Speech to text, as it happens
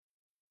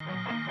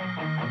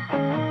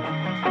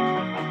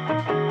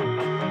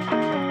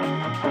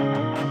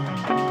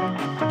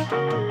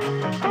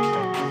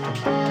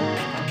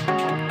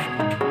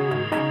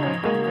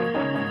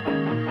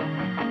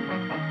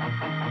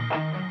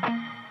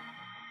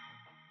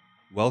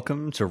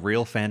Welcome to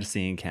Real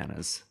Fantasy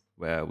Encounters,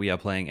 where we are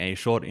playing a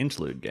short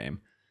interlude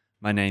game.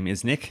 My name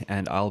is Nick,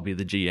 and I'll be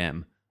the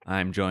GM.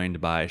 I'm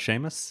joined by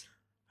Seamus.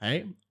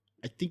 Hey,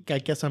 I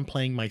guess I'm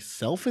playing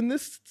myself in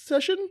this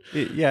session.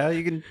 Yeah,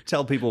 you can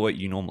tell people what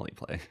you normally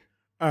play.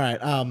 All right.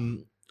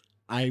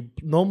 I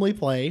normally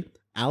play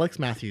Alex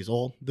Matthews,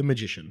 or the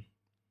Magician.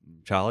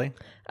 Charlie?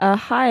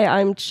 Hi,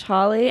 I'm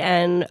Charlie,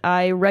 and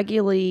I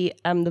regularly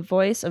am the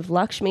voice of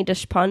Lakshmi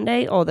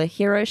Deshpande, or the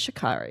hero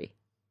Shikari.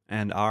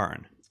 And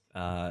Aaron.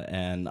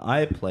 And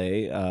I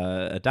play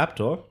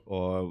Adaptor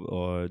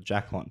or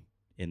Jacqueline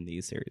in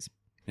the series.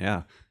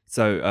 Yeah.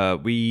 So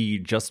we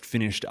just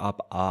finished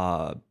up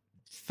our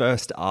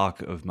first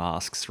arc of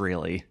Masks,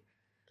 really,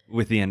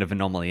 with the end of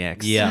Anomaly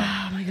X.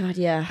 Yeah. Oh my god,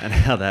 yeah. And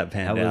how that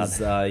panned That out.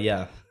 was,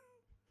 yeah.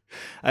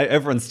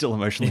 Everyone's still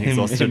emotionally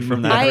exhausted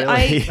from that,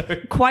 I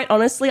really. quite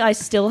honestly, I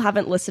still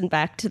haven't listened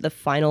back to the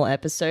final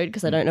episode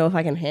because I don't know if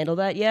I can handle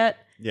that yet.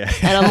 Yeah.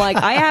 And I'm like,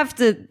 I have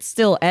to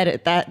still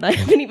edit that, and I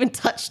haven't even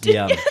touched it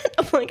Yeah. yet.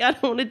 I'm like, I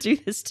don't want to do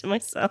this to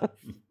myself.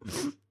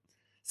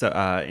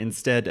 So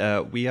instead,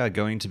 we are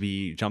going to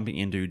be jumping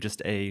into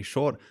just a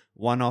short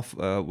one-off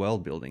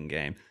world-building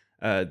game.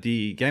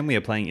 The game we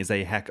are playing is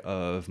a hack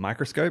of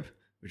Microscope,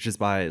 which is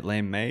by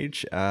Lame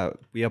Mage.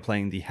 We are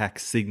playing the hack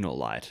Signal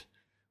Light,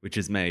 which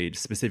is made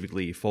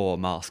specifically for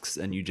Masks,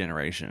 a new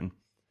generation.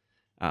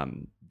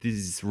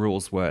 These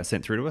rules were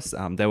sent through to us.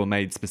 They were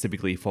made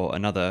specifically for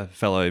another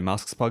fellow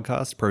Masks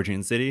podcast,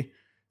 Protein City.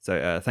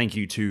 So thank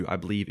you to, I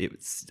believe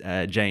it's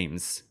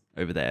James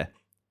over there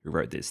who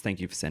wrote this.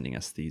 Thank you for sending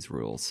us these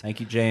rules. Thank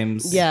you,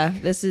 James. Yeah,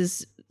 this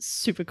is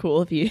super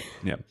cool of you.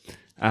 Yeah.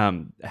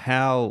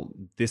 How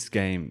this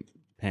game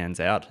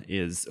pans out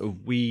is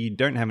we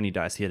don't have any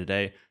dice here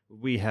today.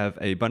 We have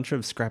a bunch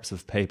of scraps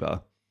of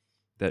paper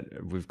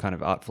that we've kind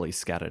of artfully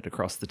scattered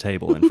across the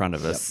table in front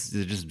of us.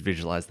 You just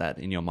visualize that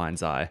in your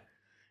mind's eye.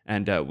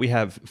 And we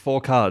have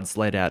 4 cards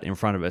laid out in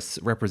front of us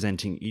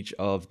representing each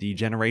of the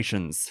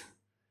generations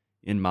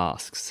in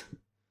Masks.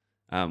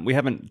 We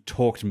haven't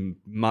talked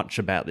much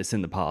about this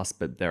in the past,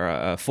 but there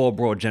are 4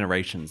 broad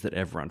generations that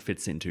everyone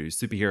fits into.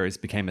 Superheroes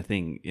became a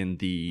thing in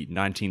the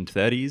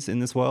 1930s in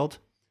this world.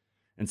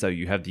 And so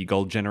you have the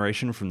gold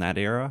generation from that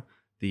era,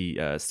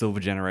 the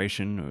silver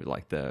generation, or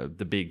like the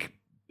big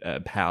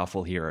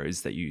powerful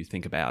heroes that you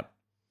think about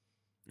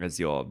as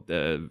your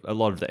a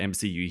lot of the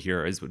MCU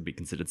heroes would be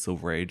considered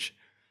Silver Age.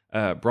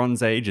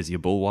 Bronze Age is your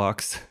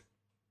bulwarks.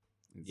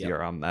 It's Yep. your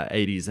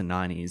 80s and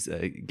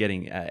 90s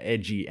getting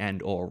edgy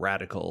and or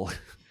radical.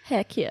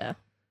 Heck yeah.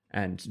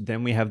 And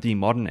then we have the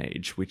modern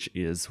age, which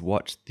is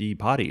what the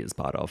party is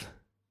part of.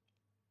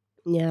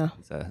 Yeah.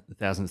 So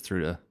thousands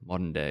through to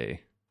modern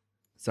day.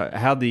 So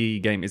how the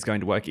game is going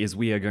to work is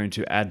we are going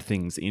to add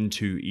things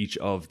into each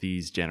of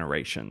these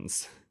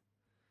generations.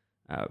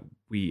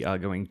 We are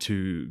going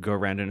to go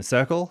around in a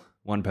circle.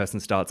 One person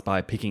starts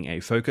by picking a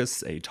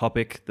focus, a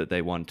topic that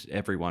they want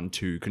everyone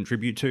to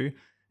contribute to.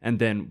 And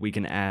then we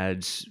can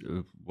add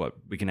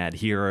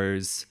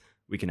heroes,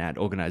 we can add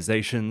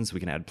organizations, we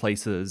can add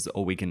places,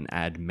 or we can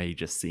add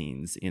major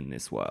scenes in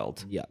this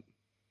world. Yeah.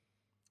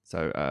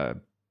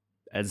 So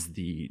as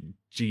the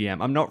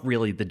GM, I'm not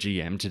really the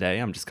GM today.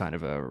 I'm just kind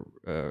of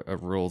a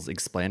rules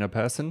explainer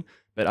person.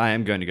 But I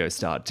am going to go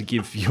start to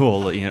give you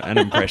all an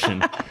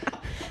impression.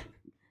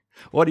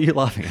 What are you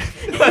laughing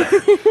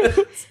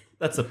at?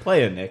 That's a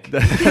player, Nick.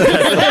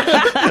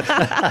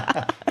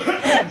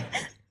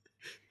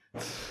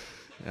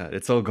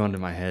 It's all gone to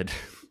my head.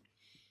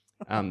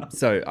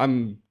 So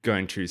I'm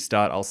going to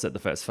start. I'll set the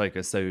first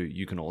focus so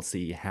you can all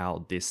see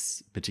how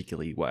this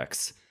particularly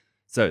works.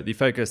 So the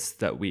focus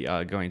that we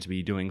are going to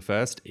be doing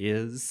first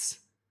is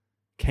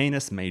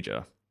Canis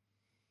Major.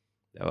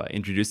 They were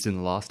introduced in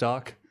the last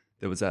arc.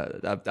 There was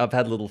I've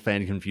had a little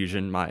fan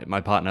confusion. My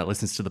partner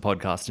listens to the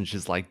podcast and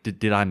she's like,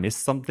 did I miss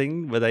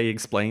something? Were they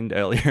explained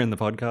earlier in the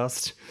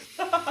podcast?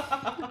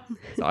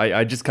 So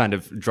I just kind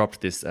of dropped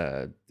this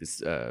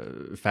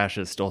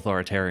fascist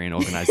authoritarian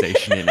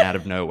organization in out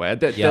of nowhere.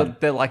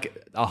 They're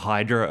like a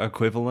Hydra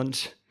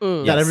equivalent.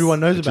 That everyone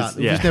knows Which about. is-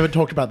 We've yeah. just never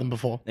talked about them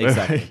before.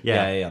 Exactly.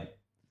 Yeah. Yeah.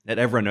 That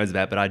everyone knows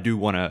about, but I do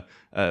want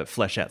to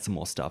flesh out some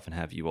more stuff and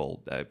have you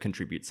all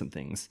contribute some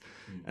things.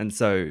 And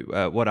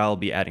so what I'll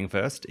be adding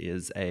first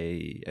is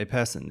a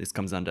person. This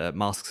comes under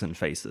Masks and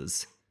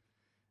Faces.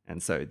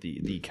 And so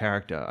the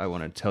character I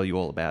want to tell you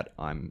all about,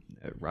 I'm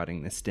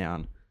writing this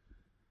down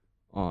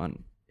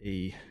on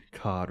a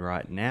card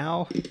right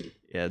now.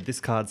 Yeah, this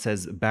card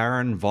says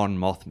Baron von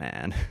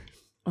Mothman,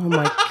 Oh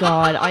my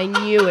god, I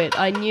knew it.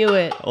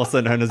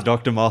 also known as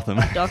Dr. Motham.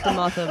 Dr.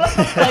 Motham.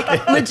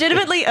 Like,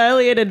 legitimately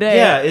earlier today.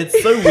 Yeah,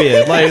 it's so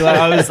weird. Like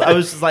I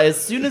was just like,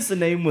 as soon as the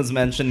name was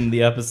mentioned in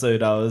the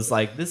episode, I was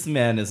like, this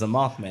man is a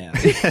Mothman.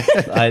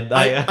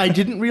 I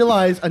didn't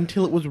realize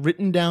until it was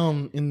written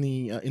down in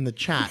the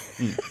chat,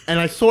 and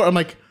I saw it. I'm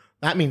like,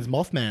 that means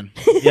Mothman.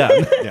 yeah.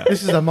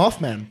 This is a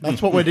Mothman.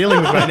 That's what we're dealing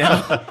with right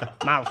now.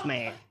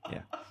 Mothman.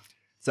 Yeah.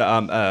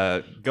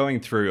 So going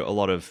through a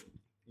lot of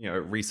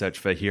research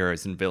for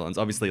heroes and villains.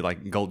 Obviously,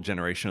 like Gold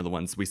Generation are the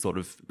ones we sort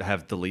of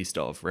have the least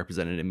of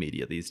represented in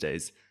media these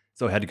days.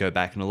 So I had to go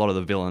back, and a lot of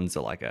the villains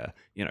are like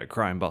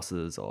crime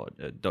bosses or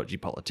dodgy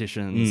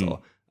politicians or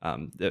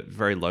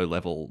very low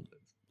level,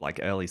 like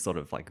early sort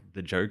of like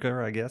the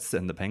Joker, I guess,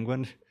 and the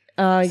Penguin.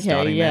 Okay,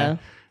 starting yeah.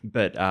 there.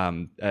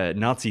 But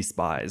Nazi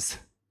spies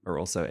are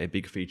also a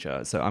big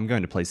feature. So I'm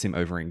going to place him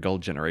over in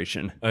Gold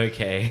Generation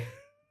Okay.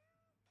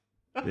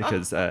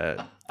 because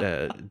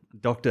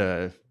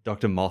Dr.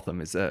 Motham,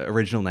 his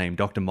original name,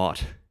 Dr.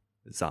 Mott.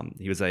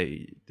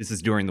 This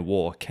is during the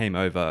war, came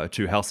over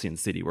to Halcyon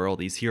City where all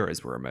these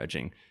heroes were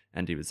emerging,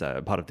 and he was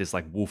part of this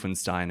like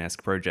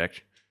Wolfenstein-esque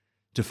project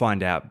to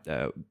find out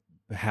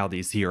how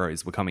these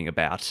heroes were coming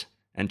about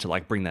and to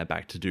like bring that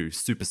back to do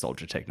super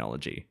soldier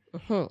technology.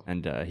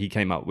 And he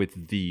came up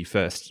with the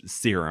first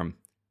serum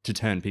to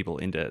turn people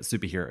into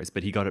superheroes,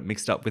 but he got it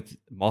mixed up with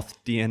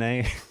moth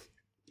DNA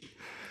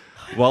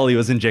while he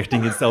was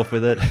injecting himself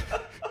with it.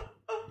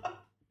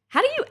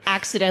 How do you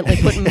accidentally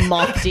put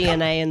moth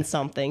DNA in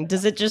something?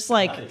 Does it just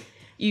like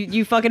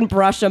you fucking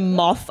brush a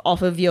moth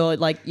off of your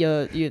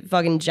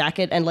fucking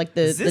jacket and like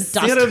the Is this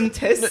dust? serum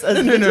test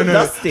as No.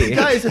 dusty? You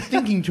guys are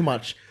thinking too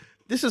much.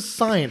 This is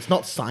science,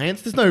 not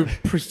science. There's no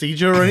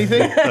procedure or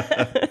anything.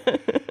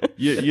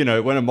 You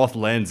know, when a moth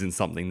lands in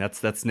something,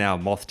 that's now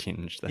moth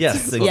tinged.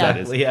 Yes, what that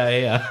is.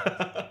 exactly.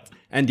 Yeah.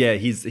 And yeah,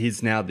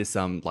 he's now this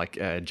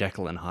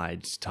Jekyll and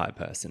Hyde type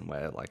person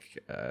where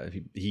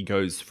he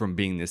goes from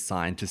being this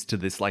scientist to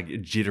this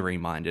like jittery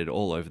minded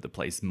all over the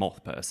place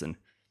moth person.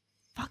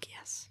 Fuck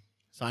yes.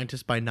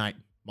 Scientist by night,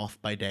 moth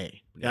by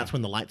day. That's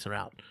when the lights are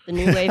out. The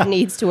new wave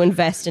needs to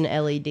invest in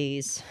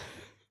LEDs.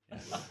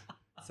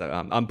 So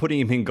I'm putting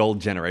him in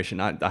Gold Generation.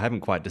 I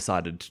haven't quite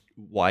decided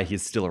why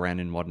he's still around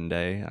in modern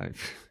day.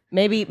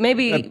 Maybe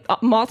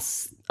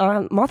moths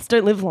don't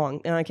live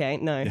long. Okay,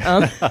 no.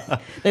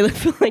 They live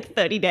for like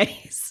 30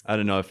 days. I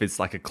don't know if it's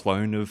like a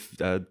clone of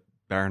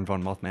Baron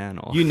von Mothman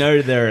or You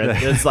know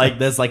there's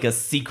like a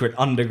secret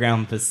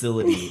underground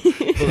facility,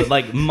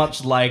 like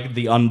much like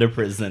the under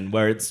prison,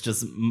 where it's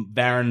just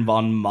Baron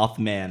von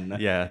Mothman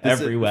this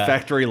everywhere.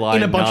 Factory line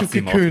In a bunch of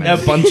Nazi cocoons.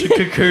 Mothman. A bunch of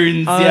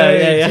cocoons. Oh,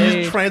 yeah. dude. He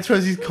just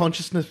transfers his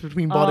consciousness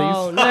between bodies.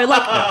 Oh no,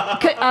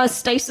 like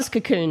stasis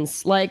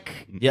cocoons. Like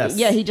Yes.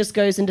 yeah, he just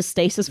goes into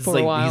stasis It's for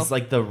like a while. he's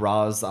like the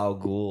Ra's al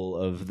Ghul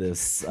of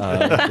this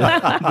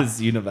this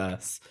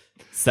universe.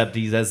 Except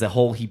he has a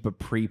whole heap of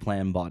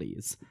pre-planned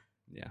bodies.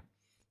 Yeah.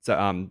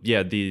 So the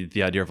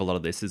idea of a lot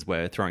of this is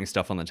we're throwing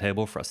stuff on the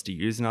table for us to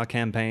use in our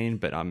campaign,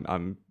 but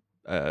I'm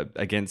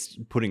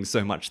against putting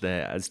so much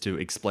there as to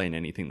explain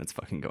anything that's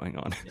fucking going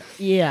on.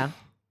 Yeah.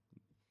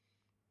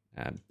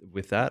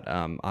 With that,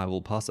 I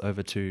will pass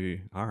over to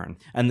Aaron.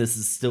 And this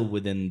is still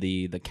within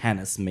the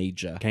Canis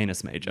Major.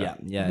 Canis Major.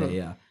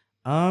 Yeah.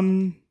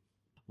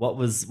 What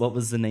was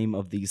the name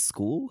of the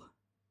school?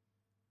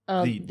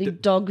 The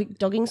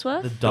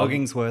Doggingsworth? The Dog-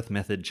 Doggingsworth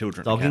Method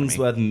Children Academy.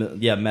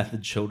 Doggingsworth,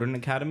 Method Children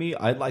Academy.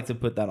 I'd like to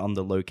put that on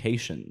the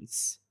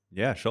locations.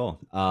 Yeah, sure.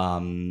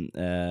 And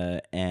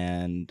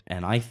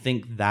I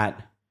think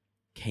that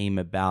came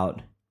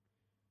about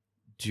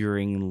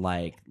during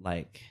like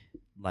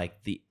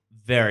the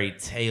very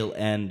tail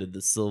end of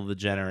the Silver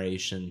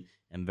Generation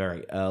and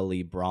very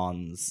early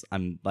Bronze.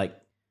 I'm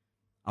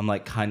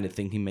kind of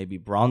thinking maybe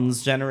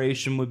Bronze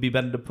Generation would be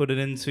better to put it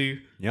into.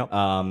 Yep.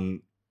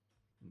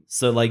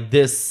 So like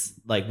this,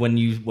 like when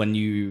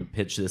you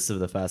pitch this for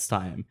the first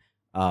time,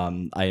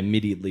 I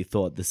immediately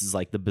thought this is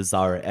like the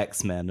Bizarro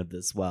X-Men of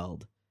this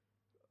world,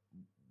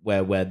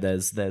 where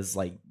there's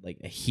like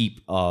a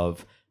heap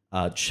of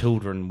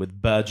children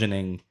with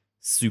burgeoning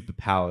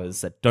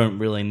superpowers that don't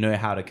really know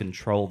how to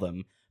control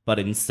them, but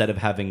instead of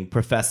having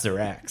Professor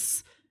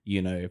X,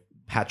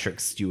 Patrick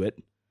Stewart,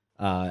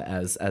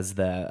 as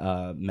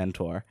their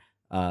mentor,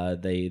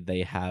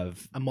 they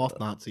have A moth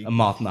Nazi. a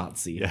moth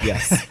Nazi.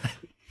 Yes.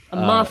 A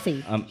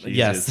Mothy.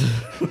 Yes.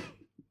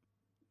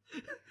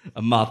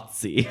 A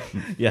Motzi.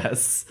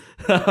 Yes.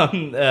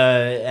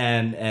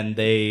 And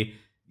they,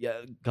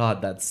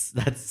 God, that's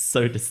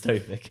so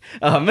dystopic.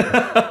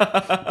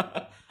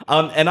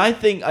 And I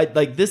think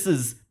this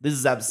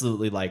is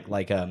absolutely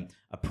like a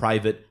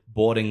private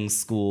boarding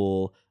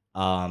school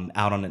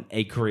out on an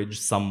acreage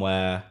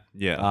somewhere.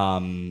 Yeah.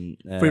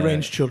 Free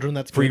range children.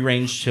 That's Free good.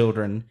 range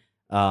children.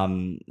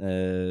 Kind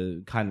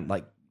of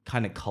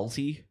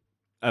culty.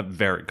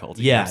 Very culty.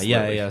 Yeah.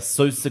 absolutely.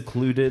 So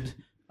secluded.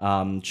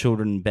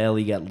 Children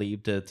barely get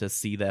leave to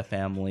see their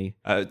family.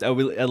 Are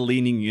we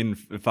leaning in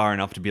far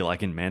enough to be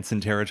like in Manson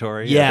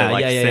territory? Yeah, Are they,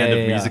 like yeah, Sound yeah,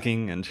 of yeah.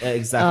 Musicking and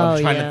Exactly. Oh,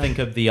 I'm trying yeah. to think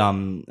of the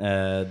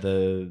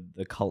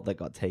cult that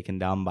got taken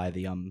down by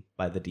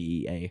the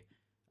DEA.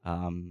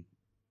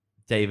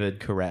 David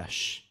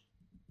Koresh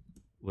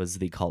was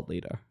the cult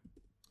leader.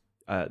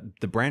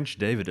 the Branch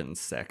Davidans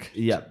sect.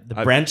 Yeah, the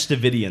I've- Branch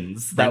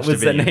Davidians. That Branch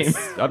was their name.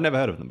 Davidians. I've never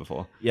heard of them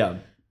before. Yeah.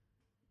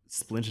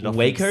 Splintered off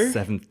Waco? from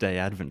Seventh-day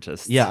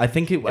Adventists. Yeah, I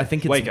think it's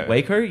Waco.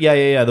 Waco.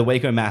 Yeah, the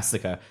Waco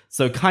massacre.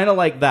 So kind of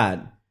like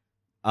that.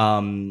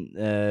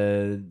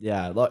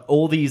 Like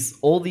all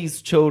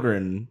these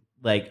children,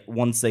 like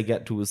once they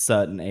get to a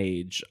certain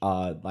age,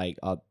 are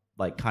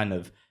kind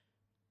of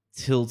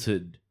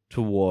tilted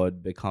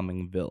toward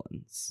becoming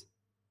villains.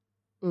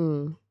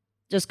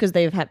 Just because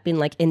they've been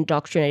like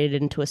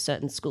indoctrinated into a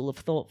certain school of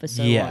thought for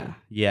so long.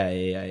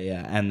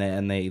 Yeah.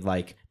 And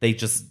they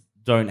just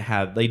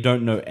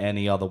don't know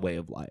any other way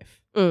of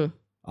life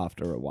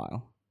after a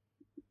while.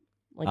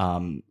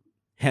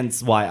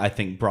 Hence why I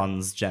think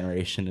Bronze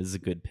Generation is a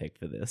good pick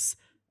for this.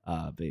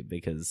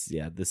 Because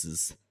this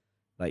is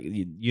like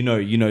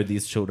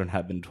these children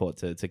have been taught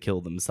to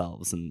kill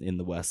themselves in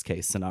the worst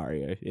case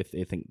scenario if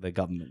they think the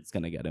government's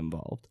going to get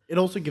involved. It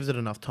also gives it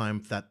enough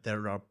time that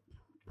there are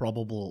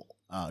probable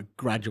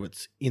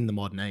graduates in the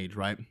modern age,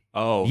 right?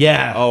 Oh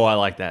yeah. Oh, I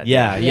like that.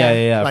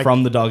 Yeah. Like-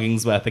 From the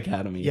Doggingsworth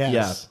Academy.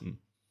 Yes. Yeah.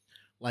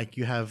 Like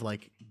you have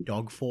like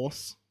Dog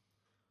Force.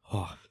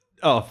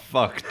 Oh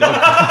fuck.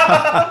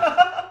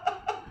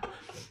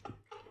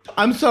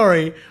 I'm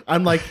sorry,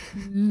 I'm like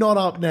not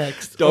up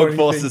next. Dog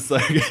Force is so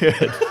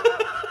good.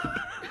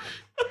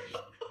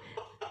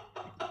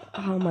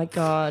 Oh my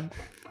god.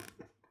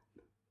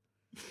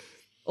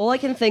 All I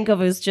can think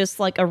of is just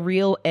like a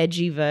real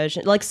edgy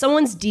version. Like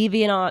someone's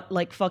DeviantArt,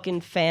 like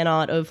fucking fan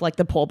art of like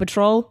the Paw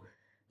Patrol.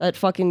 That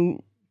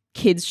fucking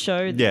kids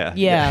show.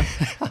 Yeah.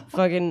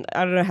 Fucking,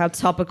 I don't know how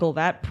topical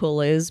that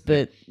pull is,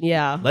 but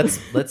yeah.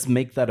 Let's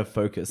make that a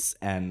focus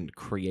and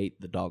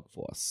create the Dog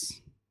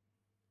Force.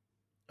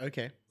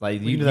 Okay.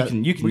 Like We you can do that.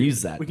 can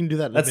use that. We can do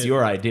that in a That's bit.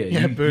 your idea. Yeah,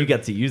 you boom.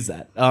 get to use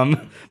that.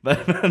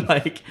 But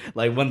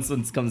like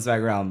once comes back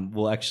around,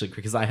 we'll actually,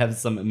 because I have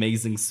some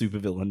amazing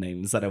supervillain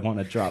names that I want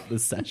to drop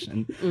this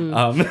session.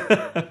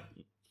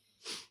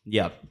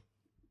 Yeah.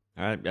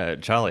 All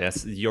right, Charlie,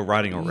 you're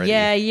writing already.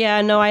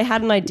 Yeah, no, I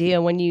had an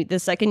idea when the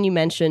second you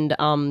mentioned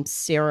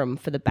serum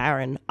for the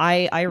Baron.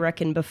 I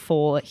reckon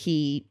before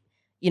he,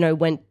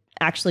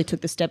 actually took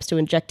the steps to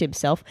inject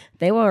himself,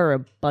 there were a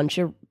bunch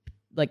of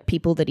like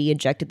people that he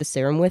injected the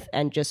serum with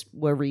and just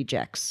were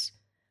rejects.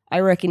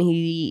 I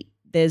reckon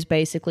there's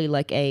basically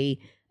like a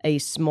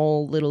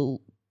small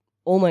little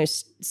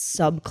almost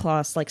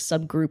subclass, like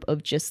subgroup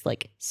of just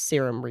like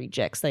serum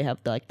rejects. They have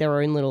like their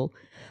own little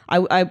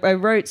I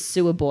wrote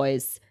sewer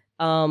boys.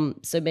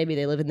 So maybe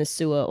they live in the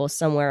sewer or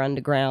somewhere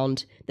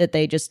underground, that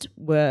they just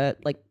were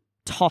like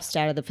tossed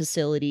out of the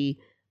facility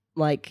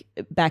like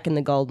back in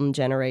the golden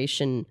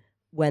generation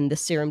when the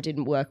serum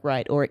didn't work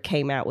right, or it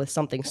came out with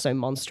something so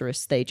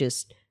monstrous they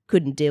just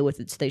couldn't deal with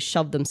it, so they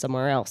shoved them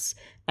somewhere else.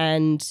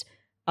 And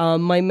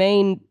my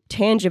main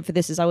tangent for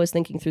this is I was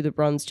thinking through the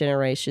Bronze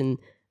Generation,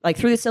 like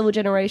through the Silver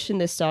Generation,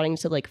 they're starting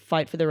to like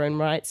fight for their own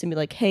rights and be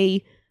like,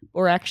 hey,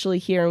 we're actually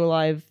here and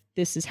alive,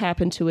 this has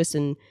happened to us.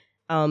 And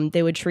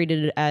they were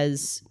treated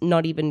as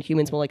not even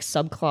humans, more like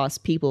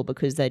subclass people,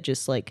 because they're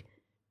just like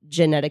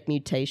genetic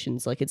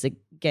mutations. Like it's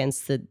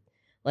against the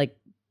like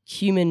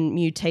human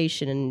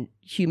mutation and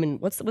human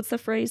what's the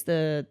phrase,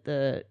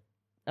 the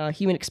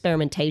human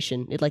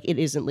experimentation. It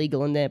isn't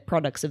legal, and they're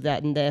products of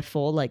that, and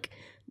therefore like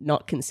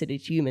not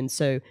considered human.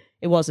 So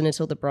it wasn't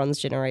until the Bronze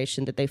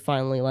Generation that they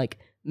finally like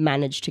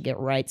managed to get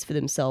rights for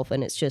themselves,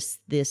 and it's just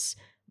this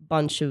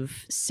bunch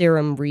of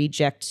serum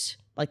reject,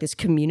 like this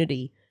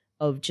community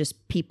of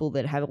just people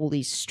that have all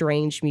these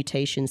strange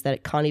mutations that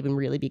it can't even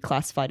really be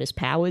classified as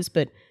powers.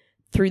 But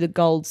through the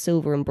Gold,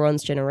 Silver, and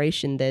Bronze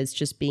Generation, there's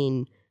just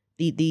been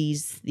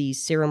these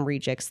serum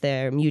rejects,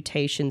 their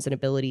mutations and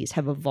abilities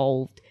have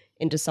evolved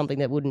into something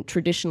that wouldn't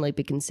traditionally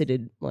be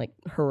considered like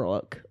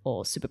heroic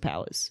or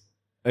superpowers.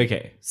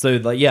 Okay. So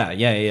like yeah.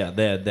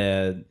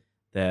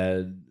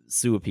 They're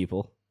sewer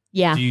people.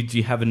 Yeah. Do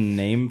you have a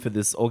name for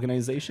this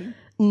organization?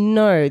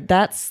 No,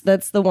 that's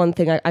the one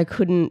thing I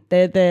couldn't.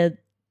 They're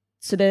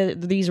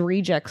these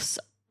rejects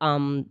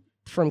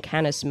from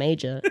Canis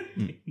Major.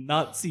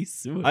 Nazi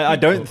sewer. I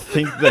don't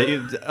think they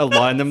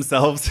align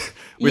themselves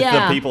with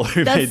the people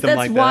who made them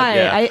like why.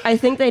 that. Yeah. I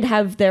think they'd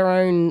have their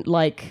own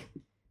like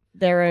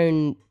their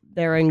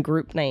own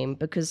group name,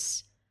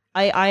 because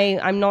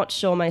I'm not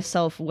sure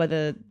myself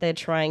whether they're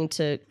trying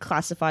to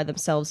classify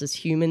themselves as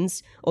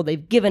humans or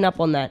they've given up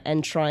on that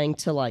and trying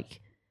to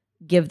like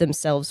give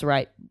themselves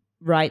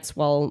rights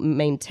while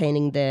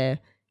maintaining their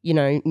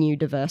new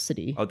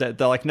diversity. Oh,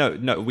 they're like,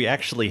 no, we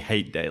actually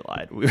hate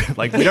daylight. We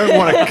don't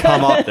want to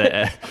come up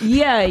there.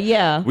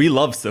 Yeah. We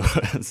love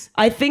sewers.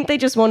 I think they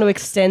just want to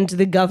extend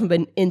the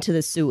government into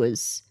the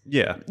sewers.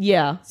 Yeah.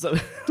 Yeah. So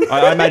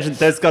I imagine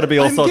there's got to be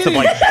all sorts of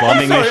like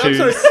plumbing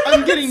issues.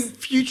 I'm getting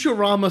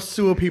Futurama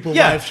sewer people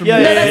Yeah, vibes from yeah,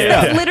 this.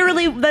 That's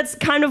literally, that's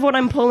kind of what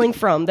I'm pulling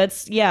from.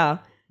 That's, yeah.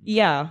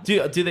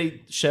 do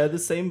they share the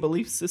same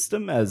belief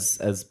system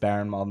as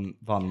Baron von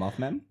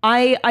Mothman?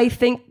 I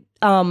think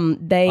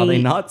they... Are they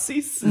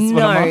Nazis? Is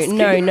what I'm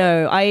asking.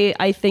 No.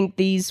 I think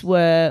these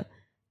were,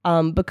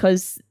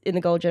 because in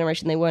the Gold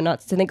Generation they were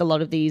Nazis. I think a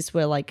lot of these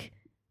were like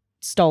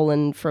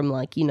stolen from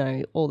like,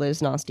 all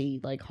those nasty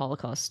like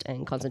Holocaust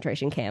and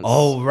concentration camps.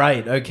 Oh,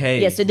 right.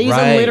 Okay. Yeah, so these are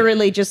right.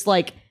 literally just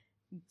like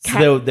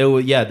So there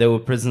were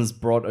prisoners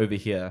brought over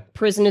here.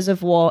 prisoners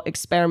of war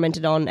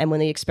experimented on, and when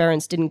the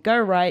experiments didn't go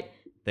right,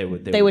 They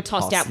were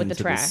tossed out with the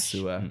into trash.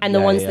 sewer. and the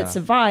Yeah, ones yeah. that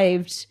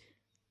survived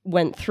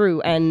went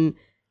through, and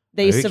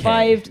they Okay.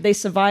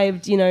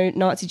 survived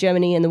Nazi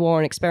Germany and the war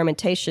on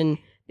experimentation.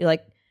 Be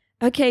like,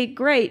 okay,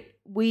 great,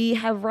 we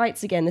have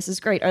rights again. This is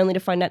great. Only to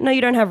find out, no,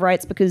 you don't have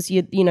rights because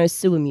you're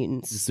sewer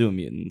mutants. Sewer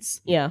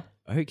mutants. Yeah.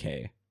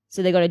 Okay.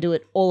 So they got to do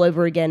it all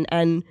over again.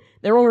 And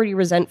they're already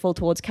resentful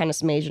towards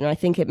Canis Major. And I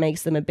think it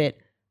makes them a bit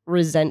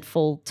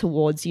resentful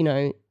towards,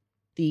 the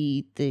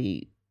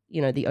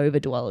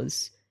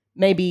overdwellers.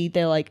 Maybe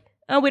they're like,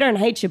 oh, we don't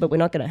hate you, but we're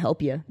not going to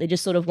help you. They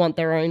just sort of want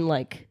their own,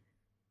 like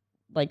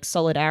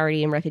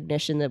solidarity and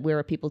recognition that we're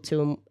a people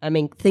too.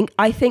 And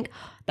I think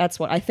that's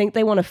what I think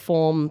they want to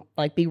form,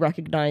 like be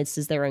recognized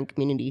as their own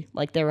community,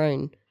 like their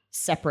own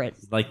separate.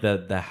 Like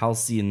the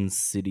Halcyon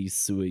City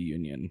Sewer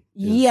Union.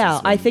 Yeah,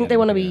 I think they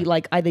want to be yeah.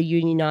 like either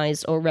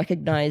unionized or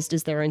recognized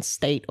as their own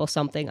state or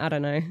something. I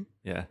don't know.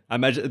 Yeah, I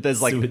imagine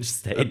there's like Sewage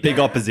state. a big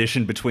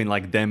opposition between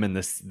like them and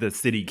the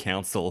city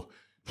council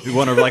who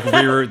want to like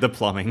reroute the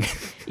plumbing.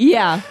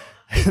 Yeah,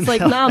 it's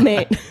like, nah,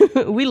 mate,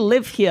 we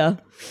live here.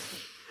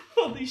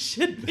 Holy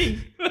shit, me.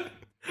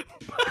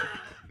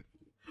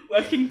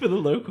 Working for the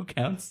local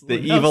council. The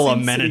in evil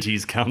Halcyon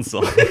amenities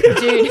council.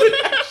 Dude, would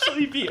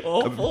actually be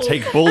awful.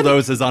 Take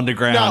bulldozers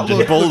underground No, and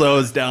look,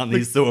 bulldoze down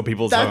these sewer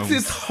people's That's homes.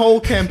 its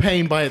whole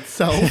campaign by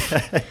itself.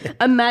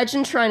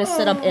 imagine trying to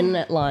set up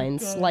internet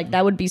lines. Like,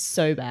 that would be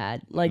so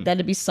bad. Like,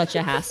 that'd be such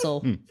a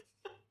hassle.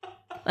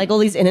 Like, all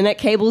these internet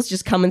cables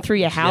just coming through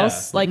your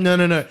house. Yeah. Like,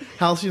 No.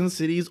 Halcyon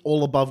City is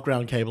all above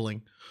ground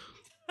cabling.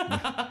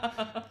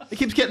 It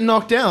keeps getting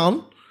knocked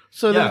down,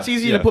 so that Yeah, it's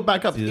easier yeah. to put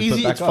back up. It's easier to put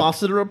Easy, back it's up.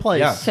 faster to replace.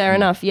 Yeah. fair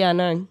enough. Yeah,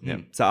 no. Yeah.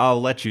 So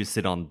I'll let you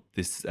sit on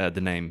this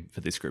the name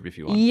for this group if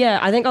you want. Yeah,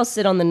 I think I'll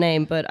sit on the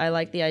name, but I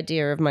like the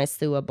idea of my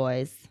sewer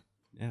boys.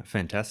 Yeah,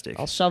 fantastic.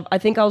 I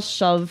think I'll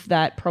shove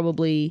that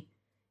probably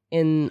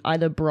in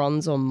either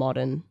bronze or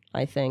modern,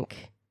 I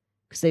think.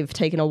 Because they've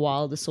taken a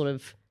while to sort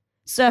of...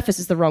 Surface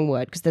is the wrong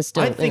word, because they're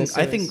still I in the think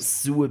sewers.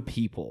 sewer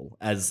people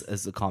as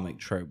a comic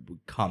trope would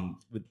come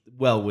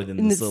within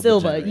In the the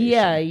silver.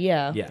 Yeah. generation.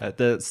 Yeah. Yeah.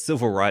 The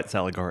civil rights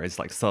allegory is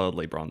like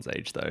solidly Bronze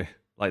Age though.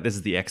 Like this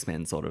is the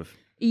X-Men sort of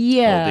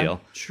Yeah. whole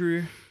deal.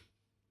 True.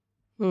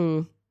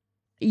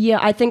 Yeah,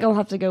 I think I'll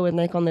have to go with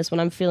Nick on this one.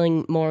 I'm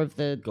feeling more of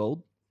the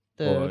Gold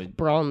the or-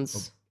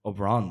 bronze. or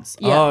bronze.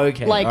 Yeah, Oh,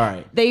 okay. Like All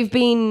right. they've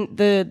been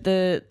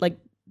the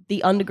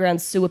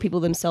underground sewer people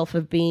themselves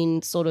have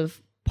been sort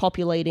of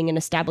populating and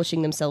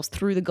establishing themselves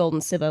through the gold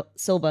and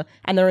silver,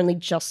 and they're only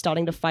just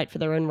starting to fight for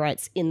their own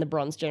rights in the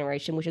bronze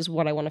generation, which is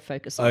what I want to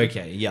focus on.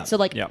 Okay. Yeah. So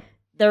like Yeah.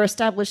 they're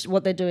established.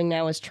 What they're doing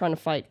now is trying to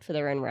fight for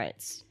their own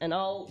rights, and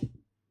I'll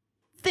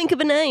think of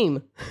a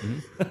name.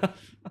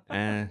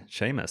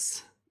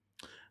 Seamus.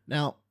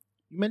 Now,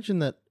 you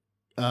mentioned that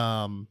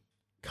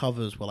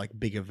covers were like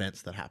big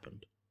events that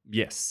happened.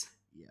 Yes.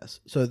 Yes.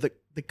 So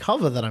the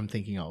cover that I'm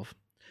thinking of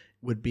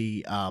would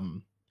be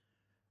the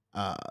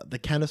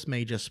Canis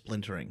Major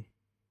splintering,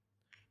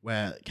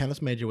 where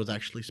Canis Major was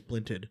actually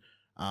splintered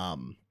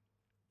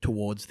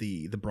towards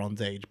the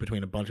Bronze Age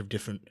between a bunch of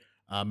different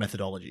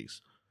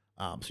methodologies.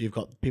 So you've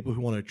got people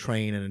who want to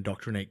train and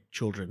indoctrinate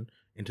children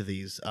into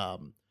these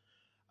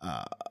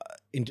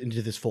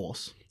into this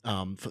force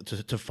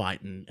to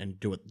fight and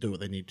do what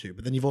they need to.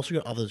 But then you've also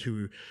got others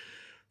who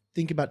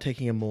think about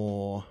taking a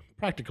more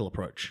practical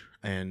approach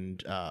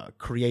and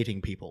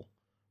creating people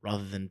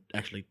rather than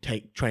actually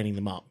training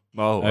them up.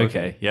 Oh,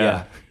 okay.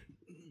 Yeah.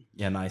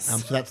 Yeah. Nice.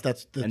 So that's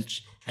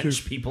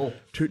hench people.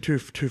 two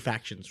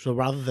factions. So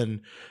rather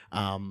than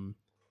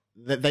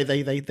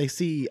they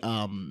see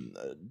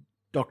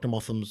Dr.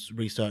 Motham's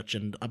research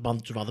and a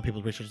bunch of other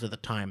people's research at the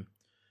time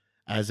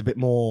as a bit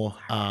more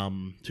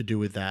to do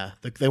with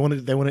they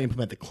want to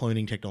implement the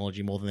cloning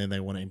technology more than they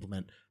want to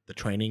implement the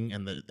training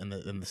and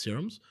the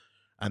serums,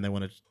 and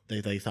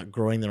they start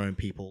growing their own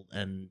people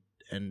and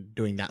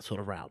doing that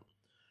sort of route.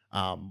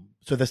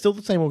 So they're still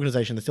the same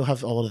organization. They still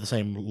have a lot of the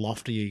same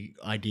lofty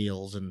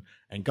ideals and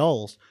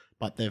goals,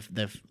 but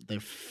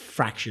they've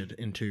fractured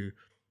into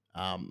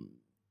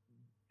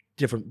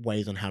different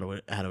ways on how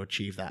to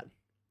achieve that.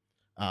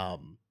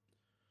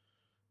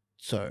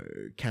 So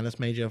Canis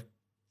Major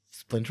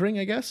splintering,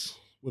 I guess,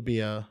 would be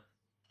a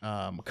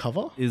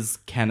cover. Is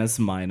Canis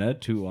Minor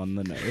too on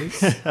the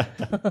nose?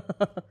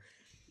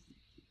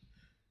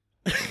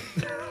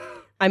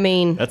 I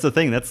mean, That's the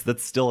thing. That's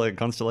still a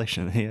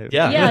constellation.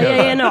 Yeah.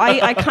 yeah. No,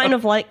 I kind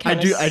of like. I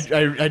Canis.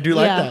 do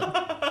like Yeah.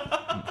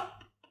 that.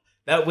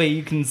 That way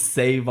you can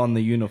save on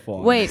the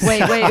uniform. Wait.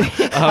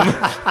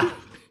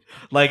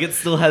 Like it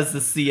still has the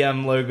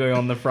CM logo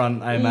on the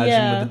front, I imagine,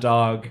 Yeah. with the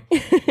dog.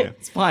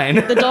 It's fine.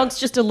 The dog's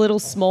just a little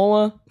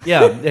smaller.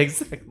 Yeah,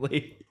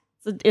 exactly.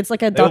 It's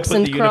like a They'll put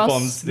dachshund the cross.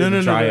 uniforms No, in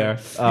the dryer.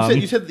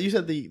 You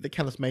said the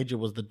Canis Major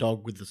was the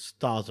dog with the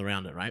stars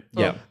around it, right?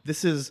 Yeah.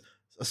 This is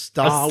a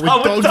star, star with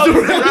with dogs dogs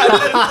around it.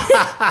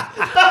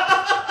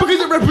 Because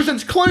it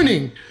represents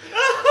cloning.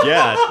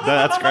 Yeah,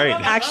 that's great.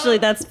 Actually,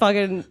 that's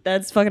fucking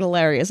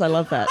hilarious. I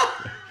love that.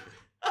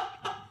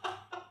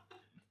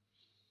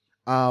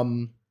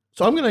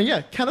 So I'm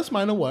gonna Canis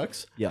Minor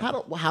works. Yeah.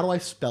 How do I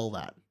spell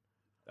that?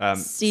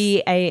 CANIS,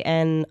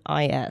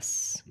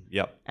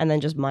 Yep. and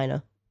then just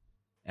minor.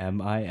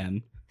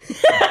 MIN.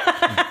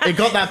 It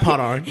got that part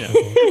on.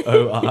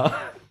 OR.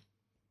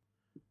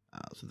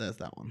 So there's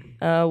that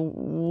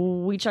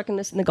one. We chucking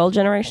this in the gold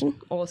generation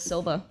or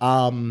silver?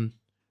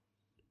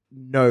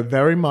 No,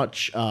 very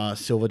much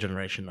silver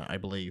generation, I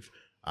believe.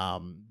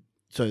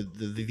 So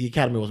the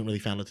academy wasn't really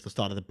founded to the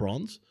start of the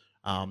bronze.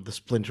 The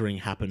splintering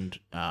happened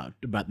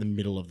about the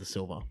middle of the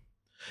silver.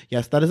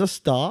 Yes, that is a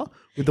star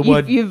with the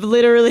word You've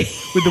literally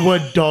with the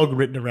word dog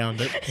written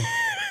around it.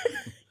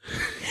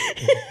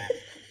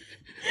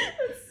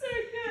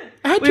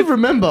 I had to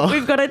remember.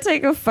 We've got to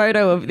take a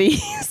photo of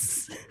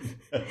these.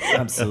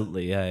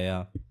 Absolutely,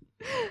 yeah.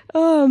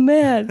 Oh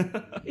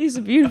man, these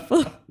are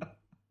beautiful.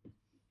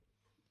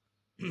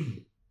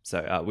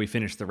 So we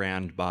finished the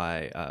round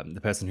by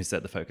the person who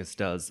set the focus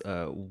does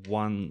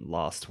one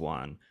last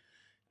one.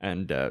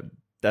 And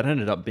that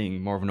ended up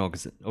being more of an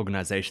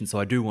organization. So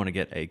I do want to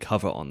get a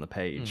cover on the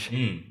page.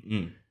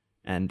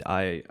 And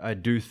I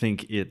do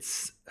think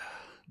it's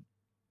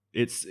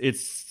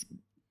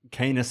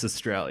Canis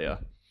Australia.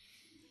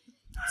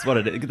 That's what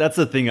it is. That's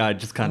the thing I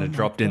just kind of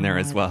dropped in there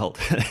as well.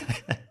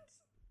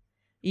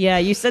 Yeah,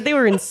 you said they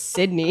were in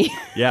Sydney.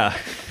 Yeah.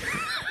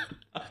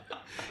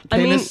 I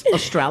mean, Canis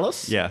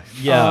Australis? Yeah.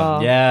 Yeah.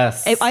 Oh.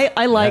 Yes.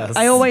 I like. Yes.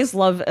 I always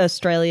love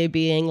Australia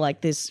being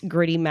like this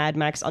gritty Mad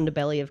Max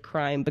underbelly of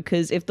crime,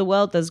 because if the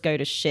world does go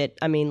to shit,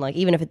 I mean, like,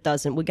 even if it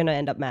doesn't, we're gonna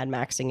end up Mad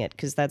Maxing it,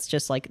 because that's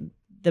just like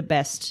the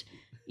best,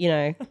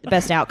 the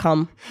best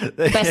outcome, the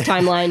best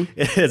timeline.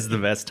 It is the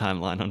best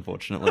timeline,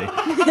 unfortunately.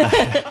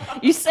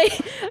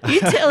 Are you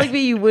telling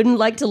me you wouldn't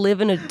like to live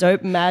in a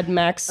dope Mad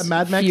Max? A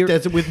Mad Max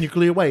desert with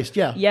nuclear waste,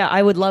 yeah. Yeah,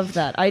 I would love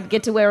that. I'd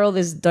get to wear all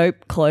this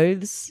dope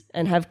clothes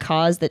and have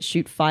cars that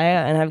shoot fire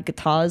and have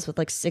guitars with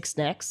like 6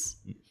 necks.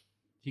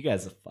 You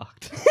guys are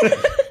fucked.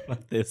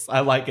 Like this.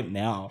 I like it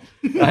now.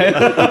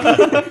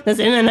 There's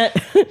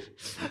internet.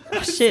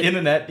 Oh, shit.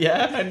 Internet,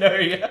 yeah, I know,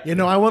 yeah.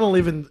 I want to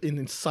live in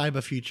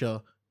cyber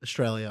future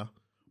Australia,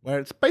 where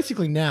it's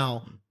basically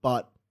now,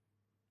 but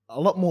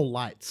a lot more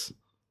lights.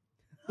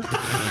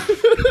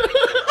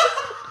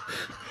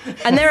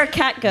 And there are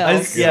cat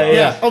girls.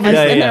 Yeah.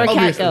 Obviously. And there are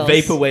cat Obviously. girls.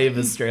 Vaporwave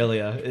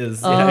Australia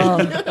is.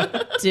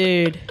 Oh,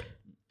 dude.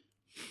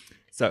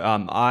 So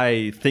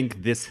I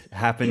think this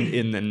happened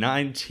in the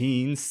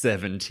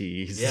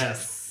 1970s.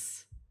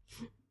 Yes.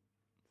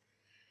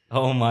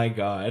 Oh my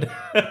god.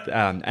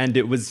 And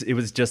it was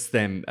just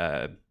them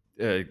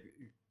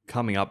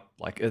coming up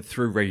like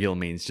through regular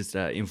means, just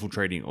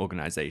infiltrating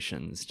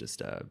organizations,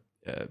 just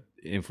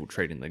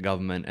infiltrating the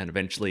government, and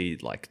eventually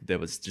like there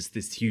was just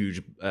this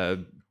huge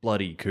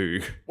bloody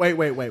coup. Wait.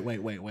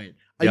 Are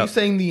Yep. you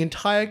saying the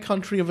entire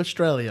country of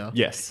Australia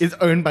Yes. is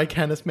owned by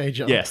Canis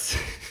Major? Yes.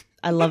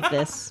 I love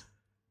this.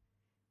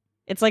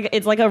 It's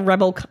like a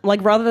rebel,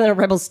 like rather than a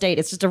rebel state,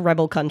 it's just a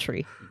rebel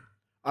country.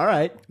 All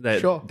right.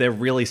 Sure. They're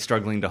really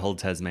struggling to hold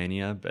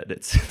Tasmania, but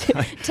it's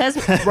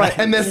Right,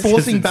 and they're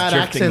forcing it's bad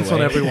drifting accents on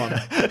away. everyone.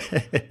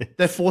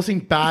 They're forcing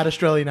bad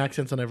Australian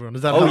accents on everyone.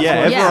 Is that Oh how yeah,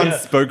 it works? everyone Yeah.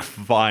 spoke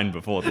fine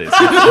before this.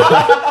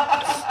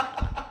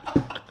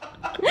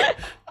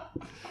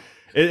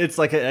 It's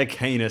like a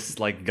Canis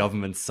like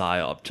government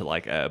psyop to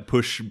like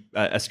push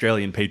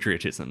Australian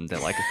patriotism. They're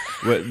like,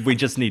 we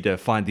just need to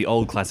find the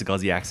old classic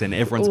Aussie accent.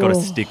 Everyone's got to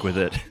Oh. stick with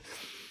it.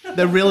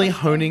 They're really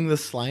honing the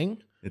slang,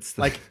 It's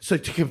the, like so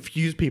to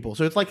confuse people.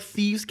 So it's like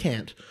thieves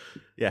can't.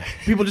 yeah.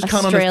 People just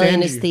can't Australian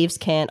understand as you. thieves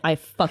can't. I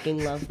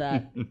fucking love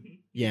that.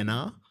 Yeah,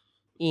 nah.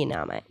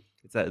 Mate.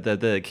 It's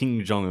the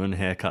King Jong Un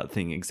haircut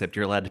thing, except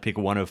you're allowed to pick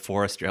one of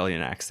 4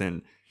 Australian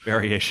accent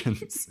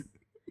variations.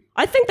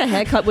 I think the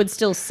haircut would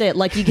still sit.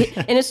 Like you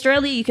get in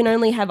Australia, you can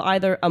only have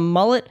either a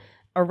mullet,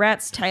 a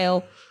rat's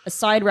tail, a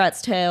side rat's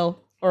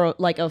tail, or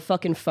like a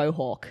fucking faux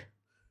hawk.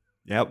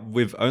 Yeah,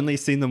 we've only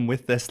seen them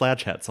with their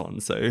slouch hats on,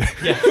 so we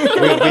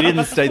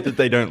didn't state that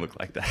they don't look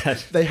like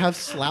that. They have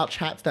slouch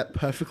hats that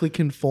perfectly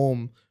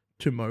conform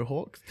to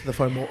mohawks, to the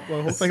faux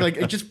mohawks. Like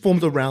it just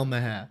forms around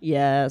the hair.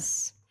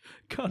 Yes.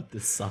 God,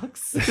 this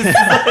sucks.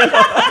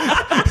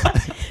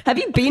 Have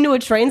you been to a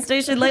train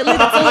station lately?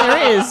 That's all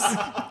there is.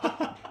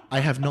 I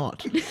have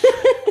not.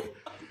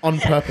 On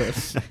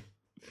purpose.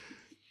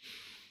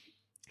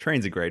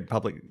 Trains are great.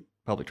 Public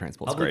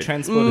transport's Public great.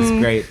 transport is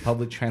great.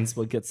 Public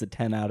transport gets a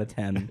 10 out of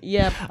 10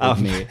 Yep. with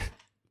me.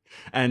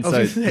 And I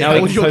was so gonna say, Now how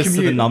we was can your post to the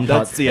commute? num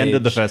that's the end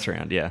of the page. first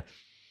round, yeah.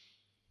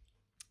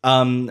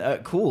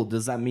 Cool.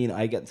 Does that mean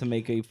I get to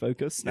make a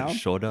focus now? It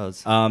sure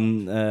does.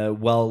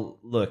 Well,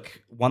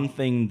 look, one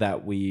thing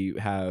that we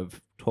have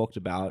talked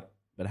about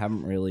but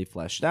haven't really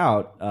fleshed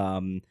out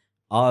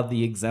are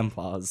the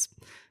exemplars.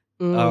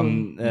 The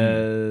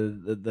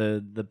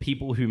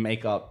people who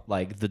make up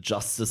like the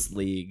Justice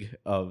League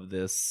of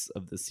this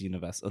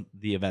universe,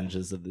 the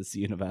Avengers of this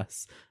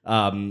universe,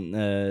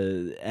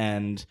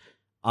 and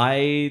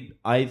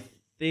I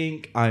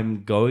think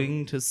I'm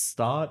going to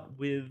start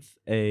with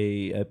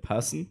a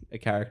person, a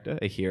character,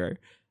 a hero.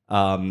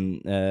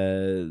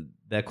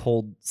 They're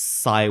called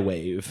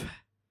Psywave.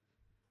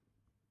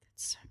 That's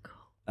so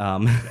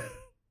cool.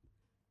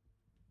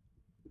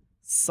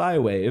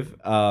 Psywave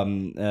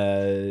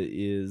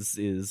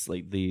is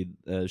like the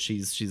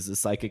she's the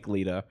psychic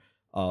leader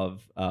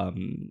of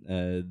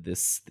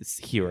this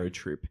hero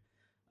troop.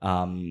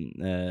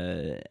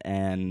 And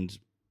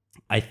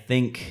I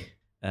think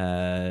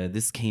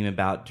this came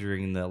about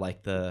during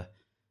the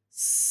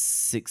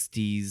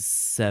 60s,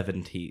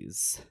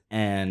 70s,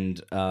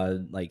 and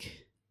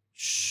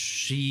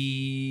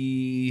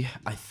she,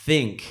 I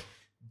think,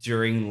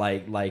 during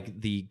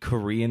the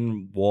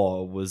Korean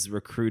War, was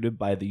recruited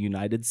by the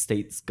United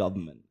States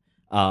government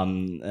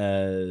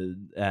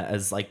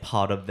as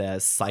part of their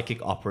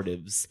psychic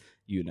operatives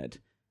unit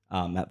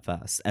at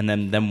first, and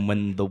then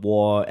when the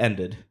war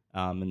ended,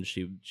 and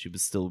she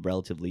was still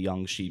relatively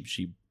young,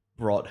 she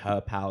brought her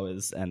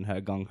powers and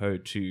her gung ho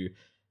to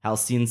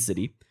Halcyon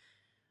City.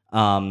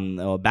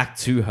 Or back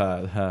to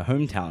her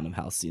hometown of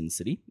Halcyon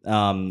City,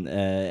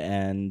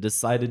 and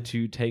decided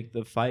to take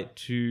the fight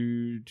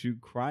to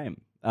crime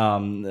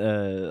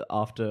after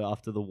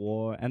the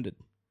war ended.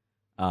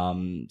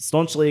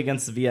 Staunchly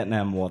against the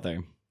Vietnam War,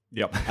 though.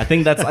 Yep. I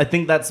think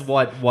that's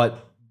what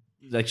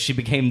she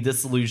became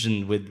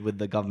disillusioned with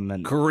the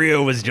government.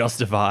 Korea was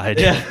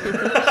justified.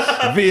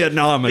 Yeah.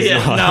 Vietnam is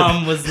not.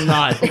 Vietnam was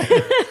not.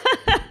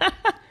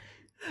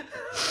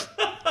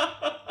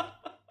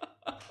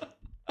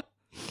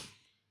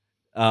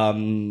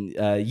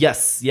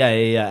 Yes, yeah,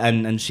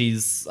 and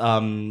she's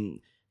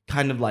kind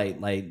of like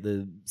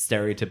the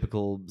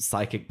stereotypical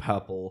psychic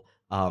purple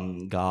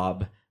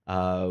garb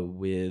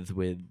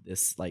with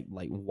this like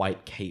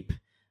white cape,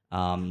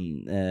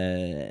 and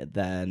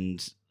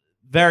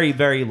very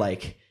very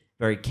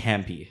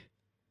campy.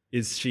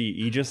 Is she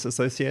Aegis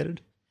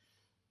associated?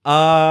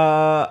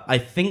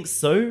 I think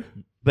so,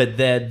 but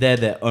they're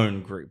their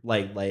own group.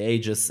 Like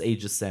Aegis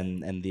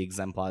and the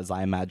Exemplars,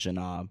 I imagine,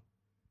 are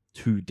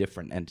two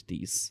different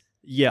entities.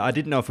 Yeah, I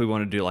didn't know if we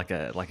want to do like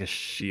a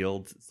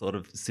shield sort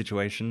of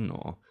situation,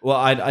 or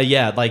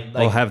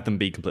or have them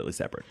be completely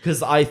separate.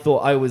 Because I thought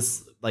I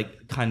was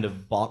kind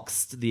of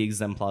boxed the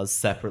Exemplars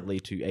separately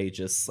to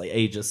Aegis. Like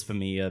Aegis for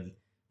me are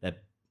they're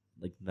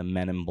like the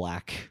Men in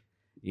Black.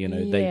 You know,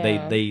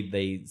 Yeah.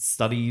 they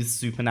study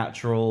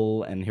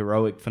supernatural and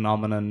heroic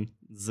phenomena.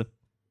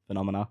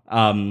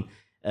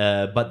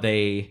 But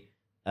they're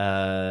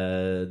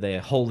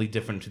wholly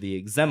different to the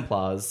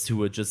Exemplars,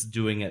 who are just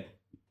doing it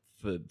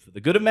for the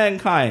good of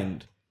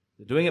mankind.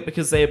 They're doing it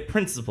because they have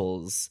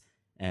principles,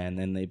 and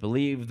then they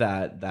believe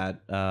that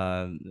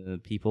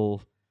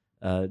people,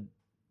 they're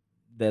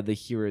the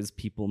heroes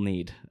people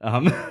need.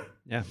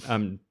 Yeah.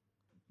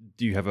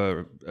 Do you have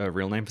a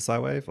real name for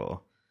Psywave,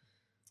 or?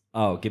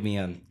 Oh, give me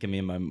a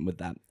moment with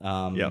that.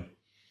 Yeah.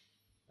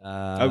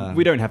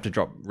 We don't have to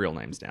drop real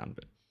names down,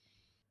 but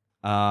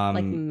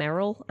Like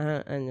Meryl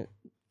and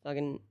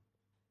fucking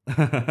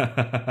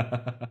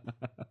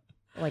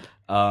like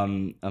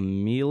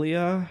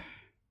Amelia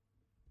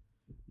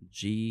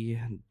G.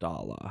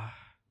 Dollar.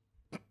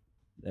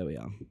 There we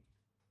are.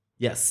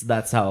 Yes,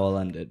 that's how I'll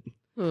end it.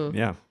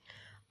 yeah.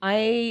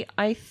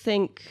 I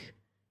think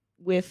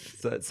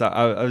with So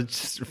I was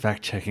just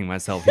fact checking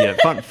myself here.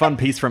 Fun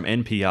piece from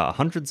NPR.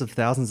 Hundreds of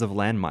thousands of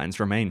landmines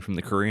remain from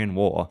the Korean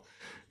War,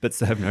 but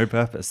serve no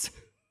purpose.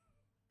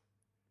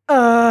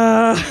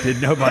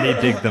 Did nobody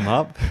dig them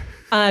up?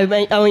 I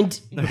mean,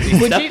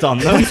 stepped on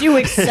them. would you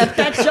accept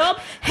that job?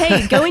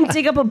 Hey, go and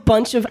dig up a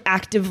bunch of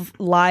active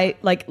live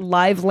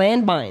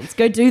landmines.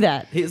 Go do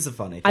that. Here's the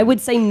funny thing. I would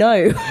say no.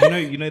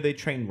 You know they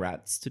train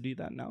rats to do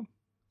that now.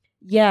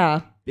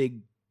 Yeah.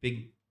 Big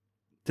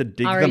To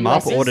dig Are them you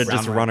up, racist? or to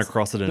just Brown run rats.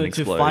 across it and to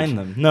explode? find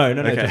them. No,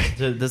 Okay.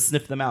 to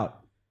sniff them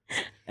out,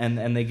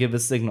 and they give a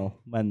signal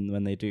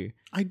when they do.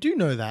 I do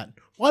know that.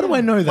 Why do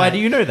I know that? Why do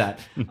you know that?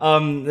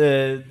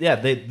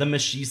 The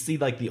machine. You see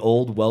the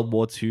old World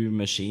War II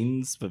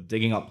machines for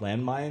digging up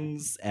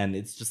landmines, and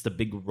it's just a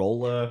big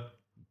roller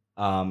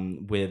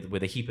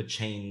with a heap of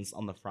chains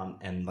on the front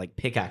and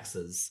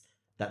pickaxes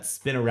that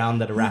spin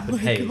around at a rapid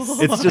pace.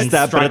 God. It's just and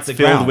that, but strike it's the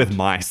filled ground. with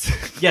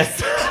mice.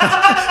 Yes.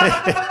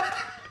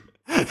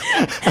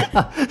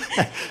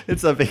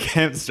 It's a big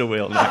hamster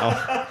wheel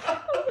now.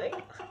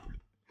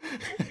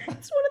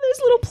 It's one of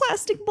those little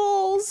plastic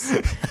balls,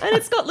 and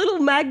it's got little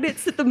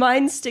magnets that the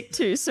mines stick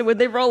to. So when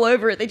they roll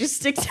over it, they just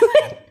stick to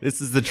it.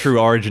 This is the true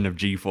origin of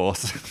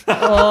G-Force.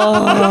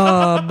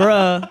 Oh,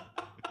 bruh.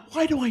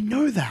 Why do I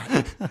know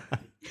that?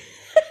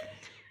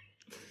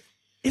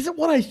 Is it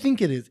what I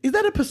think it is? Is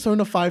that a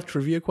Persona 5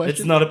 trivia question?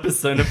 It's not a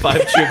Persona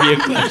 5 trivia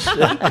question.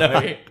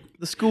 No.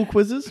 The school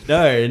quizzes?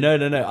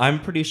 No. I'm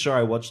pretty sure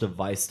I watched a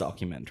Vice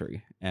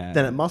documentary. And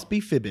Then it must be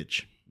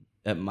Fibbage.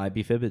 it might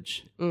be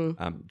Fibbage.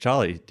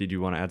 Charlie, did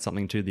you want to add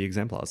something to the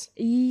exemplars?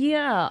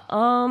 Yeah.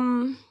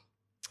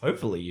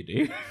 Hopefully you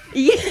do.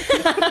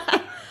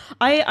 Yeah.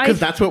 Because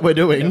that's what we're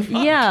doing.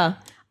 Yeah.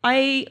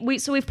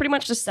 We've pretty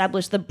much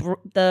established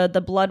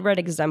the blood red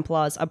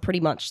exemplars are pretty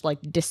much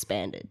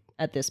disbanded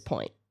at this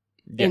point.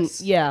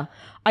 Yes. Yeah.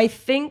 I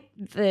think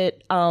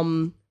that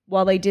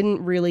while they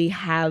didn't really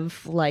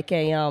have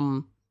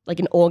an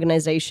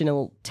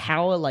organizational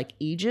tower like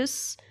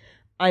Aegis,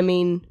 I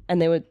mean,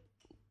 and they were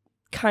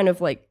kind of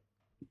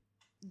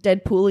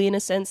Deadpool-y in a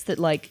sense that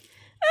they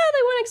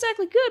weren't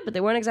exactly good, but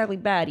they weren't exactly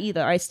bad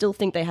either. I still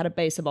think they had a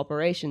base of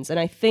operations, and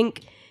I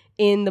think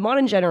in the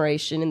modern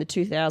generation, in the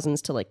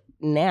 2000s to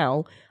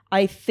now.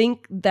 I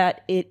think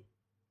that it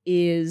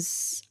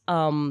is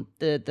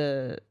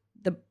their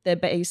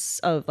base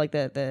of like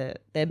their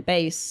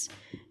base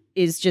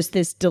is just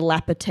this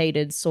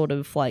dilapidated sort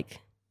of like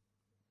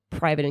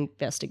private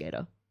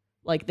investigator.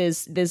 Like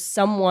there's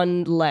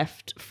someone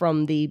left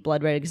from the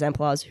Blood Red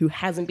exemplars who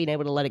hasn't been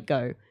able to let it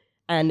go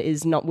and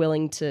is not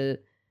willing to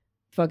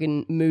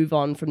fucking move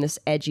on from this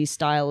edgy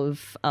style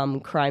of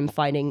crime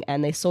fighting,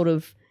 and they sort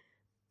of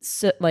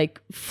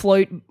like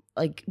float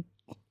like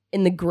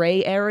in the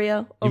gray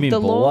area of You mean the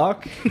law.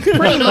 Bulwark?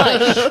 Pretty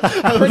much.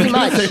 I was Pretty gonna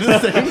much. say the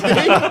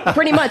same thing.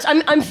 Pretty much.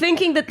 I'm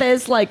thinking that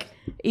there's like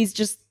he's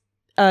just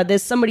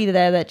there's somebody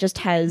there that just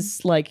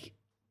has like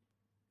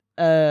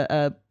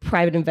a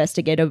private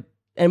investigator,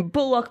 and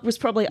Bulwark was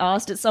probably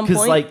asked at some Because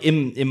point. like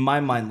in my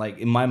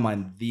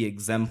mind, the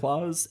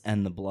exemplars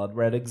and the Blood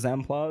Red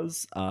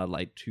exemplars are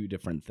like two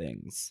different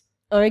things.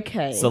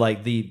 Okay. So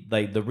like the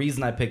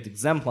reason I picked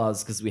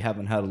exemplars because we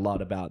haven't heard a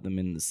lot about them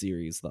in the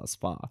series thus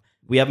far.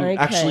 We haven't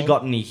actually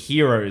got any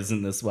heroes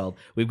in this world.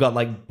 We've got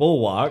like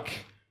Bulwark,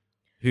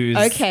 who's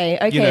Okay.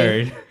 you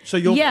know, So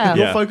your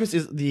Yeah. focus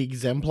is the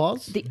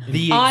exemplars. the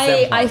I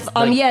exemplars.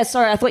 Like, yeah,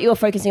 sorry, I thought you were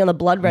focusing on the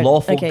Blood Red.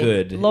 lawful okay.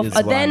 good is what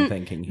I'm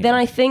thinking here. Then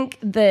I think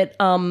that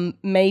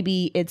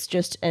maybe it's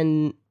just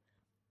an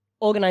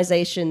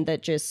organization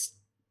that just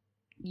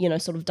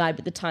sort of died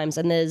with the times,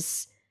 and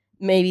there's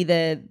maybe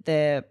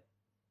their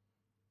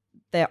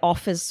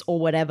office or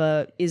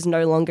whatever is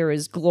no longer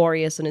as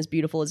glorious and as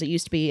beautiful as it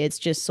used to be. It's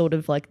just sort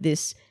of like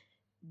this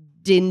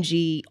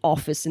dingy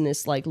office in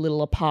this like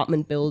little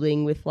apartment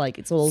building with like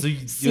it's all so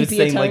you're sepia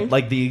saying tone.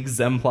 like the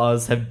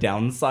exemplars have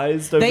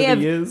downsized over They the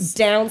have years?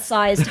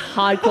 downsized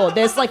hardcore.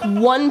 There's like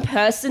one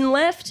person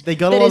left. They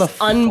got that a lot is of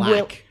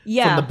flack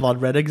Yeah, from the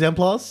Blood Red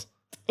exemplars.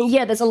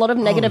 yeah. There's a lot of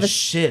negative. Oh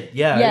shit!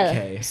 Yeah. yeah,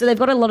 Okay. so they've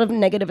got a lot of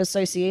negative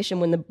association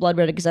when the Blood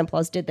Red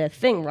exemplars did their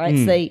thing, right?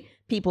 So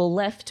people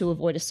left to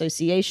avoid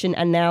association,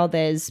 and now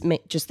there's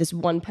just this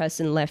one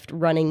person left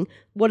running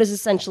what is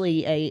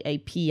essentially a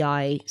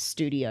PI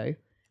studio,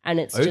 and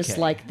it's just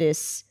Okay. like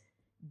this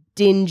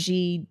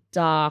dingy,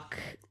 dark,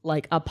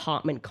 like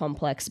apartment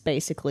complex,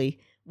 basically,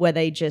 where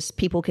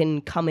people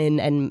can come in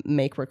and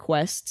make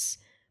requests,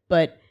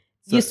 but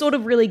you sort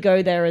of really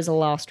go there as a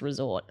last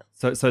resort.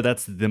 So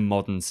that's the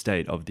modern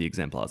state of the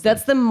exemplars.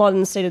 That's the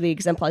modern state of the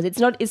exemplars. It's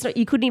not.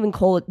 You couldn't even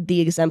call it the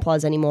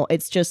exemplars anymore.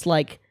 It's just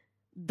like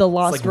the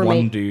last It's like remain.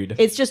 one dude.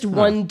 It's just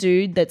one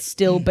dude that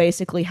still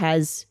basically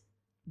has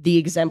the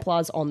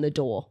exemplars on the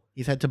door.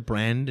 He's had to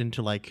brand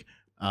into like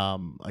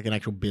an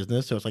actual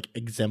business, so it's like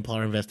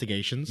Exemplar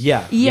Investigations.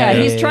 Yeah. Yeah,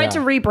 he's tried to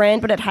rebrand,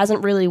 but it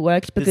hasn't really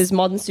worked because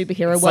modern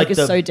superhero It's work like is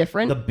so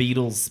different. The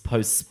Beatles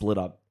post split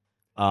up.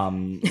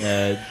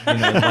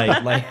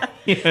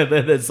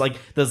 There's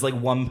like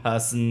one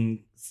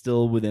person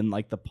still within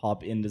like the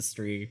pop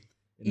industry.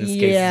 In this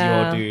case,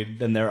 Yeah. it's your dude.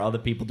 Then there are other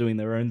people doing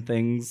their own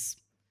things.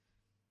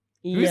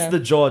 Who's yeah. the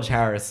George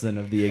Harrison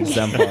of the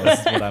exemplars?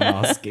 Is what I'm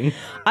asking.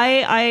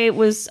 I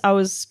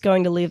was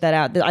going to leave that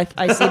out.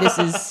 I see this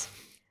as.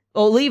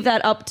 Or leave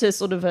that up to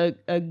sort of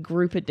a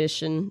group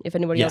edition if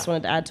anybody else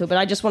wanted to add to it. But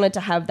I just wanted to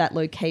have that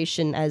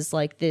location as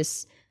like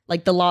this,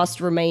 like the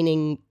last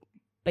remaining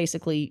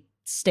basically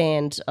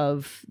stand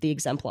of the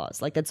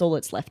exemplars. Like that's all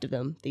that's left of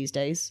them these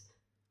days.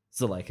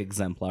 So like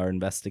exemplar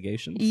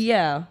investigations.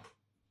 Yeah.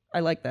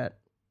 I like that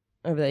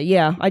over there.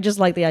 Yeah. I just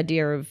like the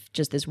idea of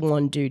just this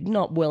one dude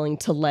not willing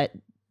to let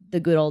the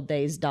good old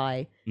days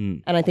die.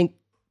 Mm. And I think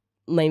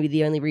maybe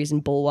the only reason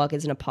Bulwark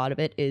isn't a part of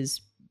it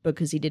is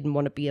because he didn't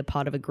want to be a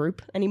part of a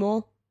group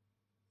anymore.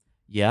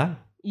 Yeah.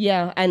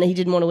 Yeah, and he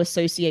didn't want to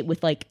associate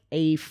with like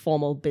a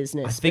formal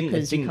business I think-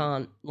 you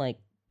can't like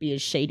be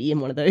as shady in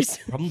one of those.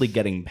 Probably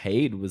getting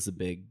paid was a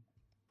big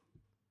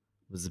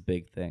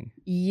thing.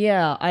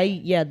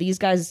 These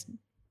guys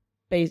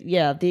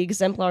the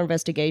exemplar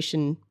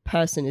investigation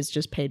person is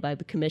just paid by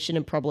the commission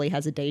and probably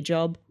has a day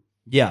job.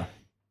 Yeah.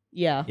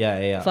 Yeah.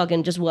 Yeah.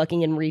 Fucking just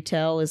working in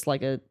retail as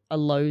like a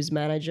Lowe's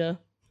manager.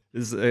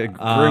 This is a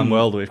grim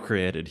world we've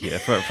created here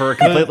for a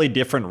completely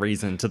different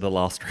reason to the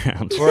last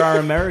round. For our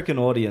American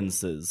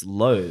audiences,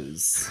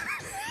 Lowe's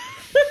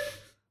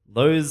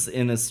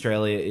in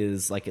Australia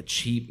is like a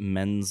cheap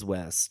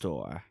menswear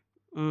store.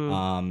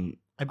 Mm.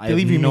 I I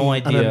believe have you no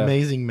mean idea. an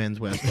amazing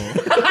menswear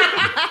store.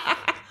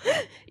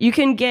 You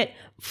can get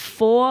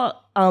 4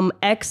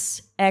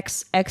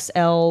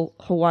 XXXL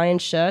Hawaiian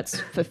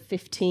shirts for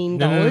 $15.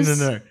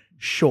 No.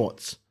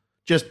 Shorts.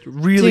 Just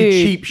really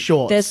Dude, cheap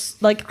shorts. There's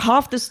like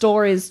half the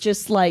store is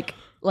just like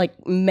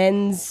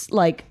men's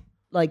like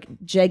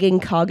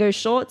jegging cargo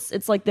shorts.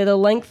 It's like they're the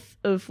length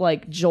of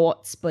like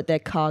jorts, but they're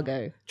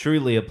cargo.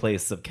 Truly a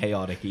place of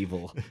chaotic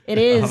evil. It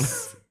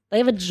is. They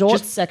have a jort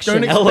Just section.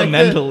 don't expect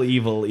Elemental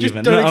evil, Just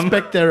even. don't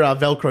expect their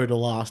Velcro to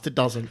last. It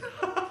doesn't.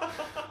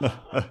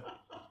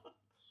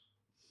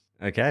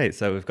 Okay,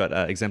 so we've got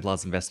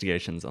exemplars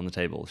investigations on the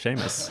table.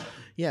 Seamus.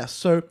 Yeah,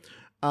 so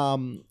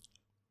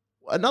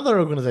another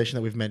organization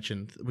that we've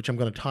mentioned, which I'm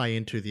going to tie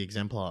into the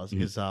exemplars,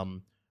 is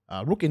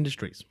Rook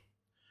Industries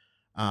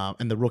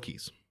and the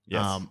Rookies.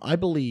 Yes. I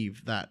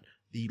believe that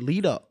the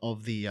leader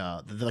of the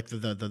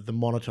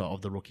monitor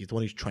of the rookies, the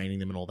one who's training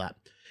them and all that,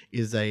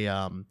 is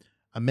a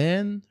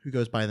man who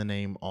goes by the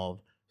name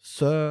of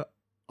Sir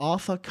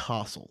Arthur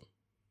Castle.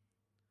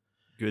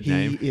 Good He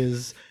name.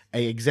 is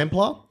a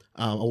exemplar,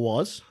 or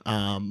was,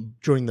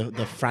 during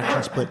the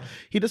fraction split.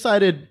 He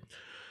decided,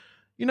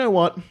 you know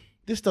what,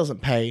 this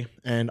doesn't pay,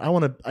 and I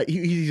want to.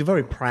 He's a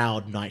very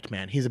proud knight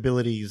man. His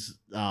abilities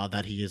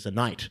that he is a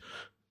knight.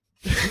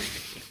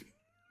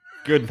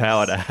 Good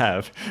power to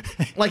have.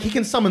 Like, he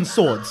can summon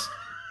swords.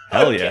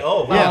 Hell yeah.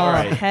 Oh, wow. Yeah. All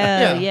right.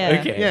 Hell yeah.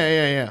 Okay.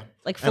 Yeah.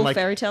 Like full like-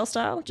 fairy tale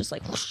style? Just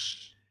like whoosh.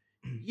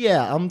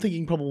 Yeah, I'm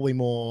thinking probably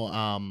more,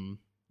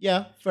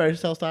 fairy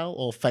tale style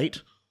or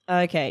fate.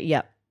 Okay,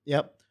 yeah.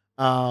 Yep.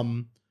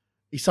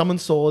 He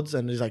summons swords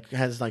and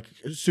has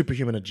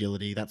superhuman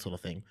agility, that sort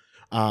of thing.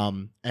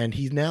 And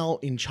he's now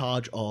in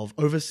charge of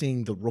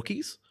overseeing the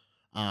rookies,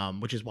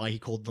 which is why he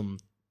called them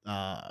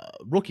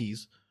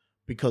rookies,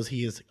 because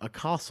he is a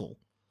castle.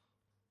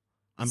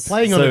 I'm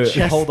playing on a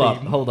chess Hold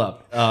theme.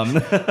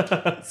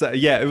 up. So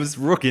yeah, it was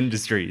Rook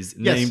Industries,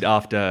 Yes. named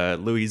after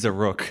Louisa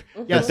Rook.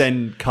 Yes. But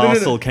then No, no.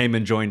 Castle came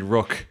and joined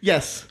Rook.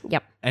 Yes,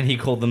 Yep. And he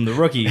called them the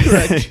rookies.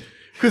 correct.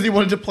 Because he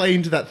wanted to play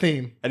into that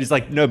theme. And he's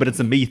like, no, but it's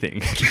a me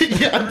thing.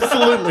 Yeah,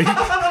 absolutely.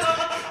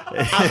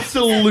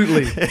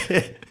 Absolutely.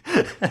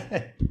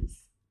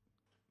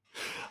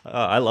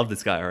 I love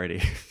this guy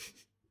already.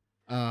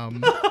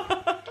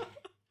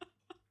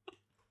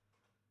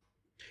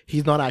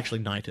 He's not actually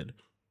knighted.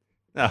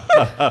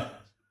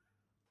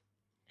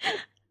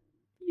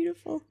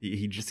 Beautiful.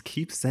 He just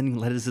keeps sending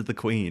letters to the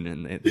Queen,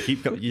 and they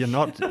keep going, you're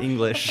not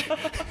English.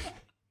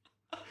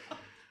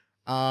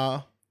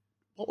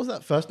 What was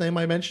that first name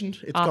I mentioned?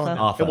 It's Arthur. gone.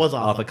 now. Arthur. It was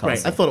Arthur. Arthur Great.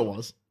 Castle. I thought it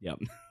was. Yep.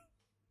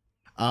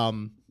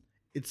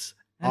 It's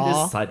And his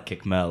R.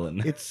 sidekick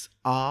Merlin. It's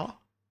R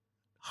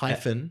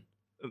hyphen.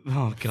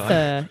 Oh god.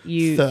 Sir,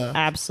 you Sir.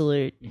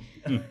 absolute.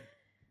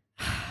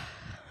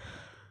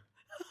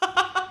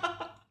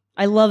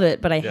 I love it,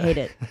 but I hate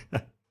it.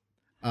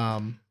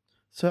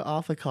 Sir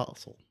Arthur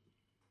Castle.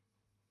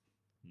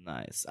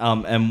 Nice.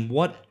 And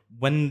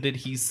when did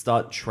he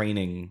start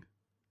training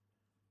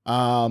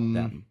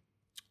them?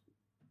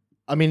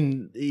 I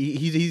mean,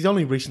 he's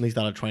only recently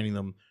started training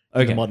them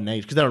in the modern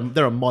age, because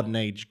they're a modern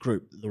age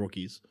group, the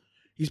rookies.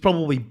 He's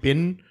probably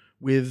been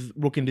with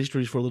Rook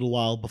Industries for a little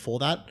while before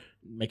that,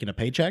 making a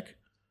paycheck.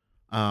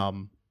 But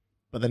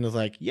then it's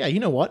like, yeah, you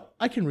know what?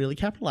 I can really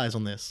capitalize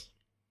on this.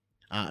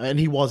 And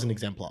he was an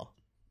exemplar.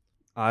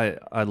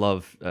 I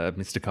love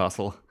Mr.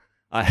 Castle.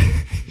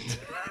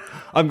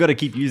 I'm going to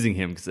keep using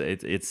him because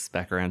it's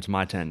back around to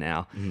my turn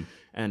now. Mhm.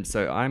 And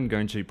so I'm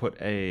going to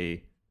put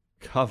a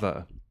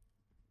cover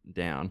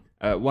down.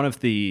 One of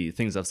the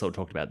things I've sort of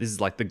talked about, this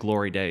is like the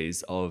glory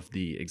days of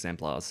the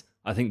exemplars.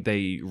 I think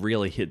they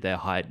really hit their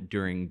height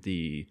during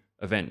the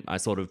event. I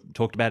sort of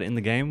talked about it in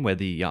the game where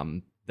the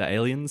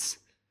aliens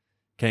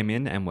came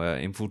in and were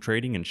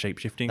infiltrating and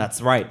shapeshifting.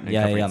 That's right. And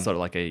Yeah, covering yeah. Sort of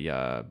like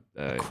a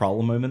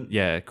Krull moment.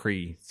 yeah,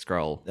 Kree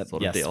scroll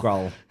sort of deal.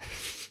 Skrull.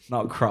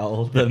 Not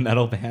Krull, the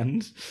metal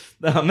band.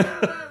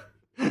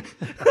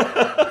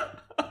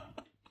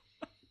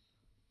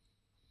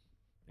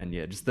 And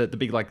yeah, just the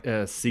big like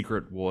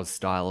Secret Wars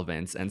style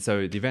events. And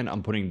so the event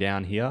I'm putting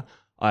down here,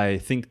 I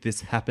think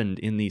this happened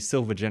in the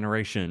Silver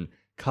Generation.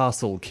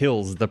 Castle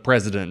kills the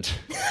president.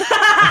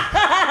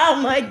 Oh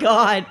my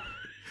god.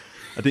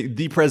 I think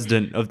the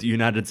president of the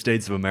United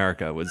States of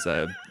America was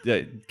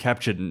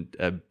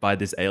captured by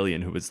this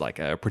alien who was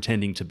like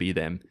pretending to be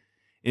them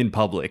in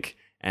public.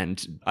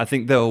 And I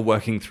think they were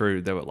working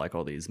through, there were like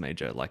all these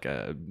major like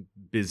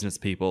business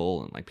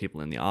people and like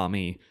people in the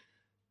army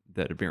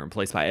that had been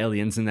replaced by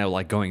aliens, and they were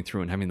like going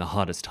through and having the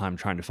hardest time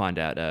trying to find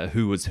out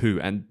who was who.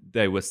 And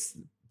they were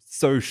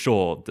so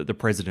sure that the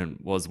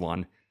president was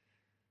one,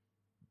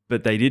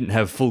 but they didn't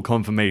have full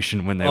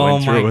confirmation when they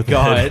went through with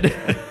god.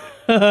 it.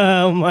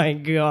 Oh my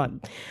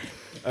god.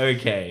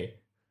 Okay.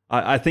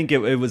 I think it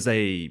was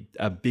a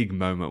big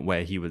moment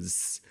where he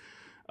was,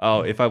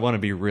 if I want to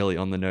be really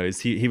on the nose,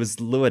 he was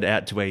lured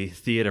out to a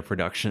theatre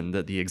production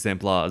that the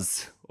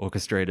Exemplars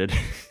orchestrated.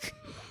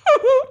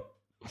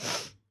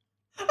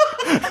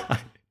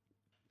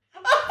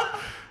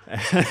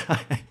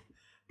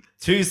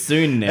 Too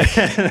soon, Nick.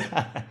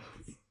 I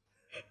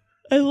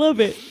love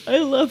it. I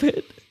love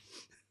it.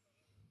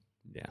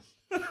 Yeah.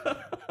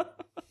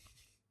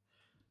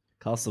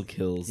 Castle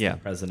kills Yeah. the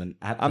president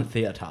at the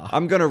theater.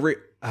 I'm going to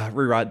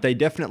rewrite. They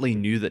definitely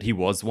knew that he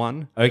was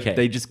one. Okay.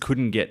 They just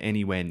couldn't get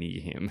anywhere near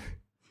him.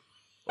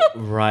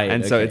 Right.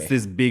 And so okay. it's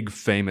this big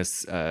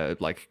famous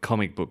like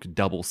comic book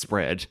double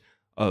spread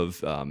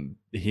of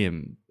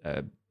him,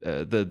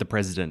 the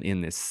president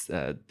in this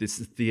this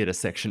theater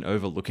section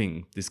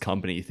overlooking this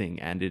company thing,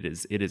 and it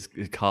is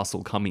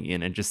Castle coming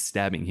in and just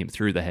stabbing him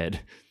through the head.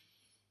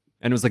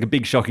 And it was like a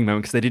big shocking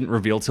moment because they didn't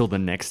reveal till the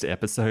next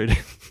episode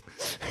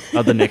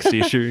of the next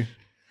issue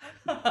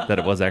that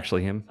it was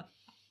actually him.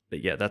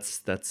 But yeah,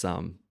 that's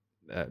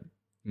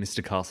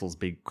Mr. Castle's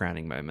big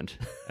crowning moment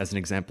as an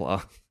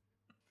exemplar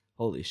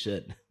Holy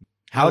shit.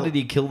 How did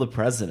he kill the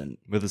president?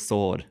 with a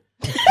sword.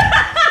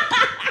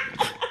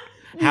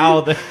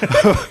 how the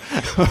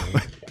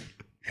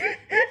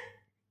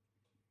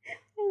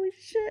Holy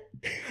shit.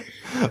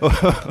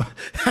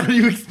 How do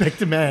you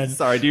expect a man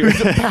Sorry, do you-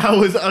 whose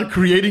powers are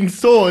creating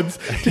swords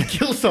to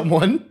kill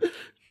someone?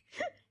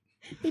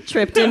 He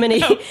tripped him and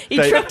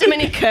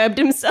he curbed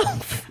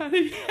himself.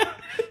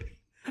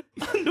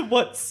 under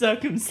what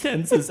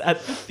circumstances at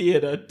the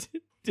theater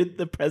did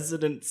the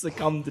president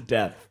succumb to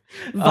death?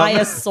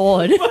 Via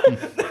sword.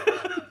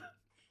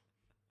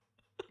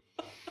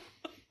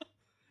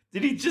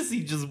 Did he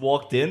just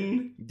walked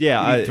in?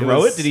 Yeah, Did he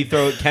throw it? Did he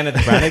throw it Kenneth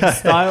Branagh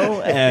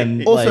style?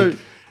 And Also, like,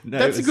 No,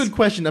 that's it a was- good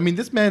question. I mean,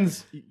 this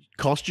man's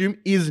costume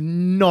is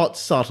not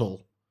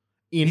subtle.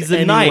 he's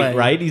a knight,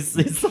 right?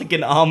 He's like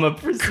an armor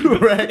presumably.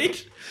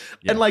 Correct.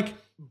 And like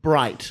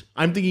bright.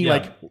 I'm thinking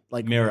Yeah.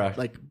 like Mirror.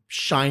 like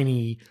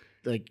shiny,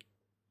 like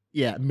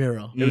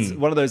mirror. It was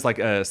one of those like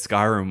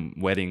Skyrim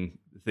wedding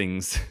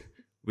things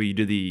where you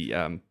do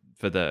the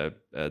for the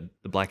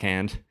Black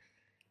Hand.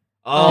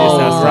 The Oh,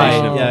 assassination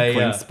right. of Yeah, the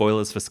Queen. yeah.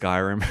 Spoilers for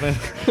Skyrim.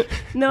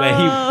 No.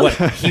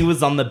 Where he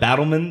was on the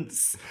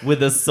battlements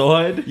with a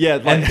sword, Yeah,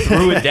 and like-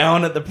 threw it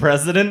down at the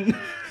president.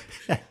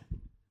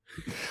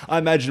 I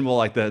imagine more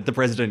like the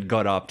president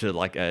got up to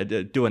like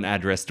do an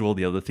address to all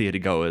the other theater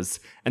goers,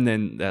 and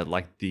then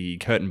like the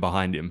curtain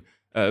behind him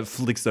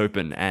flicks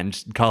open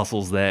and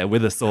Castle's there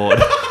with a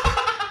sword.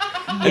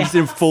 And just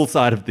in full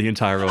sight of the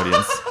entire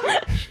audience.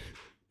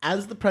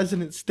 As the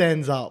president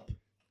stands up,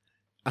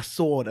 a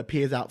sword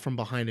appears out from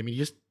behind him. He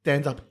just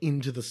stands up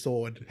into the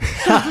sword.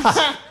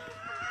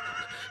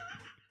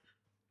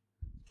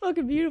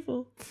 Fucking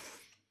beautiful.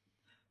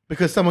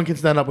 Because someone can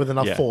stand up with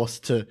enough Yeah. force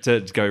to. To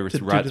go right do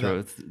through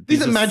that. it.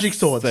 These are magic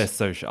swords. They're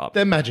so sharp.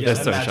 They're magic. They're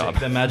swords. so magic. sharp.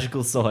 They're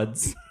magical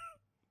swords.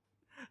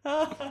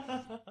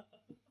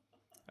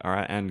 All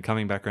right, and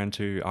coming back around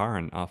to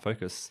Aaron, our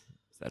focus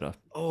setter.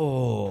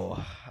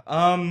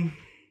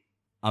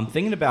 I'm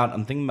thinking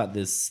about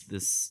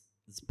this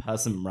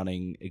person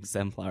running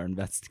exemplar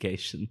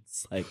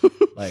investigations, like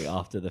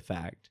after the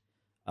fact.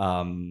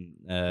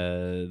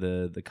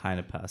 The kind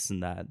of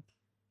person that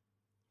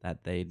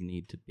they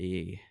need to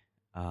be.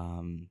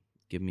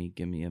 Give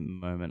me a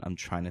moment. I'm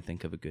trying to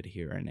think of a good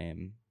hero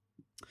name.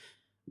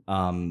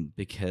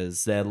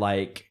 Because they're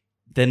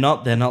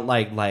not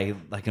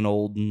like an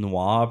old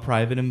noir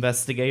private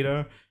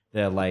investigator.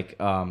 They're like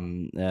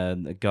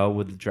a girl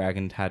with a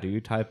dragon tattoo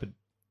type of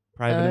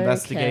private Okay.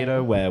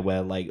 investigator where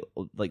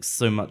like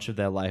so much of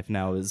their life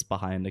now is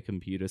behind a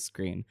computer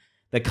screen.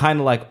 They're kind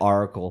of like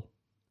Oracle.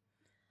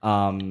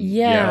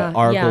 Yeah,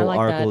 Oracle. I like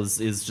Oracle that.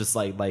 is just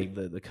like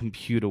the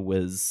computer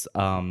whiz.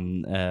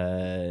 And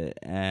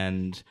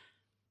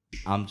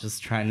I'm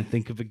just trying to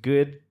think of a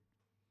good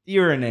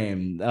hero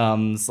name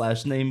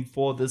 / name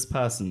for this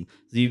person.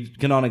 So you've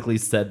canonically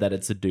said that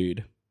it's a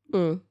dude.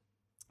 Mm.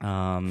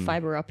 Um,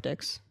 Fiber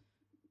optics.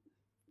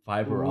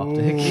 fiber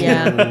optic.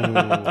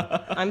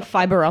 Yeah. I'm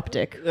fiber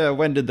optic.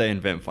 When did they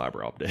invent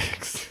fiber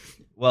optics?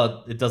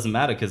 Well, it doesn't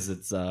matter because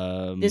it's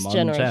This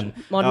modern generation.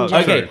 gen. Modern Oh,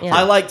 gen. Okay, Yeah.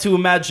 I like to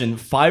imagine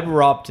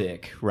fiber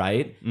optic,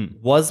 right,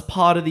 Mm. was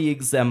part of the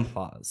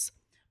exemplars,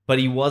 but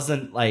he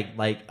wasn't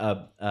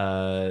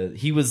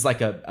he was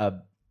like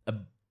a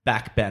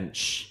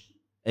backbench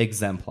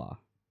exemplar.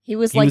 He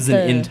was He like was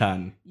the an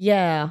intern.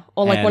 Yeah,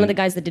 or like one of And-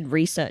 the guys that did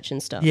research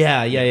and stuff.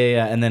 Yeah.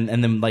 And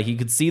then like you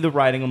could see the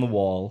writing on the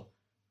wall.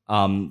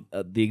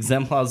 The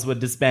exemplars were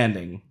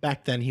disbanding.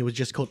 Back then, he was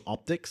just called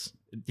Optics.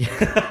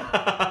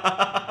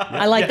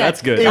 I like that.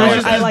 That's good. It I was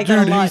like just I this like that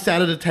a dude who lot.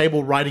 sat at a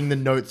table writing the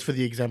notes for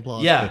the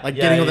exemplars. Yeah, like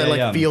yeah, getting all yeah, their like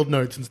yeah. field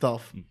notes and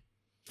stuff.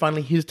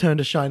 Finally, his turn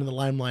to shine in the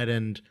limelight,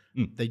 and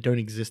Mm. they don't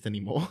exist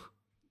anymore.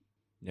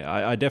 Yeah,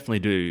 I definitely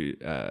do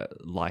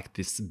like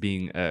this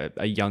being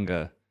a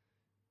younger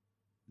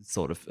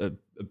sort of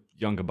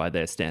younger by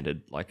their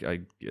standard. Like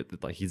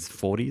his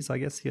 40s, I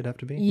guess he'd have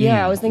to be.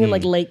 Yeah, I was thinking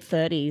like Mm. late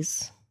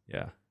 30s.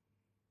 Yeah,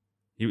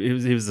 he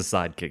was a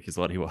sidekick, is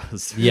what he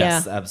was.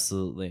 Yes,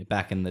 absolutely.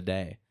 Back in the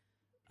day.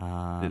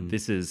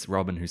 This is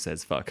Robin who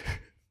says fuck.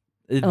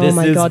 Oh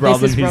my god,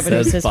 this is Robin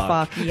who says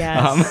fuck.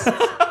 Yes.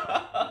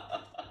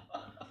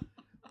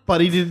 But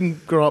he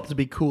didn't grow up to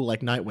be cool like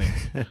Nightwing.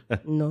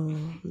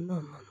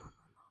 No.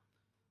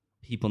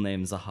 People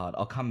names are hard.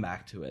 I'll come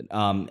back to it.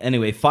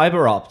 Anyway,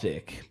 fiber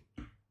optic.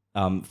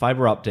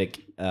 Fiber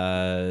optic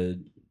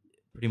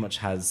pretty much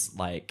has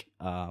like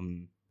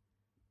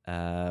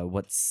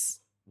what's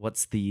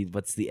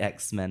the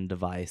X-Men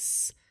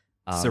device?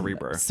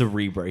 Cerebro.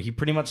 Cerebro. He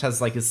pretty much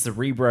has like a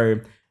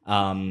Cerebro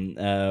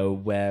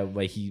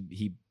where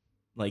he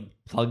like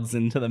plugs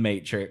into the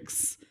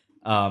Matrix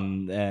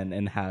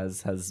and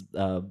has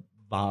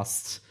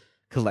vast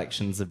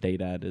collections of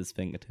data at his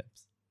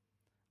fingertips.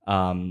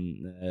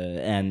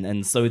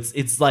 And so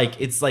it's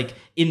like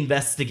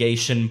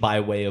investigation by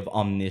way of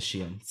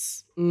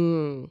omniscience.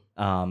 Mm.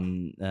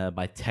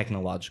 By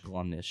technological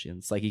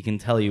omniscience. Like he can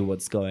tell you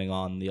what's going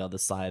on the other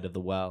side of the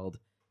world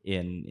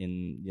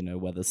in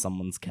whether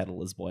someone's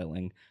kettle is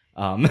boiling.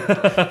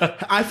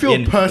 I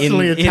feel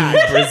personally attacked.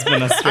 in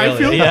Brisbane, Australia. I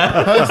feel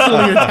yeah.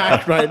 personally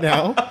attacked right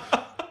now.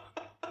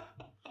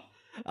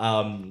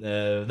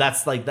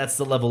 That's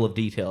the level of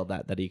detail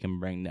that he can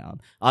bring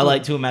down. I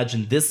like to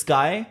imagine this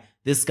guy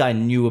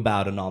knew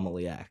about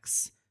Anomaly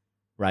X,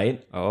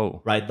 right?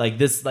 Oh, Right, like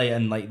this,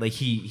 like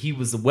he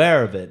was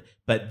aware of it,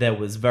 but there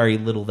was very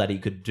little that he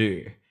could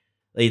do.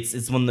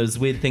 It's one of those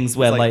weird things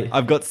where like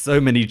I've got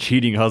so many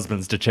cheating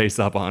husbands to chase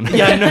up on.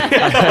 yeah, I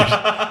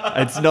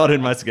know. It's not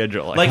in my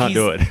schedule. I can't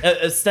do it.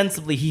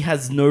 Ostensibly, he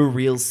has no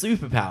real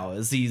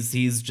superpowers.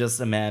 He's just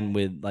a man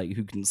with like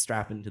who can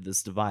strap into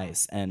this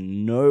device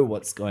and know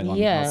what's going on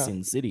in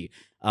Halcyon City.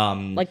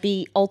 Like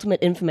the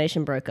ultimate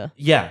information broker.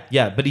 Yeah,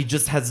 but he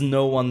just has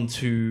no one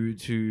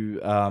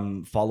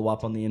to follow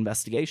up on the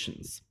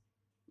investigations.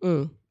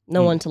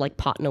 No one to like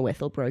partner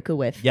with or broker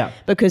with. Yeah.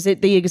 Because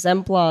the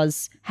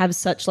exemplars have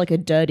such like a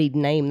dirtied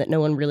name that no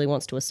one really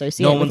wants to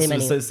associate No with one wants him to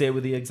anymore. associate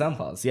with the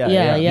exemplars. Yeah,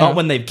 Yeah. yeah. Not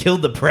when they've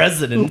killed the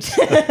president.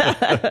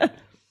 I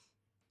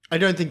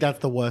don't think that's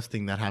the worst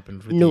thing that happened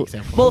with the No.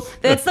 example. Well,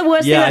 that's the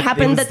worst thing that it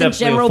happened was that the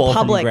definitely a general fall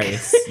from public.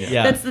 grace.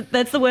 Yeah.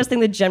 That's the worst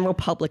thing the general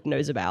public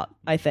knows about,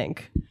 I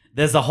think.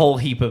 There's a whole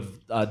heap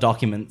of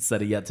documents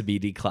that are yet to be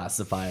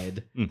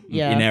declassified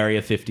Yeah. in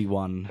Area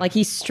 51. Like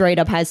he straight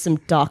up has some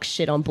dark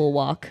shit on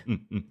Bulwark.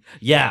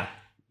 Yeah.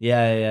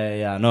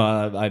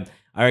 No,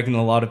 I reckon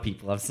a lot of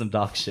people have some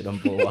dark shit on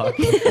Bulwark.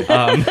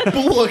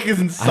 Bulwark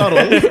isn't subtle.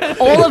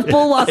 All of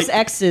Bulwark's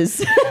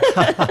exes.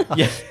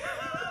 Yeah.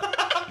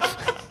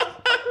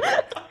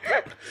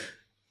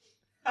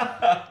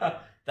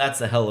 That's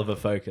a hell of a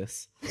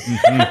focus.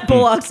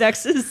 Bulwark's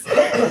exes.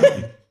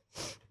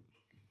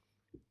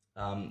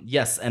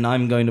 Yes, and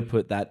I'm going to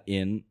put that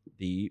in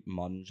the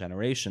modern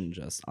generation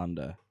just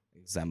under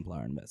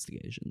exemplar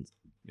investigations.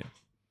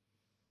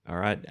 All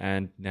right,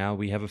 and now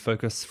we have a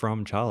focus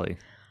from Charlie.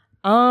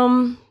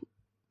 I'm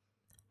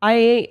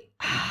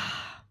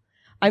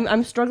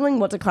struggling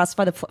what to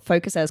classify the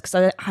focus as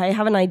because I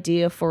have an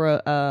idea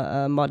for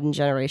a modern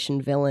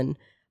generation villain,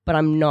 but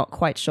I'm not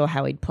quite sure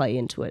how he'd play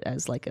into it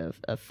as like a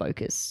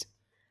focus.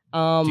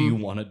 Do you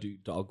want to do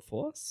Dog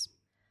Force?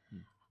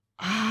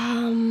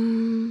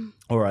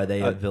 Or are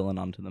they a villain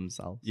unto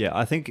themselves? Yeah,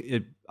 I think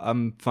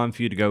I'm fine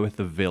for you to go with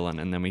the villain,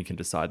 and then we can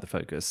decide the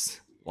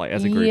focus, like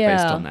as a group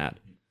based on that.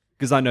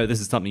 Because I know this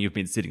is something you've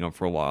been sitting on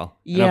for a while.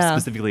 And I've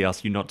specifically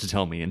asked you not to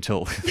tell me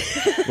until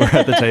we're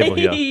at the table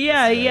here.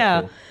 Yeah.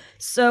 Cool.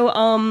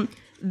 So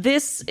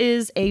this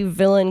is a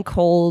villain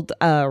called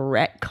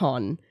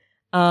Retcon.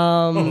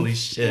 Holy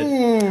shit.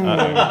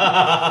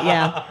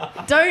 Yeah.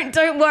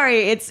 Don't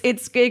worry.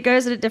 It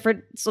goes at a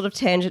different sort of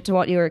tangent to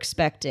what you were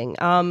expecting.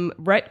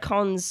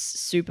 Retcon's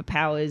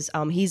superpowers.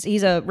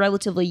 He's a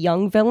relatively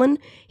young villain.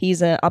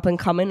 He's a up and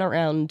coming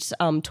around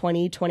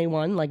 20,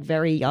 21, like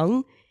very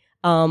young.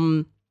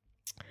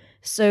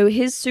 So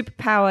his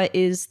superpower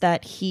is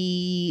that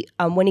he,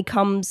 when he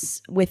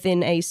comes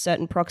within a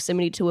certain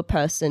proximity to a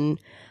person,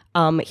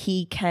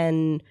 he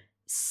can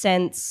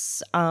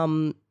sense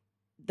the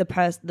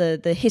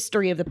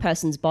history of the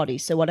person's body.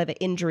 So whatever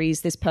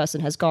injuries this person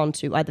has gone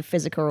to, either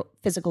physical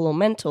or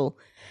mental,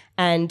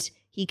 and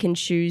he can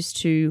choose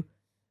to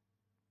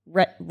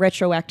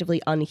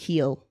retroactively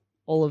unheal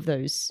all of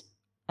those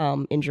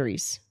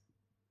injuries.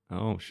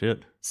 Oh,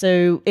 shit.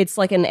 So it's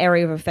like an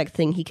area of effect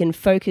thing. He can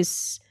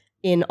focus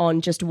in on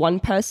just one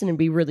person and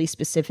be really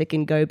specific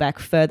and go back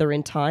further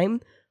in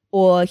time,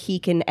 or he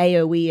can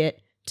AoE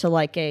it to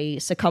like a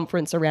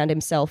circumference around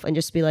himself and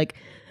just be like,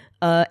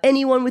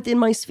 anyone within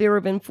my sphere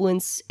of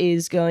influence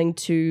is going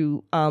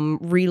to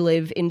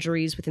relive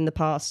injuries within the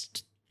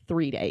past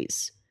 3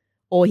 days.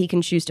 Or he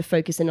can choose to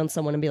focus in on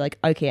someone and be like,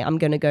 okay, I'm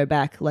going to go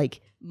back like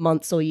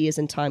months or years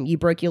in time. You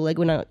broke your leg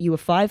when you were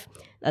 5.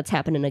 That's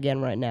happening again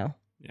right now.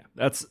 Yeah,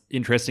 that's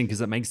interesting because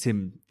it makes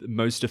him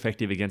most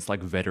effective against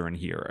like veteran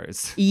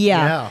heroes.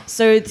 Yeah.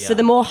 So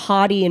the more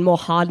hardy and more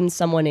hardened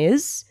someone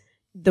is,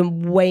 the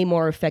way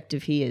more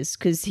effective he is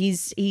because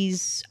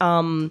he's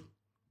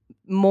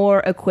more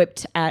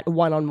equipped at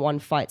one-on-one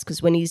fights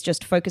because when he's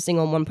just focusing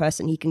on one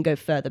person, he can go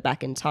further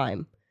back in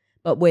time.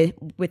 But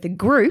with a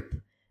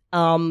group,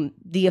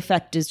 the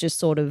effect is just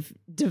sort of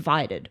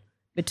divided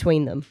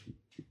between them.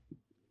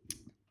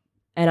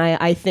 And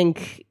I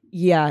think,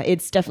 yeah,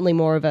 it's definitely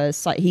more of a...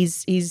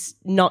 He's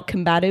not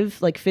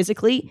combative, like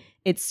physically.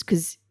 It's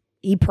because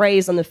he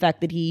preys on the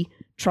fact that he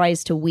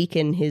tries to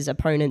weaken his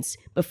opponents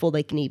before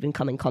they can even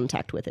come in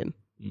contact with him.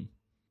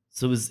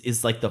 So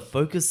is like the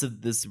focus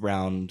of this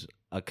round...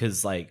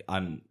 Because like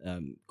I'm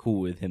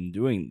cool with him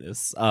doing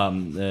this.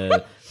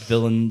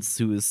 Villains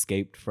who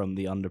escaped from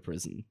the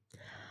underprison.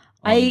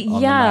 On the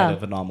night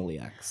of Anomaly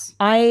X.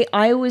 I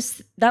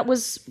was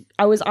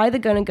either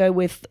going to go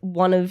with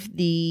one of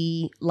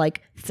the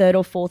like 3rd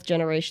or 4th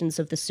generations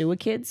of the sewer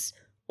kids,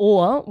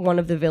 or one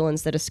of the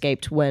villains that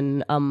escaped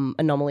when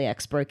Anomaly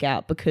X broke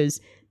out. Because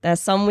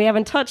there's some we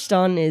haven't touched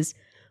on is.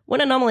 When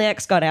Anomaly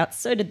X got out,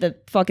 so did the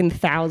fucking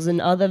 1,000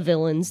 other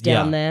villains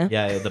down there.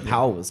 Yeah, the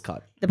power was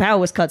cut. The power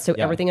was cut, so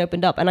everything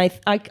opened up. And I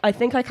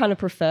think I kind of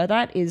prefer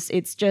that.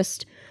 It's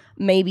just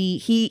maybe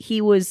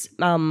he was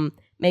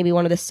maybe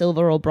one of the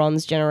silver or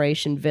bronze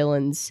generation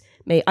villains.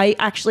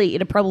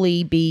 It'd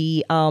probably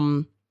be I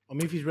mean,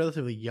 if he's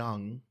relatively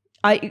young.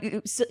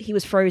 He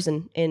was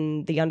frozen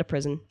in the under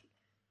prison.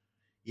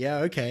 Yeah,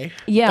 okay.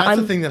 Yeah,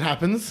 That's the thing that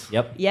happens.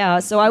 Yep. Yeah,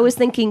 so I was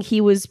thinking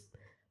he was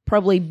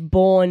probably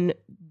born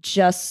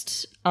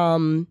just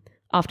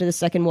after the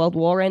Second World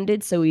War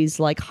ended, so he's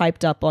like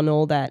hyped up on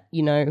all that,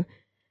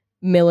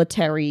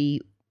 military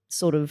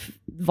sort of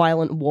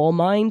violent war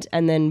mind,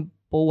 and then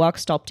Bulwark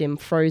stopped him,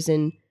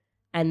 frozen,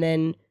 and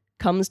then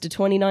comes to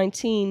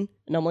 2019,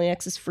 Anomaly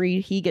X is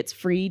freed, he gets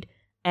freed,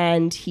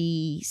 and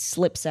he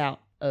slips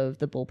out of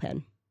the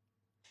bullpen.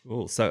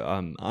 Cool.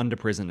 So, under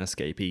prison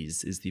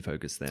escapees is the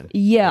focus then.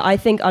 Yeah, I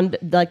think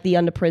the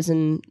under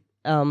prison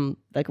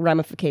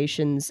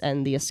ramifications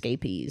and the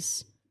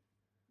escapees.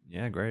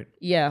 Yeah, great.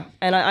 Yeah,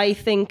 and I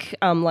think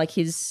like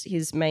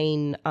his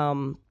main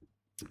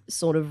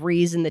sort of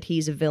reason that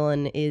he's a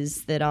villain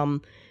is that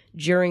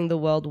during the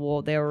World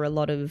War there were a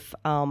lot of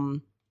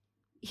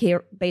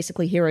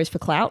basically heroes for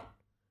clout,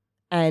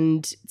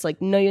 and it's like,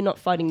 no, you're not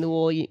fighting the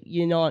war.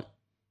 You're not.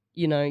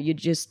 You're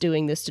just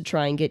doing this to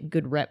try and get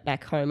good rep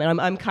back home.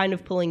 And I'm kind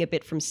of pulling a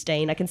bit from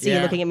Stain. I can see you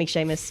looking at me,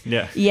 Seamus.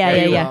 Yeah.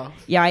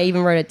 Yeah. I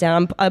even wrote it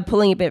down. I'm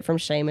pulling a bit from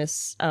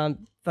Seamus,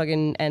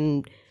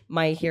 and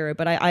My Hero.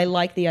 But I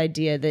like the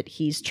idea that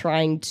he's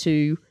trying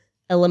to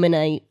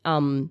eliminate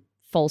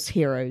false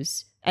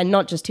heroes. And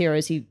not just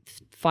heroes he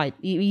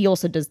he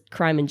also does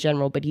crime in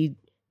general, but he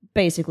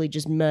basically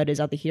just murders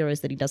other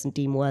heroes that he doesn't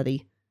deem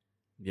worthy.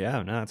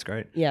 Yeah, no, that's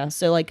great. Yeah,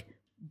 so like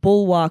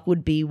Bulwark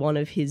would be one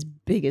of his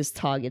biggest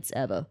targets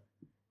ever.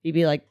 He'd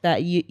be like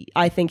that.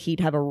 I think he'd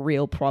have a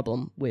real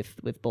problem with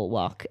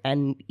Bulwark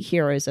and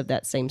heroes of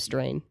that same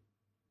strain.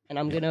 And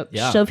I'm gonna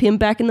shove him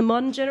back in the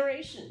modern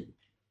generation.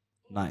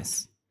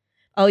 Nice.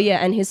 Oh yeah,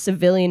 and his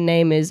civilian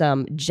name is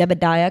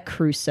Jebediah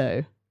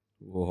Crusoe.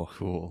 Whoa,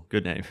 cool.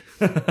 Good name.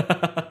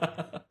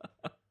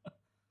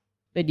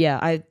 But yeah,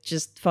 I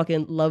just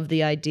fucking love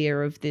the idea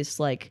of this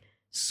like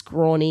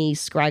scrawny,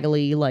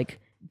 scraggly, like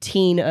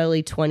teen,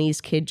 early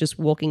 20s kid just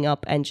walking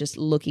up and just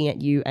looking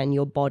at you and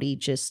your body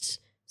just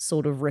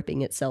sort of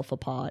ripping itself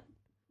apart.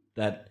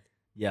 That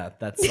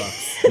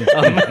sucks. Sucks.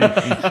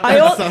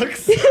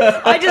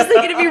 I just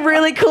think it'd be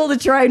really cool to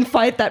try and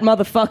fight that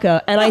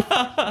motherfucker.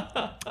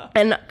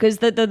 And because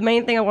the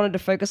main thing I wanted to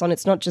focus on,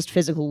 it's not just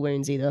physical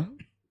wounds either.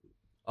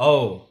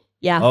 Oh.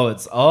 Yeah.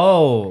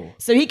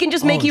 So he can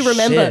just make you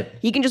remember. Shit.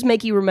 He can just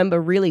make you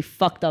remember really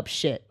fucked up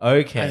shit.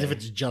 Okay. As if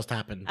it's just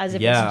happened. As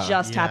if Yeah. it's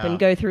just Yeah. happened.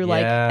 Go through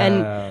like Yeah.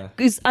 and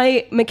because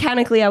I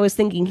was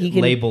thinking he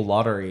could label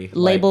lottery.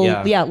 label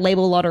Like, yeah.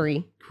 label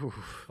lottery.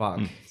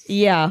 Fuck.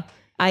 Yeah.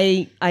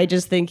 I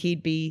just think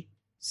he'd be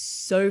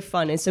so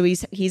fun. And so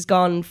he's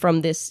gone from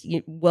this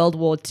World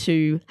War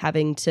II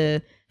having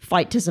to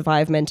fight to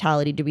survive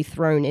mentality to be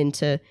thrown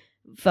into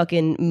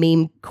fucking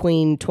meme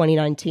queen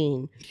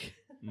 2019.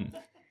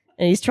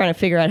 And he's trying to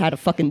figure out how to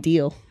fucking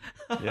deal.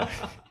 Yeah.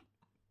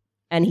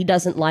 And he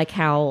doesn't like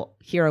how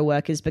hero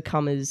work has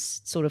become as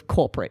sort of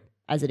corporate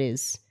as it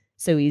is.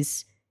 So he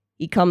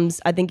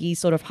comes, I think he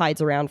sort of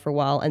hides around for a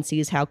while and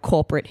sees how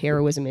corporate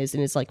heroism is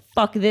and is like,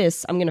 fuck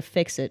this, I'm going to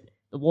fix it.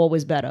 The war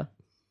was better.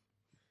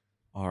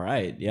 All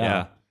right. Yeah.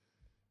 Yeah.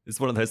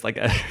 It's one of those like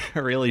a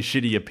really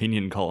shitty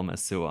opinion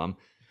columnists who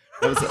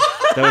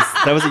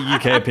that was a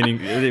UK opinion.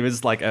 It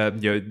was like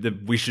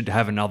we should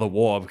have another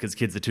war because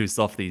kids are too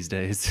soft these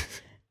days.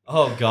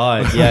 Oh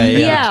God. Yeah. Yeah.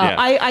 Yeah,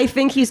 I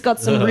think he's got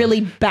some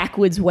really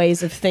backwards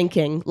ways of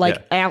thinking,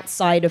 like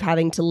outside of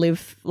having to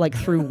live like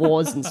through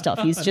wars and stuff.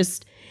 He's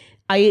just,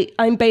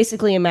 I'm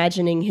basically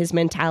imagining his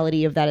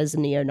mentality of that as a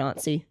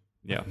neo-Nazi.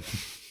 Yeah.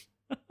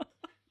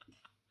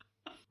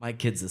 My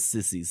kids are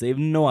sissies. They have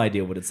no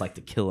idea what it's like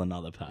to kill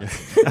another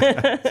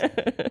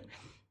person.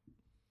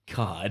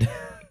 God.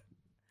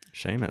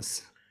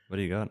 Seamus, what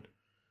do you got?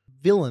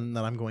 Villain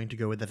that I'm going to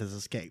go with that has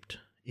escaped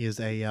is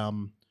a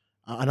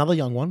another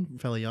young one,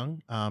 fairly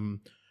young.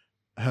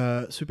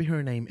 Her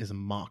superhero name is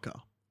Marker,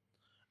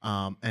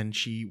 and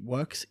she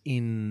works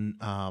in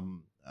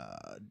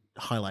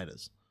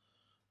highlighters.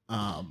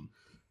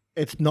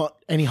 It's not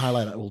any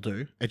highlighter will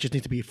do. It just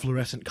needs to be a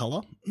fluorescent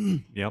color.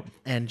 Yep.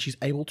 And she's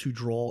able to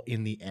draw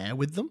in the air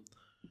with them,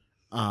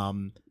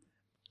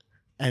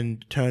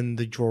 and turn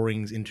the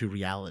drawings into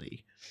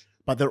reality.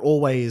 But they're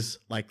always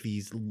like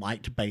these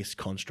light-based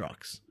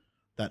constructs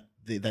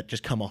that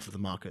just come off of the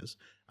markers.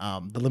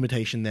 The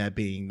limitation there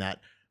being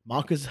that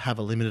markers have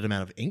a limited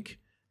amount of ink,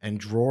 and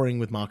drawing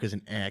with markers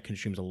in air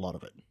consumes a lot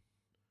of it.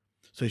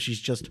 So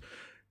she's just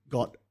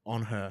got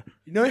on her.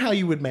 You know how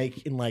you would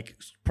make in like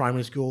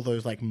primary school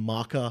those like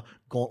marker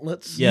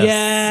gauntlets?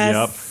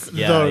 Yes. Yep.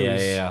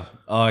 Yeah.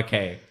 Oh,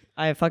 okay.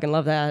 I fucking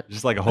love that.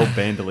 Just like a whole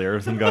bandolier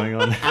of them going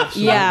on.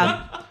 Absolutely.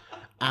 Yeah.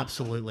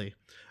 Absolutely.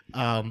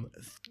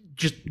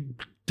 Just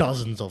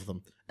dozens of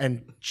them.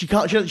 And she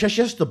can't. She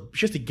has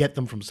to get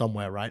them from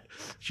somewhere, right?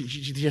 She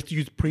has to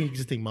use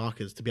pre-existing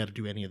markers to be able to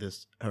do any of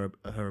this. Her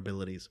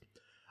abilities,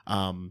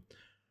 and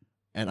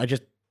I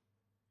just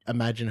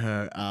imagine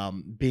her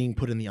being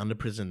put in the under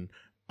prison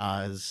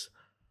as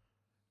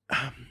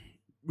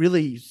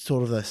really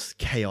sort of this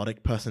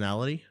chaotic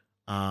personality.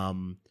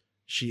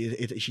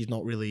 She's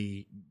not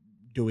really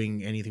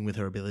doing anything with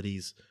her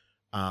abilities.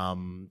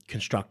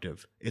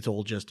 constructive. It's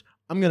all just,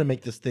 I'm gonna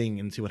make this thing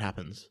and see what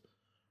happens.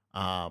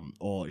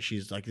 Or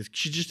she's like this.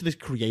 She's just this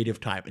creative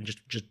type and just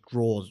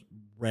draws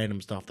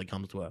random stuff that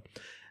comes to her,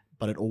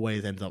 but it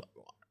always ends up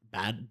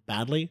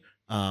badly.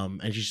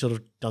 And she sort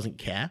of doesn't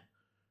care.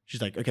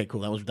 She's like, okay,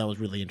 cool. That was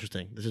really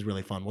interesting. This is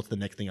really fun. What's the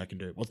next thing I can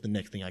do? What's the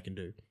next thing I can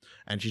do?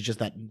 And she's just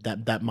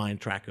that mind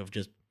track of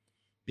just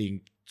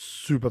being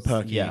super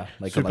perky. Yeah,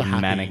 like super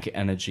happy. manic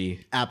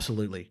energy.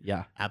 Absolutely.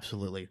 Yeah.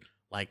 Absolutely.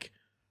 Like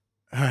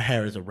her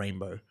hair is a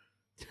rainbow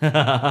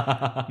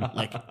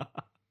Like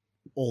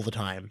all the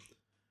time.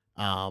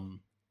 And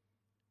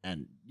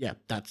yeah,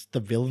 that's the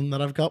villain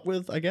that I've got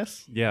with, I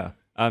guess. Yeah.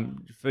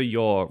 For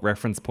your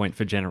reference point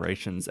for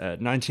generations,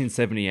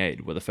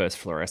 1978 were the first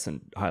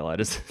fluorescent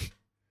highlighters.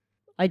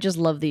 I just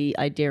love the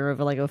idea of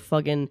like a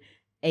fucking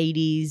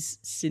 80s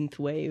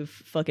synthwave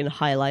fucking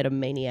highlighter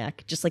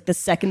maniac. Just like the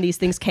second these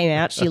things came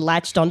out, she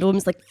latched onto them.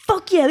 It's like,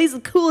 fuck yeah, these are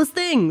the coolest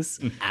things.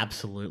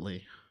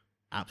 Absolutely.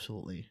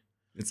 Absolutely.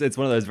 It's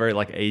one of those very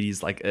like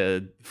 80s like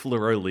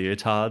fluoro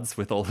leotards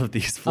with all of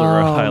these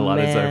fluoro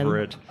highlighters man. over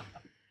it.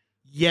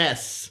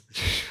 Yes.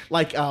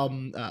 Like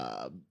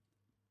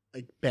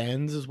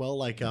bands as well,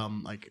 like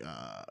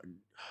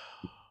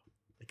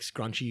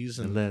scrunchies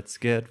and Let's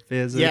get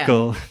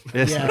physical.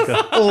 Physical.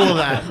 yeah, all of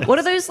that. What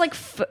are those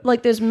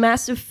like those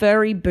massive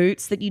furry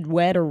boots that you'd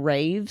wear to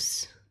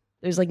raves?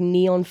 Those like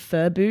neon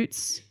fur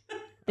boots.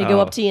 They go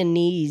Oh. up to your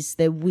knees.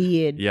 They're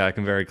weird. Yeah, I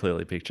can very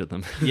clearly picture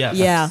them. yes.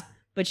 Yeah.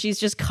 But she's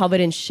just covered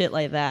in shit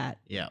like that.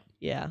 Yeah,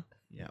 Yeah.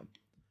 yeah.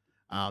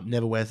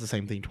 Never wears the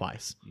same thing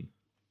twice.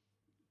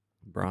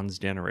 Bronze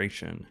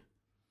generation.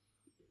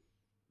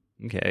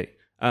 Okay.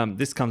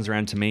 This comes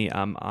around to me.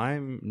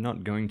 I'm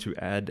not going to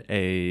add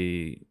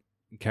a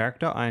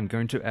character. I'm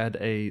going to add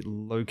a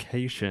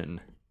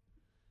location.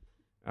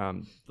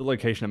 The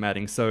location I'm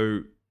adding.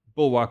 So,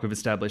 Bulwark, we've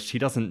established he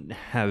doesn't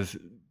have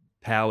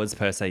powers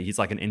per se. He's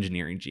like an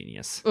engineering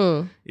genius.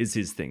 Is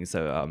his thing.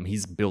 So,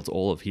 he's built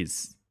all of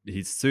his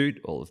suit,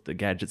 all of the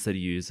gadgets that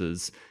he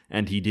uses,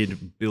 and he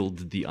did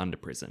build the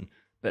underprison.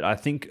 But I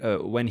think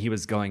when he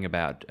was going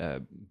about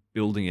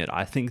building it,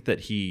 I think that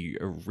he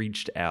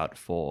reached out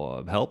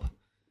for help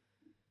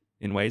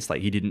in ways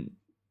like he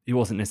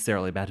wasn't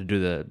necessarily about to do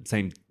the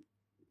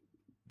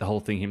whole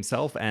thing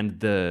himself. And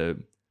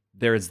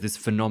there is this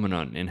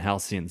phenomenon in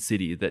Halcyon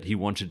City that he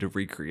wanted to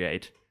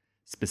recreate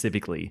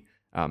specifically.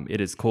 It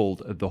is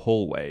called the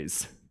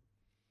hallways.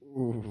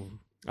 Ooh.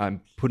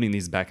 I'm putting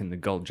these back in the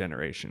gold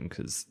generation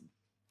because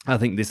I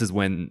think this is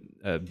when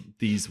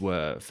these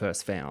were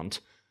first found.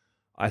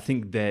 I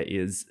think there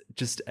is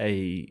just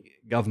a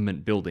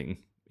government building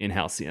in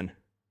Halcyon.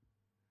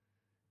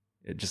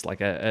 Just like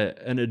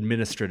an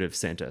administrative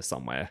center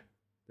somewhere.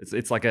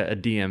 It's like a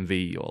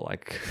DMV or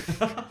like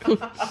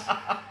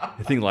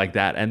a thing like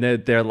that. And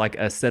they're like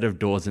a set of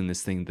doors in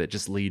this thing that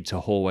just lead to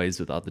hallways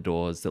with other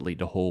doors that lead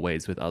to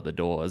hallways with other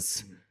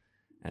doors.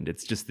 And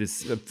it's just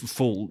this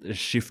full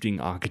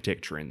shifting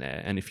architecture in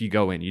there. And if you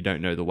go in, you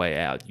don't know the way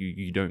out.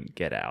 You don't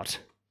get out.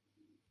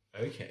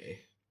 Okay.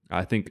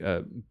 I think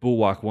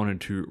Bulwark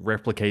wanted to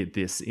replicate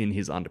this in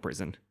his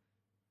underprison.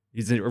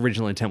 His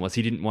original intent was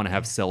he didn't want to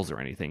have cells or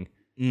anything.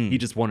 He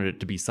just wanted it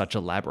to be such a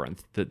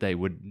labyrinth that they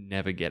would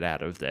never get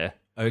out of there.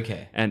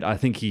 Okay. And I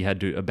think he had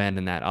to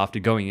abandon that after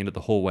going into the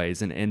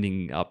hallways and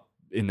ending up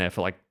in there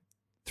for like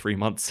 3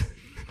 months.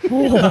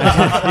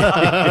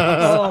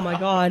 Oh my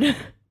god.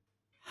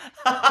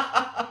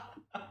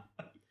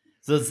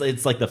 So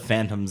it's like the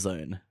Phantom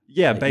Zone.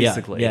 Yeah,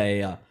 basically.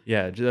 Yeah.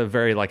 Yeah, just a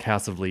very like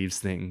House of Leaves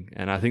thing.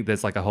 And I think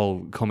there's like a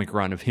whole comic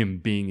run of him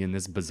being in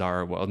this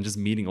bizarre world and just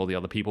meeting all the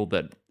other people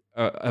that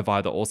have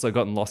either also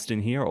gotten lost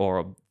in here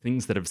or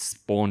things that have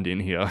spawned in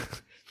here.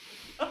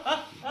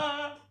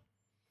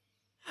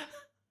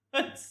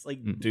 It's like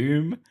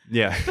Doom.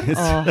 Yeah.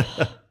 Oh.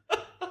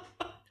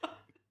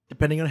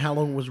 Depending on how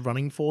long it was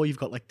running for, you've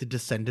got like the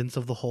descendants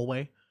of the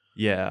hallway.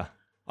 Yeah.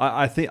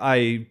 I think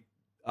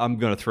I'm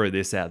going to throw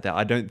this out there.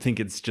 I don't think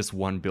it's just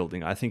one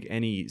building. I think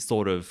any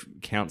sort of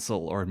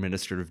council or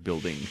administrative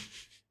building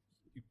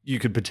you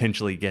could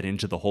potentially get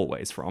into the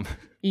hallways from.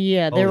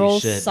 Yeah, they're Holy all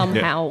shit.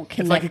 somehow It's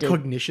like a connected.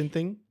 cognition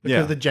thing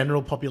because Yeah. the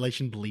general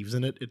population believes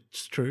in it.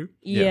 It's true.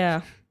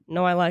 Yeah.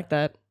 No, I like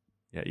that.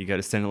 Yeah, you go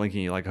to Centrelink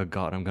and you're like, oh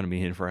god, I'm going to be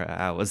here for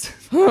hours.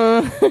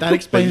 That But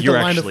explains the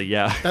you're line actually,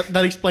 yeah. of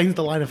that explains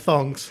the line of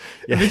thongs.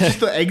 Yeah. If it's just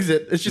the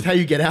exit, it's just how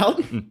you get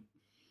out.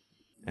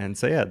 And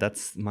so, yeah,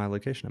 that's my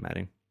location I'm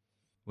adding.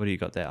 What do you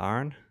got there,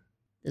 Aaron?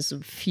 There's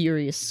some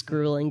furious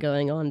scrolling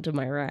going on to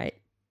my right.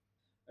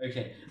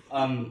 Okay.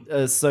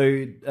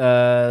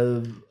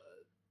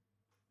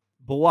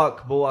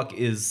 Bulwark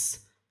is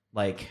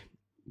like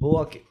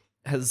Bulwark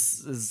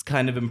has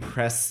kind of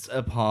impressed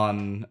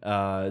upon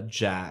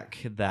Jack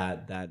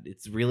that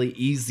it's really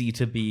easy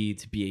to be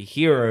a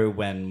hero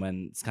when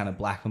it's kind of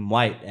black and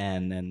white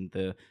and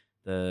the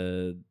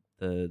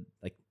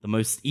like the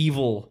most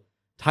evil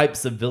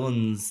types of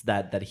villains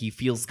that he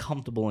feels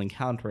comfortable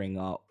encountering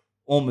are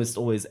almost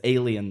always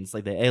aliens,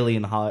 like the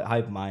alien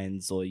hive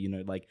minds or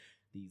like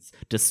these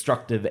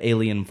destructive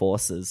alien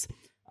forces.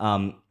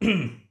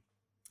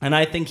 And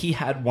I think he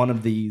had one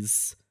of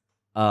these,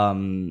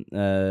 in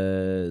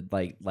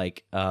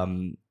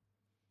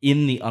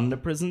the under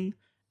prison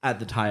at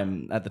the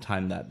time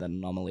that the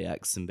Anomaly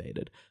X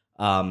invaded.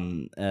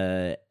 And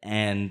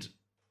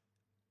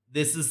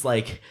this is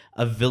like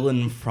a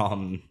villain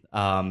from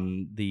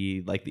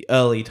the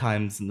early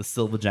times in the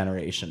Silver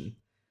Generation.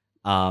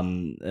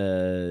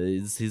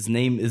 His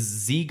name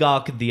is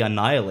Zegark the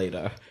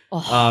Annihilator.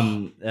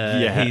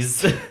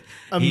 Yes. He's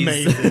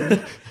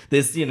Amazing.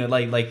 this,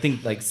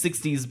 think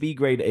 60s B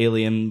grade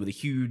alien with a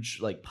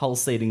huge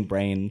pulsating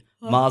brain.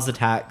 Mars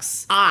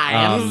attacks. I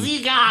am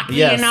Zegark the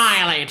yes.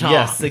 Annihilator.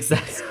 Yes,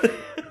 exactly.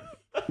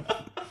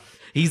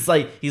 He's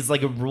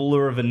like a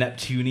ruler of a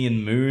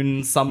Neptunian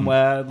moon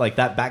somewhere. Like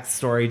that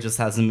backstory just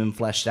hasn't been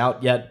fleshed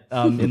out yet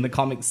in the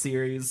comic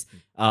series.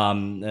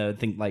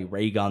 Think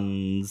ray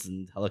guns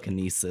and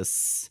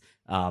telekinesis,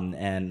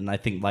 and I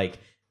think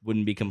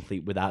wouldn't be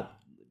complete without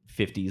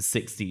 50s,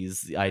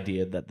 60s the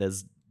idea that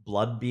there's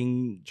blood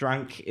being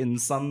drunk in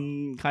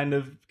some kind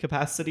of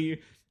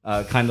capacity.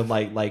 Kind of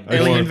like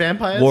Alien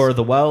vampires? War of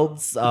the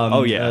Worlds, style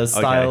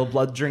okay.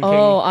 blood drinking.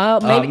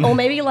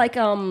 Maybe like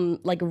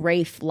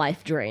Wraith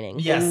life draining.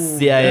 Yes,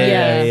 Ooh.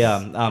 yeah.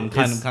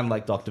 Kind of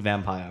like Dr.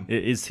 Vampire.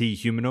 Is he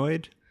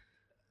humanoid?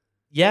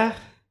 Yeah,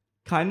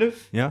 kind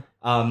of. Yeah.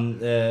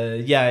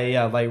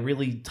 Like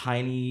really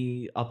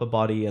tiny upper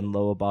body and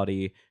lower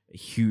body,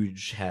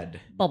 huge head.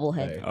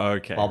 Bobblehead.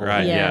 Okay. Bobblehead.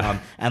 Right. Yeah. Yeah.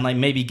 And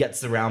maybe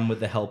gets around with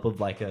the help of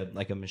like a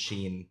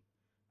machine.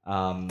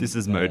 This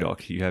is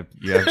MODOK. You have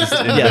just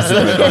Yes.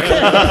 MODOK.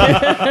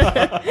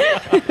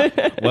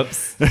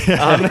 Whoops.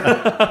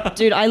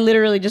 Dude, I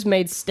literally just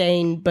made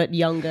Stain but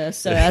younger,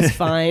 so that's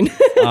fine.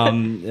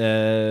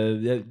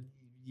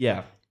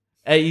 Yeah.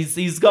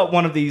 He's got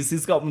one of these.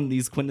 He's got one of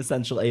these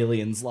quintessential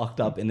aliens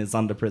locked up in his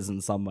under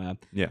prison somewhere.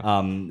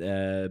 Yeah.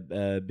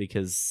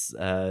 Because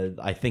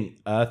I think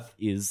Earth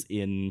is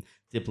in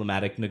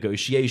diplomatic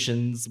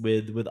negotiations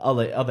with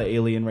other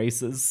alien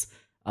races.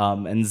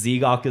 And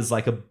Zegark is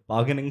like a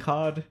bargaining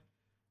card.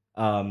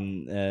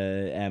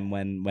 And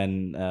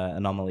when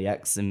Anomaly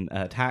X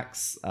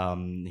attacks,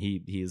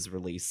 he is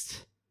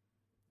released,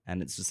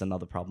 and it's just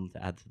another problem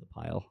to add to the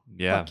pile.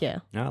 Yeah. Fuck yeah.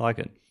 I like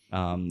it.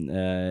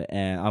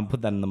 And I'll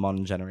put that in the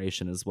modern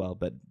generation as well,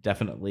 but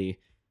definitely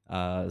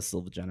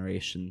Silver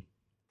Generation.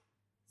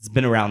 It's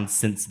been around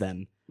since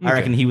then. I Okay.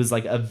 reckon he was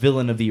like a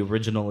villain of the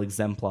original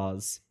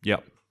exemplars.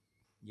 Yep.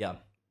 Yeah.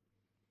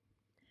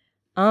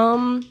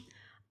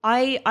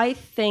 I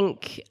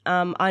think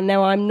I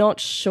know I'm not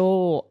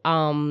sure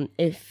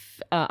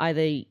if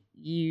either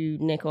you,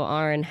 Nick, or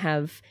Aaron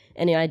have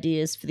any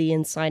ideas for the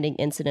inciting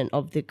incident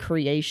of the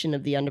creation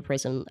of the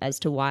Underprison as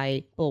to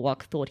why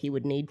Bulwark thought he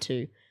would need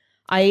to.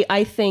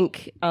 I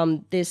think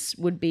this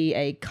would be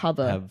a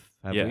cover. Have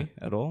Yeah. we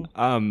at all?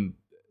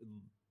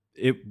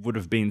 It would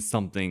have been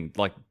something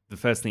like the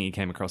first thing he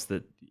came across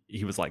that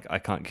he was like, I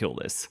can't kill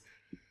this.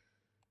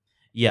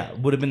 Yeah,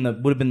 would have been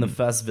the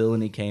first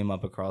villain he came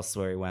up across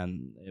where he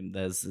went,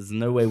 there's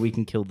no way we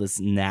can kill this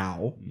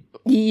now.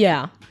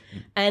 Yeah,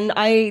 and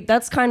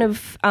that's kind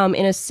of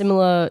in a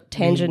similar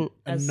tangent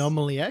as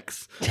Anomaly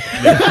X?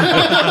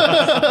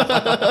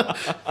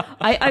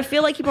 I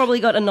feel like he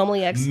probably got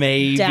Anomaly X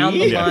Maybe. down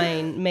the Yeah.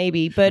 line,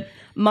 maybe. But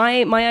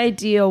my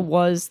idea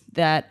was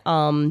that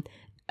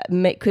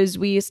because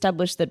we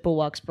established that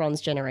Bulwark's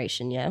Bronze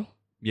Generation, yeah.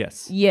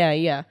 Yes.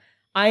 Yeah.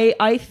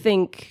 I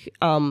think,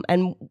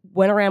 and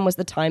when around was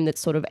the time that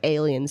sort of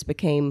aliens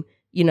became,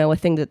 a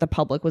thing that the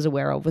public was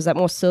aware of. Was that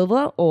more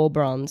silver or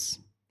bronze?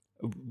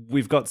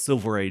 We've got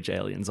Silver Age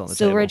aliens on the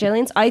Silver table. Age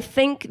aliens? I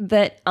think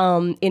that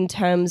in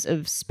terms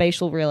of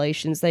spatial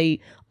relations, they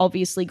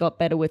obviously got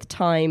better with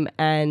time,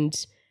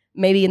 and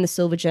maybe in the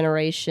Silver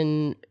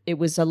Generation, it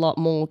was a lot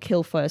more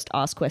kill first,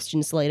 ask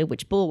questions later,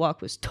 which Bulwark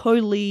was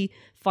totally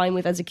fine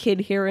with as a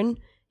kid hearing.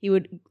 He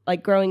would,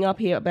 growing up,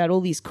 hear about all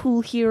these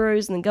cool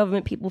heroes and the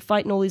government people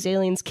fighting all these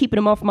aliens, keeping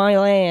them off my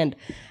land.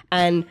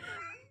 And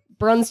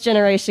Bronze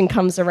Generation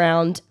comes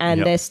around and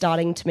Yep. they're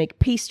starting to make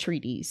peace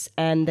treaties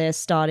and they're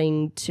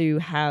starting to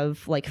have,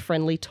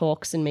 friendly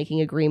talks and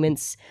making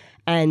agreements.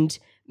 And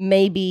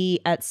maybe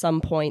at some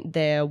point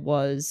there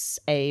was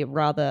a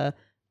rather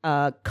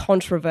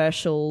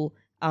controversial,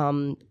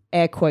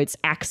 air quotes,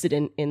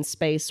 accident in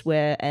space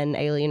where an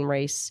alien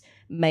race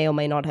may or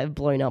may not have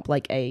blown up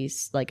like a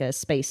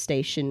space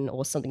station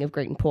or something of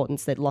great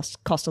importance that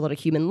cost a lot of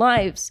human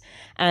lives.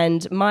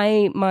 And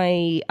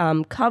my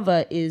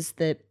cover is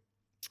that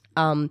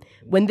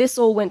when this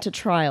all went to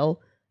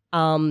trial,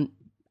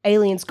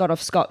 aliens got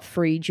off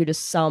scot-free due to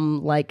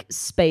some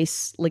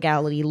space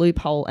legality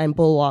loophole, and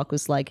Bulwark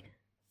was like,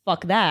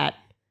 fuck that.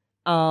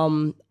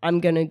 I'm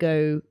gonna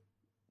go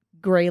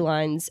gray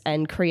lines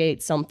and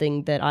create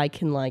something that I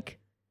can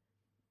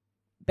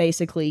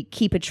basically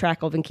keep a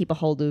track of and keep a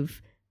hold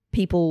of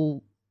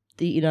people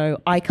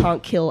that, I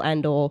can't kill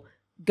and or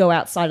go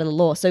outside of the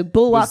law. So Was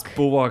Bulwark,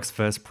 Bulwark's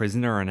first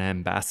prisoner an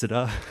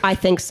ambassador? I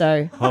think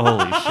so.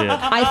 Holy shit.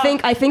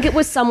 I think it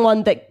was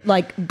someone that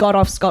got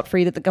off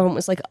scot-free, that the government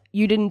was like,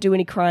 you didn't do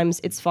any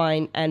crimes, it's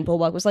fine. And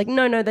Bulwark was like,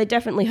 no, they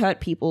definitely hurt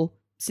people.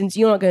 since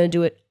you're not going to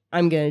do it,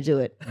 I'm going to do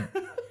it.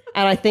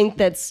 And I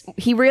think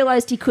he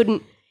realized he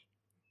couldn't,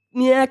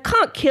 I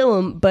can't kill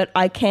them, but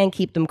I can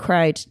keep them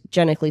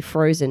cryogenically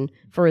frozen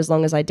for as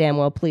long as I damn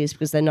well please,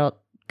 because they're not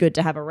good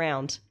to have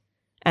around.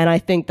 And I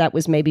think that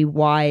was maybe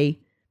why,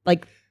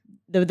 like,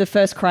 the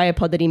first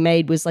cryopod that he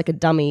made was like a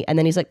dummy, and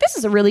then he's like, this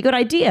is a really good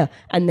idea,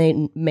 and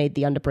they made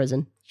the Under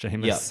Prison.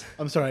 Seamus.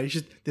 I'm sorry, it's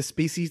just the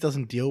species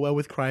doesn't deal well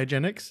with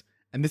cryogenics,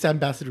 and this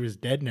ambassador is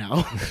dead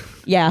now.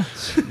 Yeah.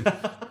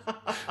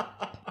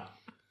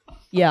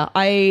 Yeah,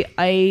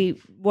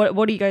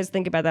 what do you guys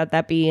think about that?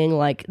 That being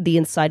like the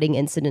inciting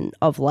incident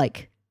of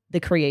like the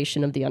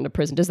creation of the Under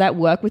Prison. Does that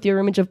work with your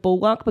image of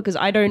Bulwark? Because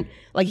I don't,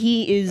 like,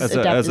 he is As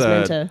adapted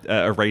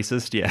a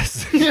racist,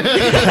 yes.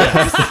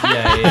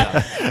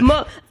 Yeah.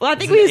 Well, I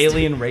think He's an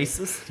alien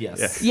racist.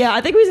 Yes. Yeah,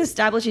 I think we've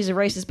established he's a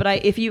racist.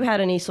 But if you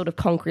had any sort of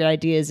concrete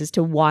ideas as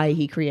to why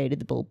he created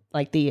the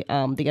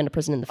Under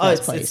Prison in the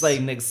first place, It's like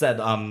Nick said.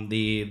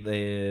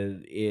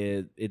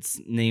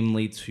 It's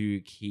namely to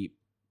keep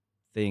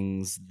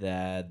things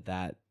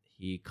that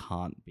he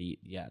can't beat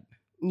yet.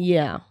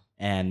 Yeah.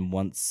 And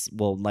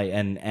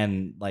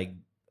and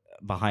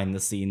behind the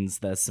scenes,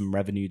 there's some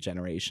revenue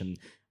generation,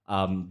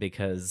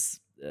 because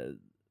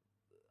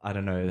I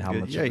don't know how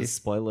much of a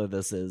spoiler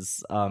this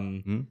is. I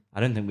don't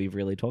think we've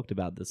really talked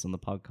about this on the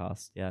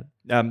podcast yet.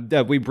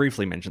 We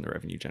briefly mentioned the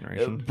revenue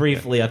generation.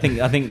 Briefly, yeah.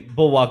 I think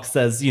Bulwark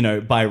says,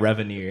 by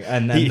revenue,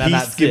 and then he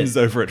that's skims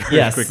over it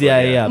very quickly.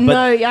 Yeah. But,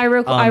 no,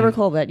 I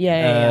recall that.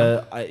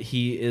 Yeah.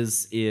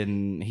 He's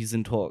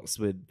in talks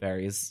with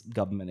various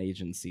government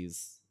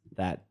agencies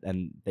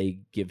and they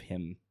give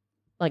him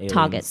Like aliens.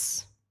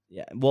 targets.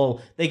 Yeah,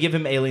 well, they give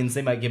him aliens.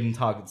 They might give him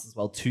targets as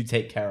well to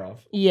take care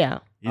of. Yeah.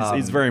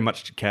 He's very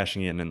much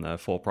cashing in the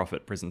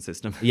for-profit prison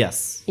system.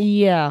 Yes.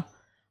 Yeah.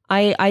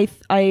 I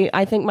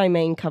think my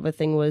main cover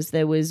thing was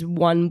there was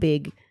one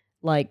big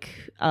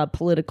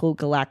political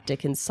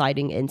galactic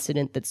inciting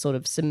incident that sort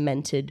of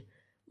cemented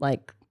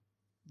like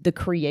the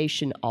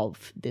creation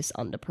of this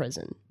Under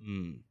Prison.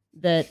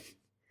 That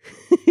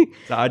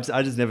So I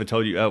just never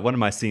told you. One of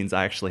my scenes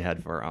I actually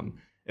had for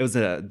it was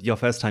your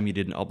first time you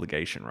did an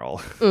obligation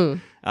roll.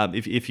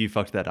 If you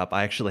fucked that up,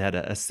 I actually had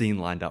a scene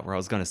lined up where I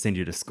was going to send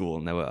you to school,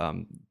 and they were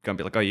going to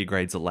be like, "Oh, your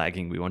grades are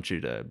lagging. We want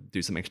you to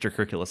do some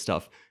extracurricular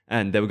stuff,"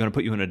 and they were going to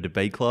put you in a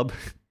debate club.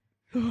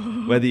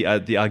 Where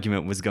the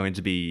argument was going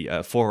to be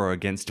for or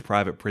against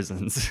private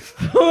prisons.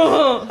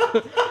 Oh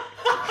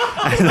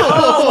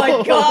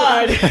my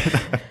god,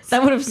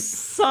 that would have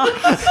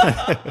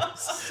sucked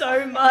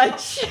so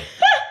much.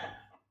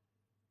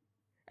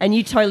 And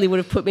you totally would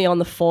have put me on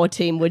the 4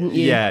 team, wouldn't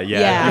you? Yeah.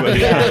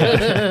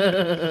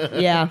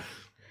 Yeah.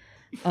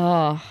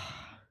 Oh.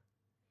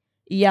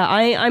 Yeah,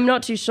 I'm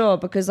not too sure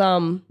because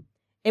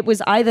it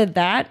was either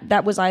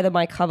that was either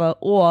my cover,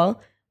 or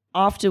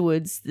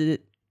afterwards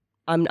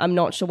I'm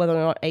not sure whether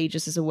or not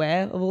Aegis is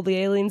aware of all the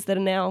aliens that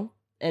are now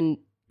and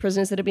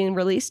prisoners that are being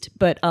released,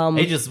 but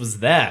Aegis was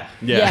there.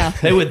 Yeah.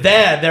 They were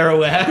there. They're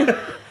aware.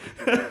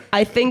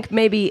 I think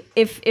maybe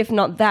if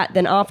not that,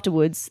 then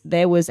afterwards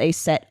there was a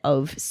set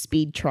of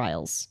speed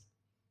trials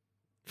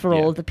for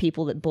all of the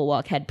people that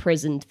Bulwark had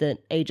prisoned that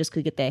Aegis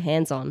could get their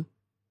hands on.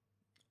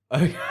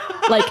 Okay.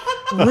 Like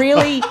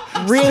really.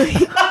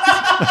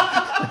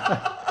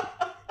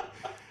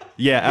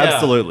 Yeah,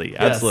 absolutely.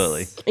 Yes.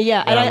 Absolutely.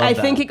 Yeah, and I I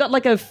love think that. it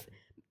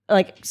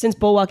got since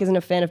Bulwark isn't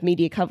a fan of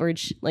media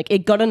coverage, like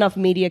it got enough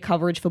media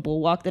coverage for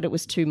Bulwark that it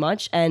was too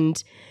much,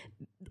 and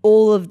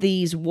all of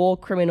these war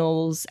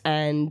criminals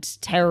and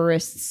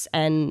terrorists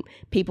and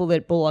people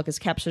that Bulwark has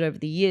captured over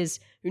the years,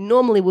 who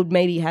normally would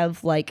maybe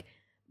have like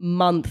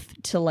month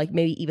to like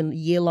maybe even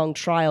year-long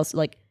trials,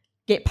 like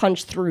get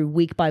punched through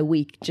week by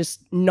week,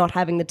 just not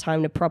having the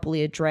time to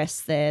properly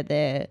address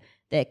their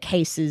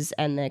cases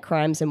and their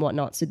crimes and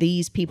whatnot. So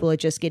these people are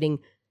just getting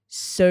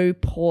so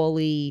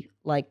poorly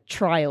like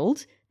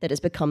trialed that it's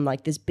become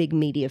like this big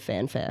media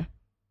fanfare.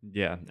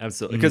 Yeah,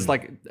 absolutely. Because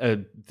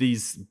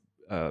these,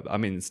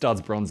 it starts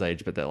Bronze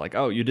Age, but they're like,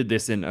 oh, you did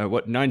this in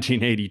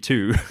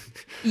 1982.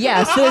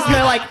 Yeah, so there's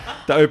no like,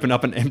 They open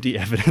up an empty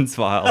evidence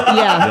file.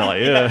 Yeah. They're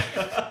like, yeah.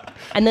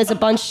 and there's a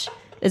bunch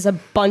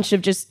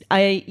of just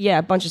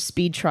a bunch of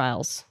speed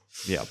trials.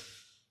 Yeah.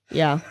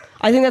 Yeah,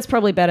 I think that's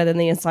probably better than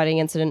the inciting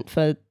incident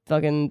for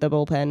fucking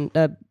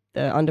the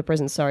Under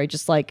Prison. Sorry,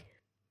 just like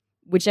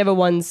whichever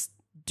ones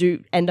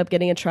do end up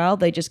getting a trial,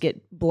 they just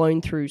get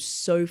blown through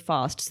so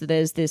fast. So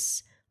there's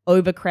this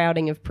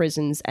overcrowding of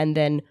prisons, and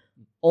then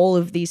all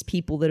of these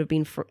people that have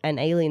been and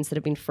aliens that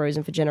have been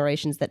frozen for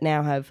generations that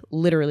now have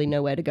literally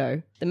nowhere to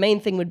go. The main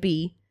thing would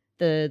be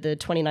the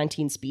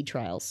 2019 speed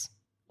trials,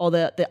 or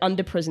the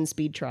Under Prison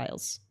speed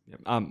trials.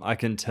 I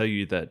can tell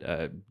you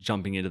that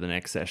jumping into the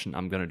next session,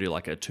 I'm going to do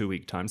like a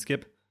 2-week time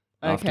skip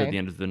after Okay. the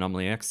end of the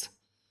Anomaly X.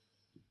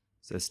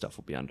 So stuff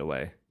will be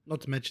underway.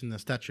 Not to mention the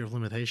statute of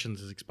limitations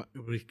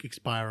will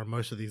expire on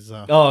most of these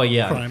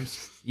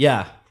crimes.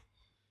 Yeah.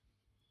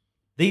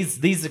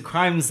 These are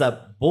crimes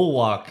that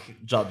Bulwark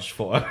judged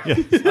for.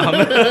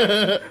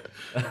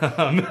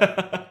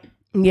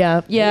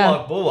 Yeah,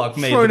 yeah. Bulwark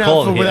made Thrown the out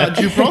call for here. without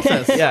due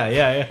process.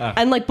 yeah.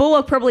 And like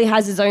Bulwark probably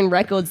has his own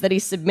records that he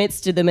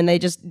submits to them and they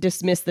just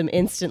dismiss them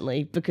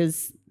instantly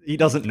because He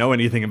doesn't know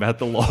anything about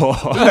the law.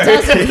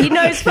 he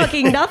knows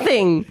fucking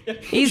nothing.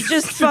 He's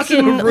just Sits in a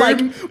fucking room like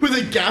with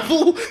a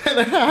gavel and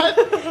a hat.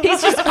 he's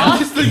just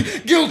Just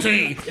like,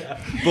 guilty.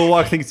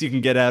 Bulwark thinks you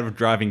can get out of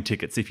driving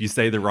tickets if you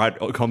say the right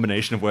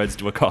combination of words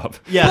to a cop.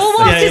 Yes,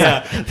 Bulwark is-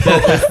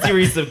 The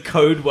series of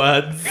code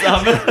words.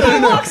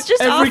 Bulwark's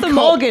just Arthur cop,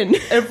 Morgan.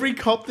 Every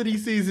cop that he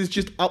sees is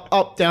just up,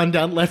 up, down,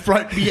 down, left,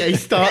 right, BA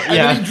start, and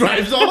Yeah. then he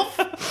drives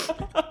off.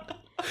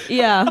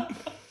 Yeah.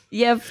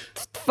 Yeah,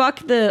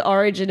 fuck the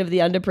origin of the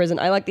under prison.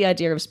 I like the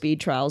idea of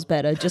speed trials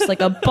better. Just like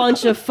a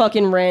bunch of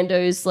fucking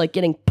randos like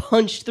getting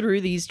punched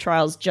through these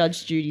trials,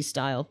 Judge Judy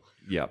style.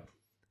 Yep.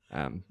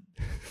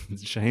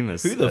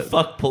 Seamus. Who the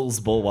fuck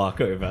pulls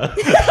Bulwark over?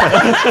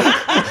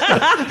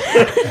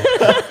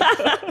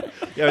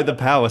 Yeah, the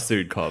power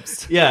suit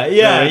cops. yeah,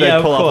 They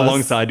of pull up course.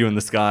 alongside you in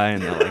the sky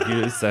and they're like,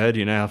 "You sir, do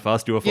you know how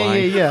fast you are Yeah,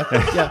 flying?"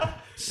 yeah.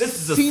 This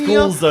is a Senior-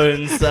 school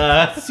zone,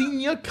 sir.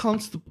 Senior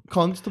constable.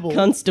 Constable.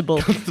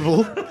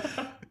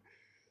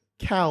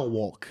 Cow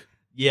walk.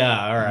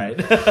 Yeah, all right.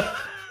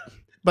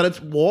 But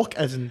it's walk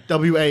as in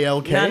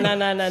WALK.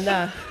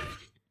 No.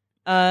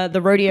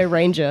 The Rodeo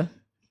Ranger.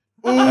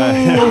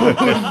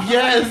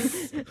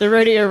 Yes. The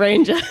Rodeo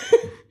Ranger.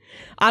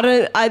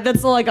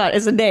 That's all I got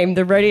is a name.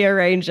 The Rodeo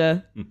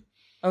Ranger.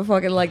 I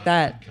fucking like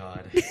that.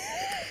 God.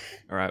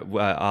 All right,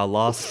 our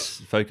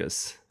last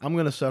focus. I'm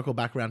gonna circle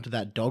back around to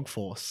that dog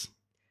force.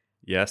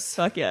 Yes.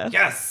 Fuck yeah.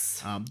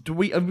 Yes. Have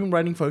we been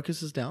writing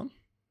focuses down?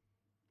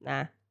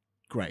 Nah.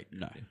 Great.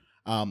 No.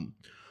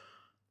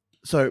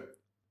 So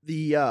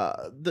the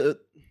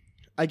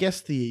I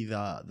guess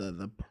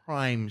the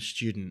prime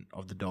student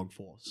of the dog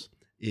force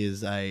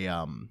is a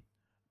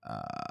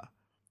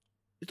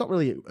it's not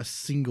really a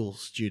single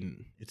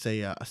student. It's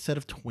a set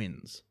of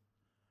twins.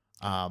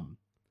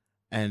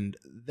 And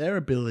their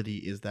ability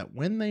is that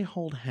when they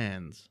hold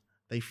hands,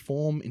 they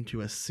form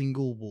into a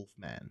single wolf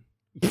man.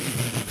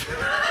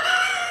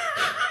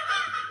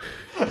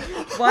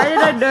 Why did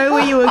I know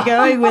where you were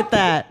going with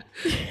that?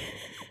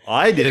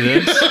 I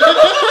didn't.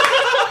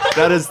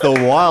 That is the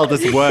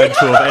wildest word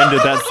to have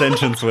ended that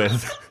sentence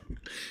with.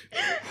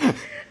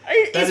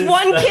 Is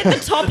one kid the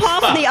top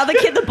half and the other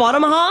kid the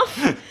bottom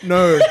half?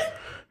 No.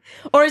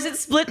 Or is it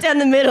split down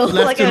the middle?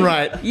 Left and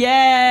right.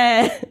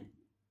 Yeah.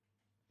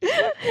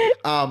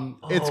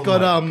 It's got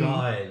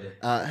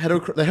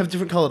God. they have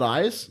different colored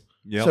eyes.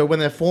 Yep. So when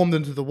they're formed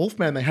into the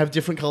Wolfman, they have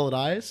different colored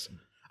eyes.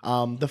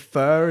 The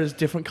fur is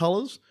different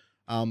colors.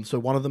 So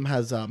one of them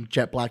has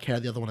jet black hair,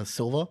 the other one has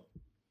silver.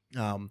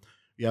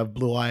 You have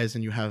blue eyes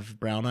and you have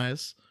brown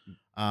eyes.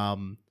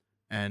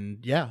 And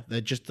yeah,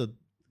 they're just a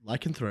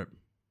lycanthrope,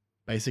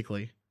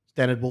 basically.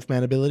 Standard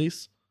Wolfman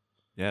abilities.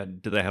 Yeah,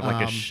 do they have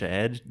like a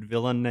shared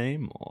villain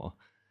name or?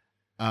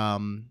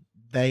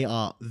 They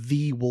are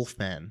the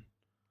Wolfman.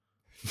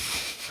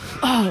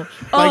 Oh.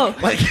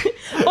 Like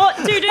Oh,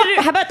 dude.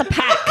 How about the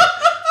pack?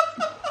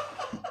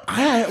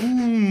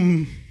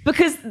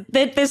 Because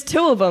there's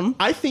two of them.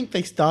 I think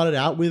they started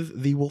out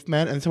with the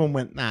Wolfman and someone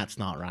went, nah, it's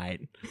not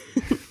right.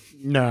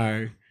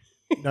 No.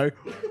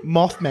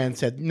 Mothman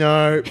said,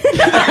 no.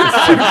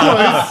 It's too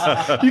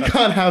close. You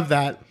can't have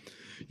that.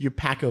 You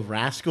pack of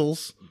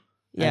rascals.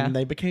 Yeah. And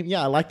they became,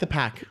 I like the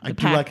pack. I do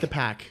pack. like the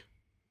pack.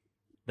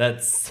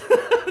 That's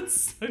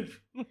so.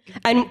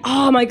 And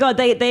oh my god,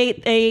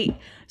 they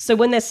so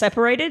when they're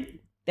separated,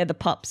 they're the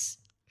pups.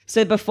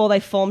 So before they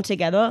form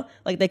together,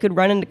 like they could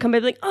run and come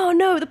back like, oh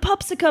no, the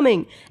pups are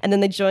coming, and then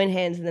they join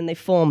hands and then they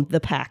form the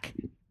pack.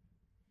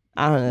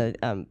 I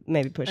don't know,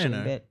 maybe I pushing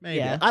don't a know. bit. Maybe.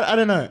 Yeah. I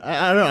don't know.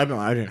 I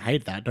don't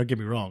hate that. Don't get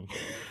me wrong.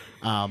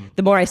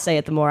 The more I say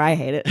it, the more I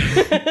hate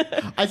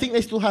it. I think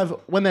they still have,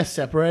 when they're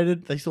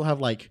separated, they still have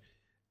like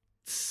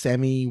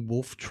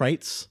semi-wolf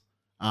traits,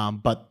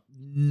 but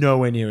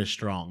nowhere near as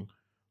strong.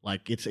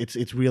 Like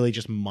it's really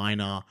just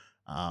minor,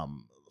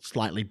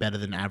 slightly better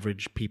than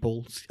average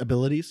people's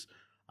abilities.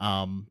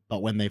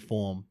 But when they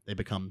form, they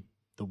become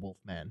the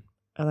Wolfman.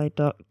 Are they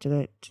do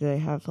they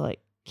have like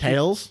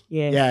Tails?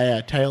 Yeah.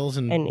 Yeah. Tails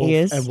and And wolf,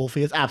 ears? and wolf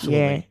ears. Absolutely.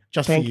 Yeah.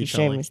 Just Thank for you, you,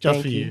 Charlie. Seamus. Just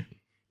Thank for you.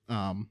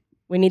 you.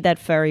 We need that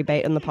furry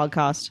bait on the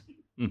podcast.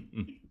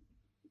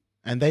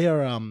 And they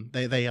are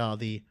they are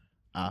the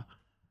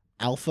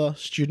alpha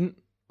student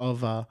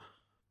of God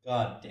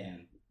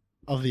damn.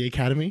 of the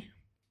academy.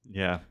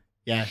 Yeah.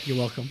 Yeah, you're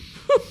welcome.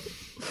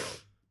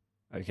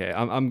 Okay,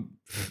 I'm.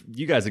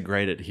 You guys are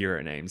great at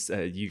hero names.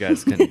 You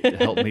guys can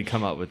help me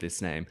come up with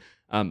this name.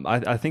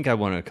 I think I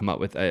want to come up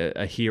with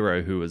a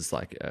hero who was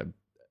like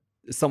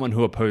someone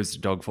who opposed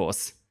Dog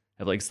Force.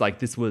 It's like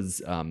this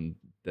was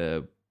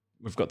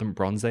we've got them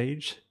Bronze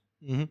Age,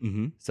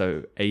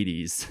 so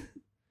 80s.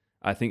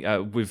 I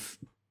think we've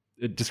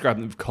described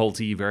them as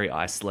culty, very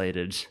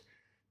isolated.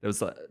 There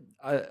was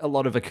a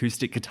lot of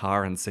acoustic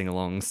guitar and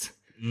sing-alongs,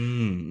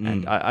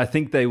 and I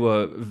think they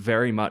were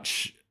very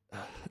much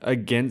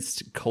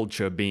against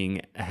culture being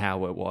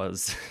how it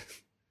was.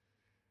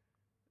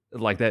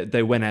 like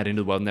they went out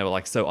into the world and they were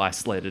like so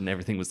isolated and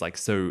everything was like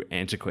so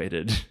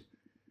antiquated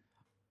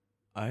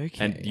Okay.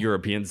 and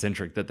European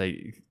centric that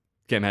they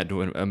came out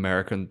to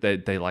America and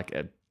they like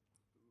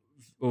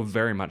were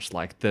very much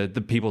like the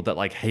people that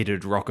like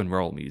hated rock and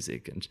roll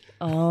music and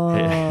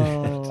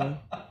Oh.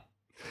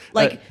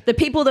 Like the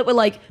people that were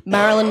like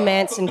Marilyn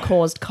Manson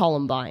caused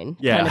Columbine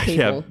kind of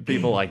people.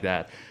 people like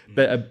that.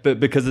 But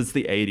because it's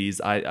the 80s,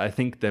 I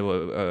think they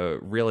were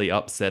really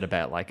upset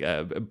about like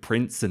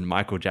Prince and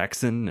Michael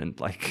Jackson and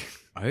like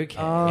Okay.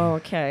 Oh,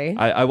 okay.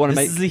 I want to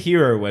This make is the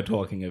hero we're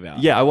talking about.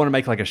 yeah, I want to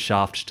make like a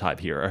Shaft type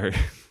hero.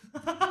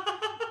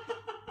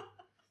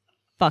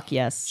 Fuck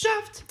yes.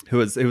 Shaft. He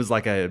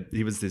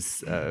was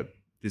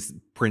this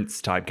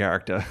Prince type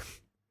character.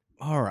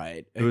 All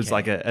right. Who was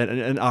okay. like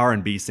an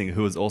R&B singer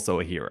who was also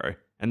a hero,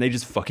 and they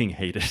just fucking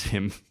hated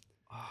him.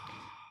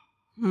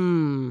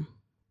 Hmm.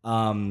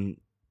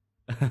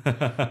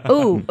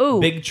 Ooh.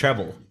 Big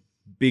Treble.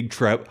 Big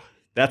Trap.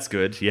 That's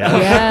good. Yeah.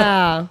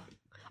 Yeah.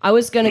 I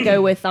was gonna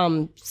go with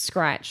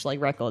Scratch, like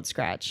record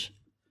scratch.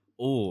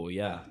 Oh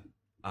yeah.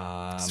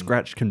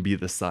 Scratch can be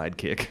the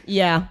sidekick.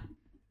 Yeah.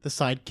 The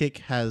sidekick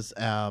has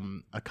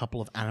a couple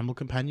of animal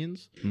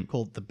companions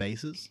called the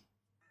bases.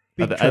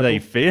 Are they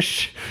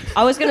fish?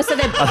 I was gonna say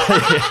they're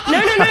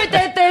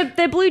no,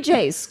 they're blue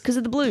jays because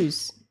of the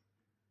blues.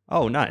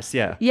 Oh, nice.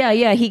 Yeah.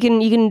 Yeah. He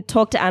can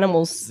talk to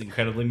animals. It's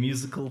incredibly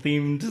musical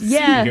themed.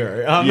 Yeah.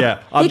 Hero.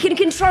 Yeah. He can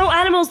control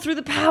animals through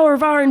the power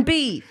of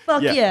R&B.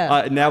 Fuck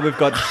yeah. Now we've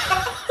got.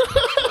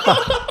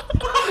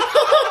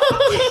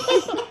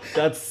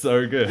 That's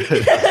so good.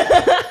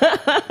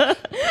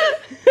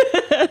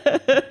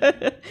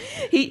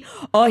 He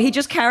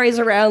just carries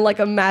around like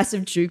a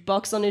massive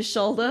jukebox on his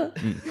shoulder.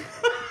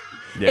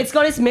 Yeah. It's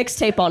got his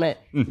mixtape on it.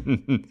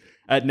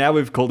 Now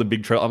we've called a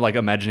Big Trail. I'm like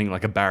imagining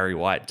like a Barry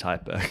White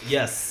type.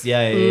 Yes.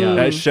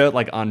 Yeah. Shirt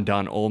like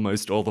undone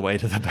almost all the way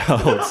to the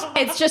belt.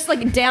 It's just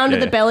like down to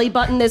Yeah. the belly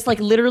button. There's like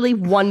literally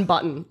one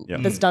button Yeah.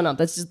 that's done up.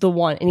 That's just the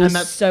one. And he's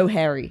that's- so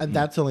hairy. And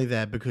that's only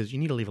there because you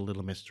need to leave a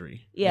little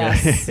mystery.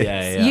 Yes.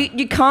 Yeah.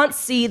 You can't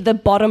see the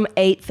bottom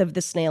eighth of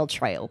the snail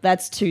trail.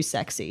 That's too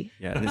sexy.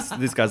 Yeah,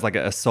 this guy's like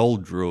a soul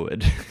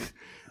druid,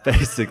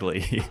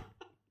 basically.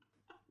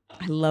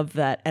 I love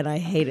that, and I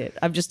hate it.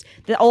 I'm just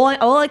all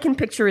I can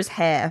picture is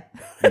hair.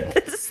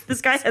 this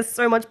guy has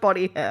so much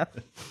body hair.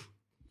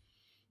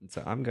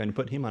 So I'm going to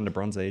put him under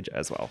Bronze Age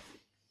as well.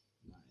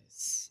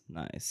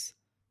 Nice.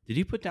 Did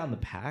you put down the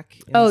pack?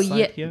 Oh inside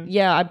yeah, here?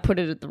 yeah. I put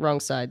it at the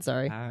wrong side.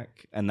 Sorry.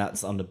 Pack, and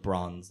that's under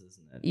bronze,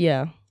 isn't it?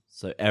 Yeah.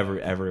 So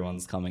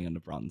everyone's coming under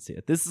bronze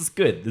here. This is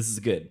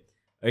good.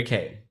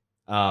 Okay.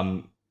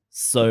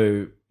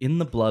 So in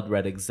the blood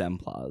red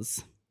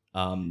exemplars,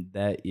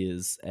 there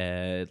is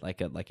an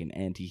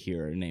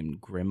anti-hero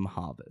named Grim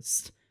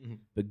Harvest. Mhm.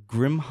 But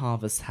Grim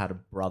Harvest had a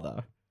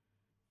brother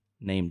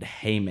named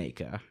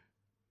Haymaker.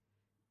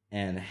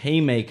 And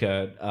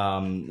Haymaker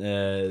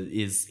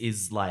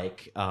is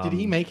like Did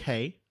he make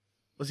hay?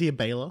 Was he a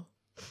baler?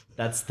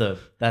 that's the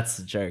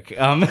joke.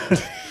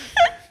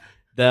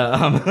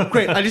 The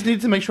Great. I just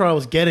needed to make sure I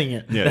was getting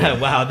it. Yeah.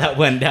 wow, that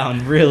went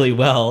down really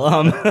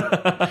well.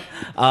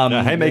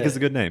 No, Haymaker's a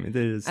good name. It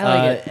is. I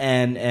like it.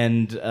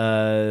 And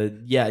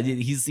yeah,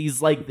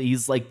 he's like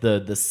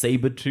the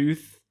saber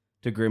tooth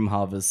to Grim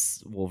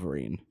Harvest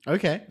Wolverine.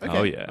 Okay.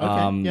 Oh, yeah.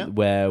 Okay. Yeah.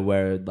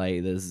 Where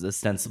like there's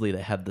ostensibly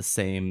they have the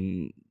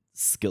same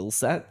skill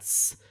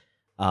sets.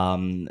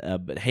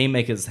 But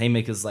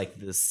Haymaker's like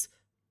this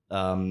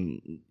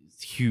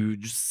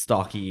huge,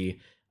 stocky.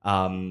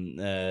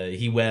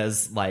 He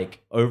wears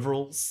like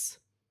overalls.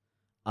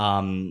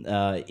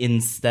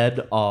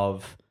 Instead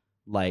of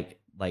like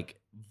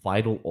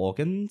vital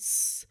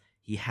organs,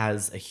 he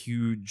has a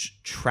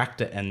huge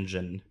tractor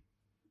engine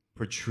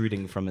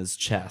protruding from his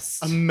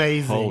chest.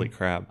 Amazing. Holy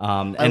crap.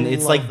 And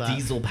it's love like that.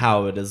 diesel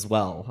powered as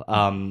well.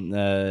 And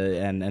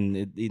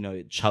it,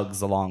 it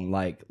chugs along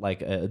like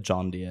a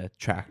John Deere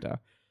tractor.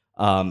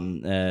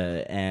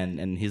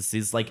 And his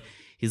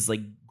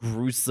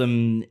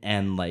gruesome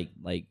and like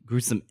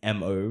gruesome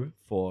MO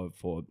for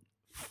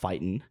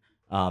fighting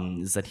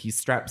is that he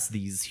straps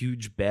these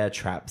huge bear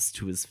traps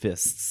to his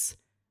fists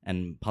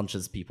and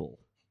punches people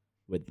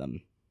with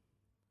them.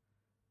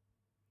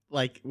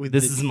 Like with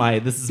This the, is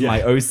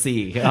my OC.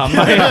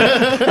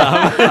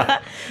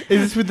 is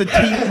this with the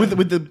teeth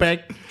with the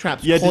back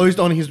traps Yeah, closed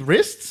on his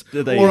wrists,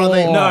 Do they- or are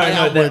they No,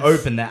 No, they're outwards?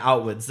 open. They're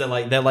outwards. They're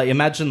like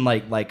imagine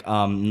like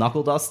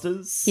knuckle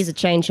dusters. He's a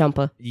chain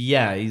chomper.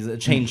 Yeah, he's a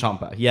chain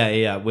chomper.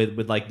 Yeah.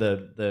 With like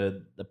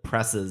the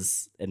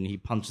presses, and he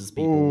punches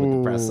people with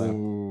the presser,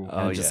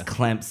 and just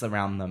clamps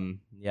around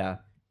them. Yeah,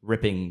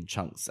 ripping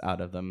chunks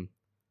out of them.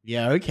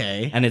 Yeah.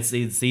 Okay. And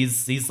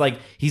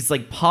he's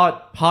like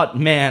part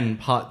man,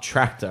 part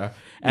tractor,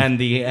 and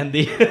the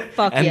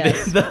Fuck and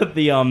yes.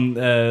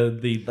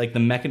 the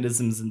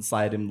mechanisms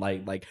inside him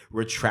like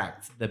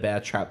retract the bear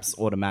traps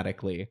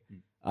automatically.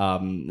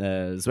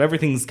 So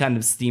everything's kind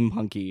of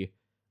steampunky,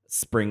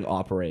 spring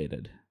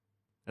operated.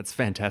 That's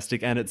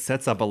fantastic. And it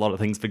sets up a lot of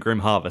things for Grim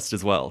Harvest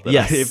as well. That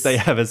Yes. If they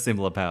have a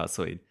similar power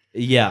suite.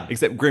 Yeah.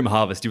 Except Grim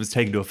Harvest, he was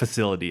taken to a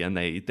facility and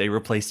they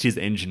replaced his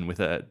engine with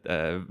a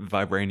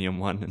vibranium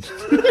one.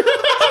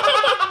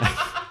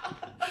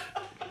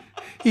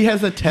 He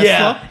has a Tesla.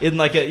 Yeah. In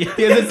like a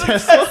He has a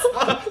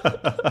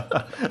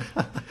Tesla.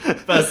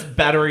 first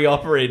battery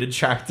operated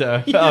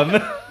tractor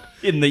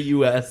in the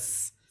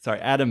US. Sorry,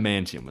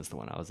 adamantium was the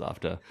one I was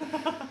after.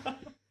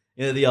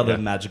 Yeah, the other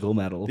magical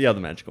metal. The other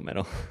magical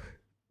metal.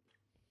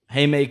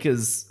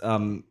 Haymaker's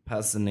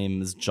person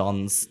name is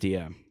John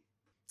Steer.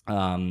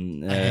 I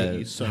hate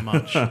you so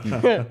much.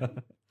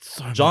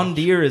 John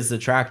Deere is the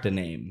tractor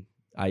name.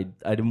 I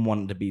didn't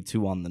want it to be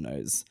too on the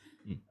nose.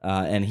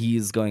 And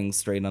he's going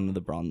straight under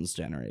the bronze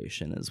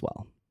generation as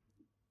well.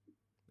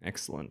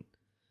 Excellent.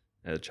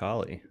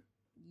 Charlie.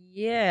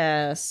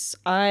 Yes,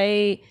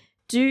 I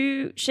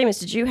do. Seamus,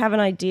 did you have an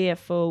idea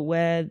for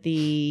where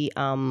the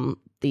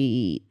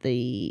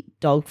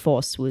dog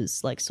force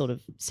was like sort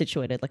of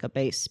situated, like a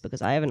base?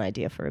 Because I have an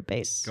idea for a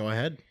base. Go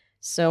ahead.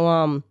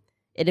 So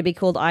it'd be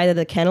called either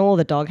the kennel or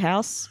the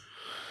doghouse.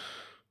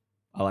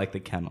 I like the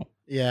kennel.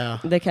 Yeah.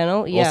 The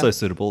kennel, yeah. Also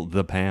suitable,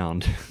 the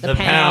pound. The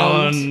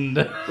pound.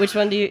 Which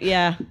one do you?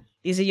 Yeah,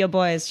 these are your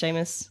boys,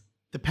 Seamus.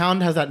 The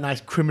pound has that nice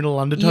criminal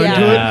undertone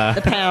Yeah, to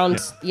it. the pound.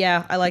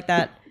 Yeah, I like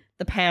that.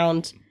 The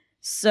pound.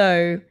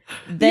 So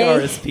The they,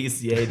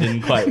 RSPCA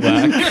didn't quite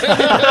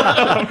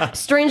work.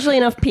 strangely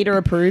enough, Peter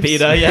approves.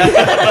 Peter,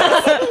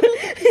 yeah.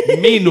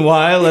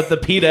 Meanwhile, at the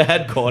Peter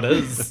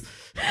headquarters.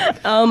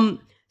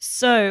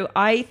 So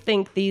I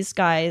think these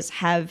guys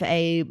have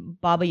a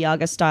Baba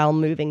Yaga style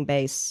moving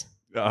base.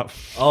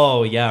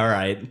 Oh, yeah,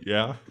 right.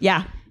 Yeah.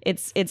 Yeah,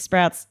 it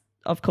sprouts,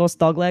 of course,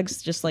 dog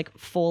legs, just like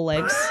 4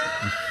 legs.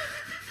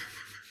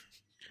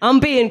 I'm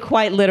being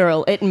quite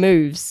literal. It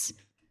moves.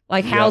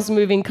 Like Howl's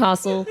Moving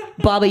Castle,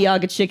 Baba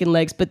Yaga chicken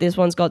legs, but this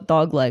one's got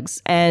dog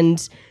legs. And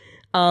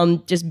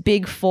just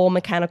big 4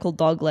 mechanical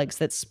dog legs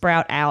that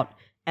sprout out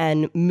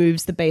and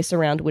moves the base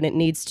around when it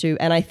needs to.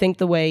 And I think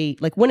the way,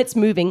 like when it's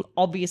moving,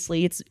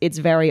 obviously it's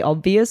very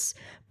obvious,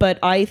 but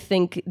I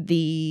think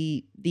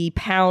the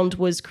pound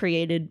was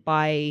created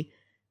by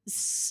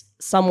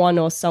someone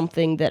or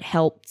something that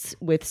helped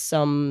with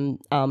some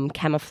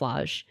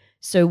camouflage.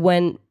 So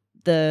when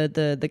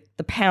the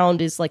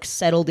pound is like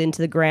settled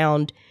into the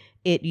ground,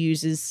 it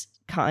uses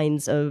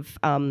kinds of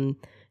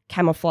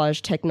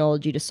camouflage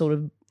technology to sort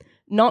of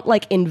not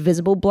like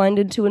invisible blend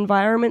into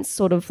environments,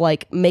 sort of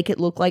like make it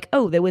look like,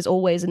 oh, there was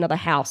always another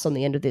house on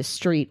the end of this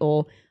street,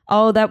 or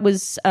oh, that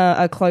was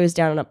a closed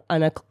down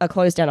a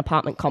closed down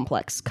apartment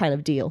complex kind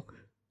of deal.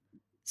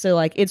 So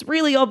like it's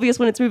really obvious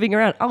when it's moving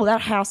around. Oh,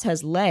 that house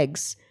has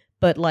legs,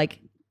 but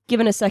like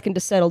given a second to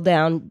settle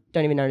down,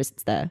 don't even notice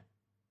it's there.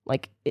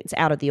 Like it's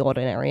out of the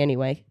ordinary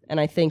anyway.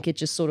 And I think it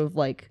just sort of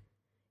like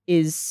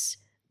is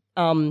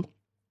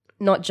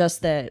not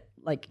just that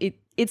like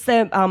it's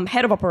their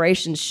head of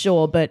operations,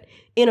 sure, but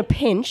in a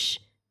pinch,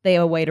 they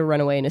have a way to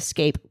run away and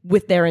escape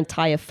with their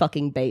entire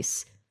fucking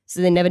base. So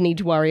they never need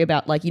to worry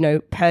about, like, you know,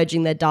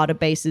 purging their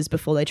databases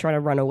before they try to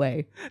run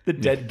away. The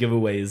dead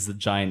giveaway is the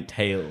giant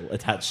tail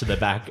attached to the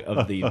back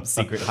of the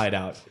secret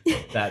hideout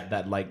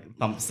that like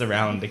thumps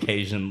around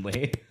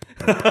occasionally.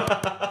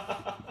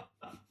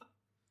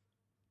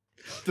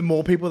 The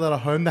more people that are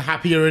home, the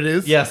happier it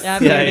is. Yes.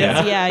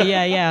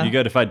 Yeah. You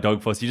go to fight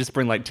Dog Force, you just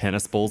bring like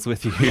tennis balls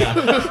with you.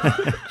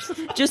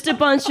 Just a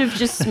bunch of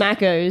just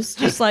smackos.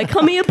 Just like,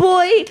 come here,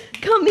 boy.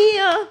 Come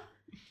here.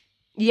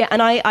 Yeah,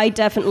 and I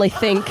definitely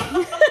think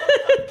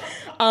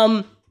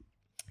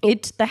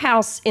the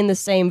house in the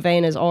same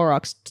vein as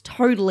Aurochs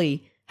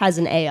totally has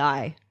an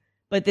AI.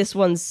 But this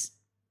one's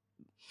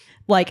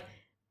like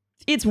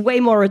it's way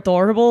more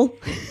adorable.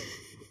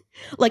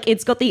 Like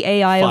it's got the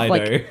AI Fido. of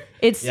like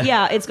it's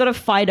it's got a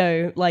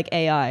Fido like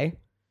AI.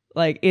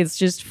 Like it's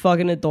just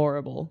fucking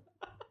adorable.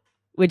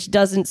 Which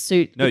doesn't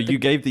suit. No, you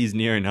gave these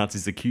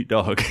neo-Nazis a cute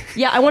dog.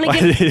 Yeah, I want to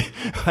give.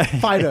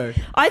 Fido.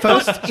 I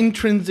First thought.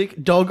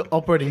 intrinsic dog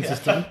operating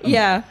system.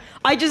 Yeah,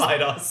 I just.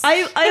 Fidos.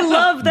 I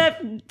love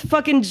that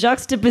fucking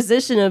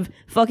juxtaposition of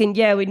fucking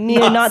with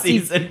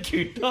neo-Nazis, Nazis and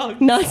cute dogs.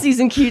 Nazis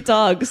and cute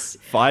dogs.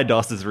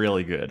 Fidos is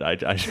really good. I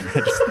just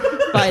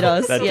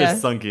Fidos, that yeah.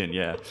 just sunk in,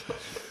 yeah.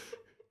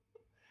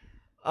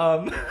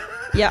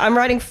 Yeah, I'm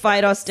writing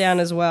Fidos down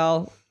as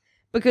well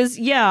because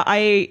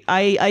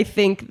I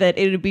think that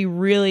it would be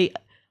really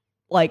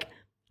like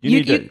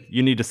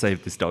You need to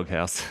save this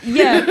doghouse.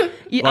 Yeah.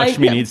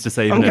 Lakshmi needs to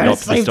save and I'm gonna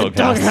adopt this save the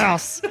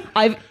doghouse.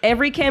 doghouse.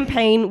 Every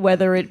campaign,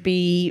 whether it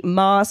be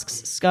masks,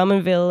 scum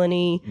and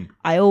villainy,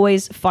 I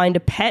always find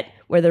a pet,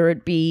 whether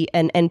it be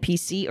an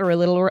NPC or a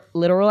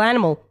literal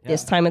animal. Yeah.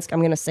 This time I'm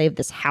going to save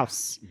this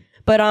house.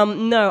 But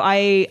no,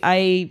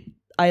 I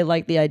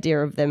like the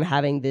idea of them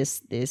having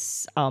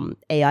this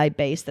AI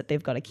base that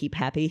they've got to keep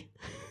happy.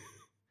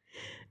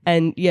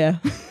 And yeah,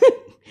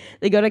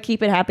 they got to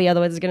keep it happy,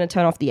 otherwise it's going to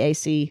turn off the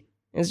AC.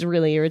 It's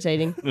really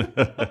irritating.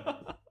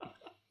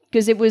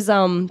 Because it was,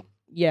 do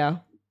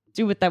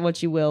with that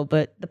what you will,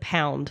 but the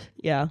pound,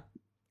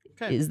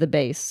 is the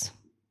base.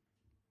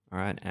 All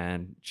right,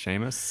 and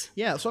Seamus?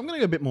 Yeah, so I'm going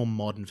to go a bit more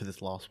modern for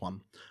this last one.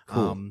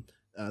 Cool.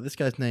 This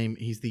guy's name,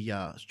 he's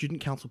the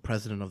student council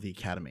president of the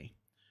academy.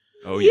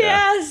 Oh yeah.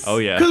 Yes! Oh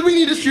yeah. Because we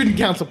need a student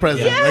council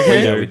president, Yes!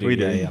 okay? We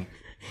do.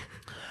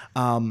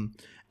 Yeah.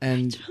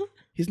 And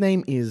his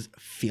name is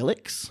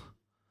Felix.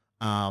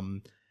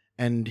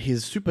 And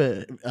his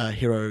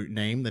superhero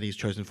name that he's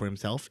chosen for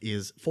himself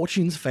is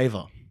Fortune's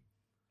Favor.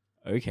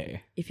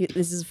 Okay.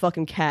 This is a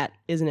fucking cat,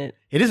 isn't it?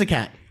 It is a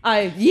cat.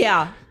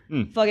 Yeah.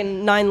 Hmm.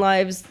 Fucking 9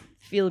 lives,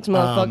 Felix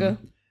motherfucker.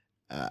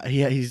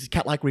 He's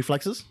cat-like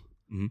reflexes.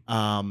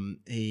 Mhm.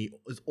 He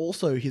is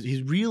also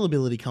his real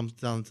ability comes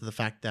down to the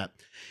fact that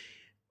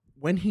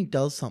when he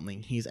does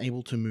something, he's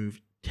able to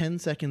move 10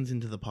 seconds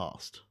into the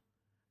past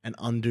and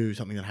undo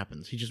something that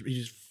happens. He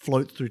just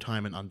floats through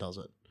time and undoes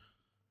it.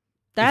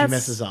 If he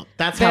messes up.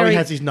 That's how he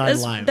has his 9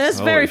 lives. That's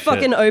Holy very shit.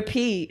 fucking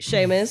OP,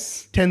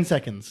 Seamus. 10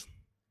 seconds.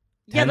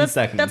 10 that's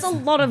seconds. That's a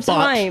lot of But-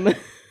 time.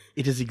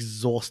 It is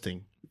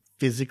exhausting,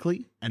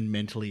 physically and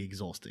mentally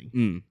exhausting.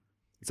 Mm.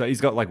 So he's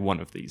got like one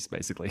of these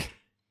basically.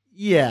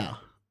 Yeah.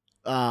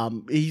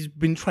 He's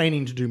been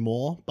training to do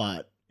more,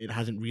 but it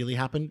hasn't really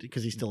happened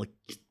because he's still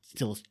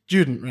a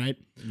student, right?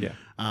 Yeah.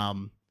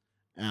 On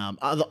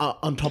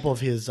top of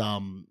his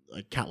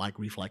cat-like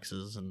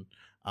reflexes and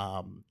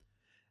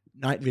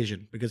night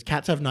vision, because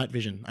cats have night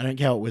vision. I don't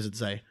care what wizards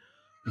say.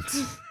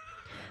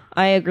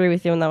 I agree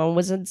with you on that one.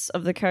 Wizards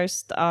of the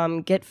Coast,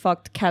 get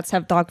fucked. Cats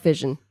have dark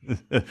vision.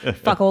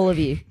 Fuck all of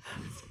you.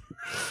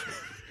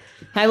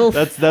 I will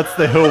That's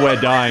the hill we're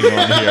dying on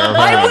here.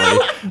 I Apparently.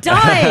 will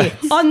die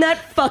on that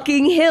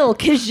fucking hill.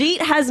 Khajiit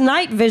has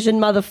night vision,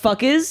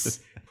 motherfuckers.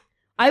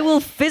 I will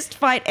fist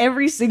fight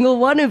every single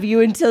one of you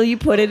until you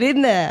put it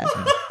in there.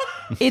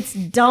 It's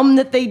dumb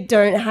that they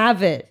don't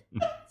have it.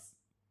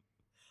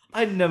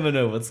 I never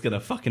know what's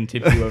gonna fucking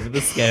tip you over the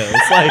scales.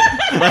 Like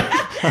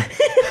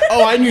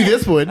Oh, I knew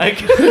this would. like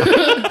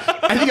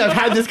I think I've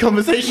had this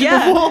conversation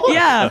Yeah, before.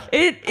 yeah.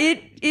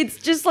 It's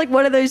just like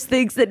one of those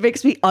things that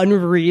makes me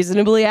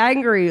unreasonably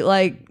angry.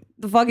 Like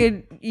the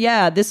fucking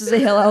this is a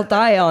hill I'll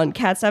die on.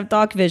 Cats have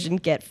dark vision.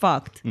 Get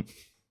fucked.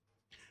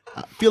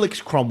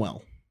 Felix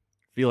Cromwell.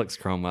 Felix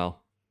Cromwell.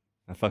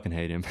 I fucking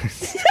hate him.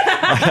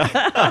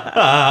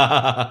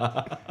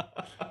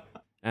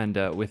 And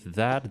with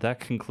that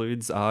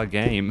concludes our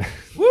game.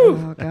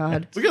 Oh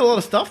god, We got a lot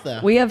of stuff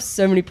there. we have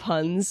so many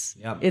puns.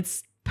 Yep.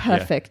 It's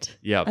perfect.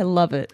 Yep. I love it.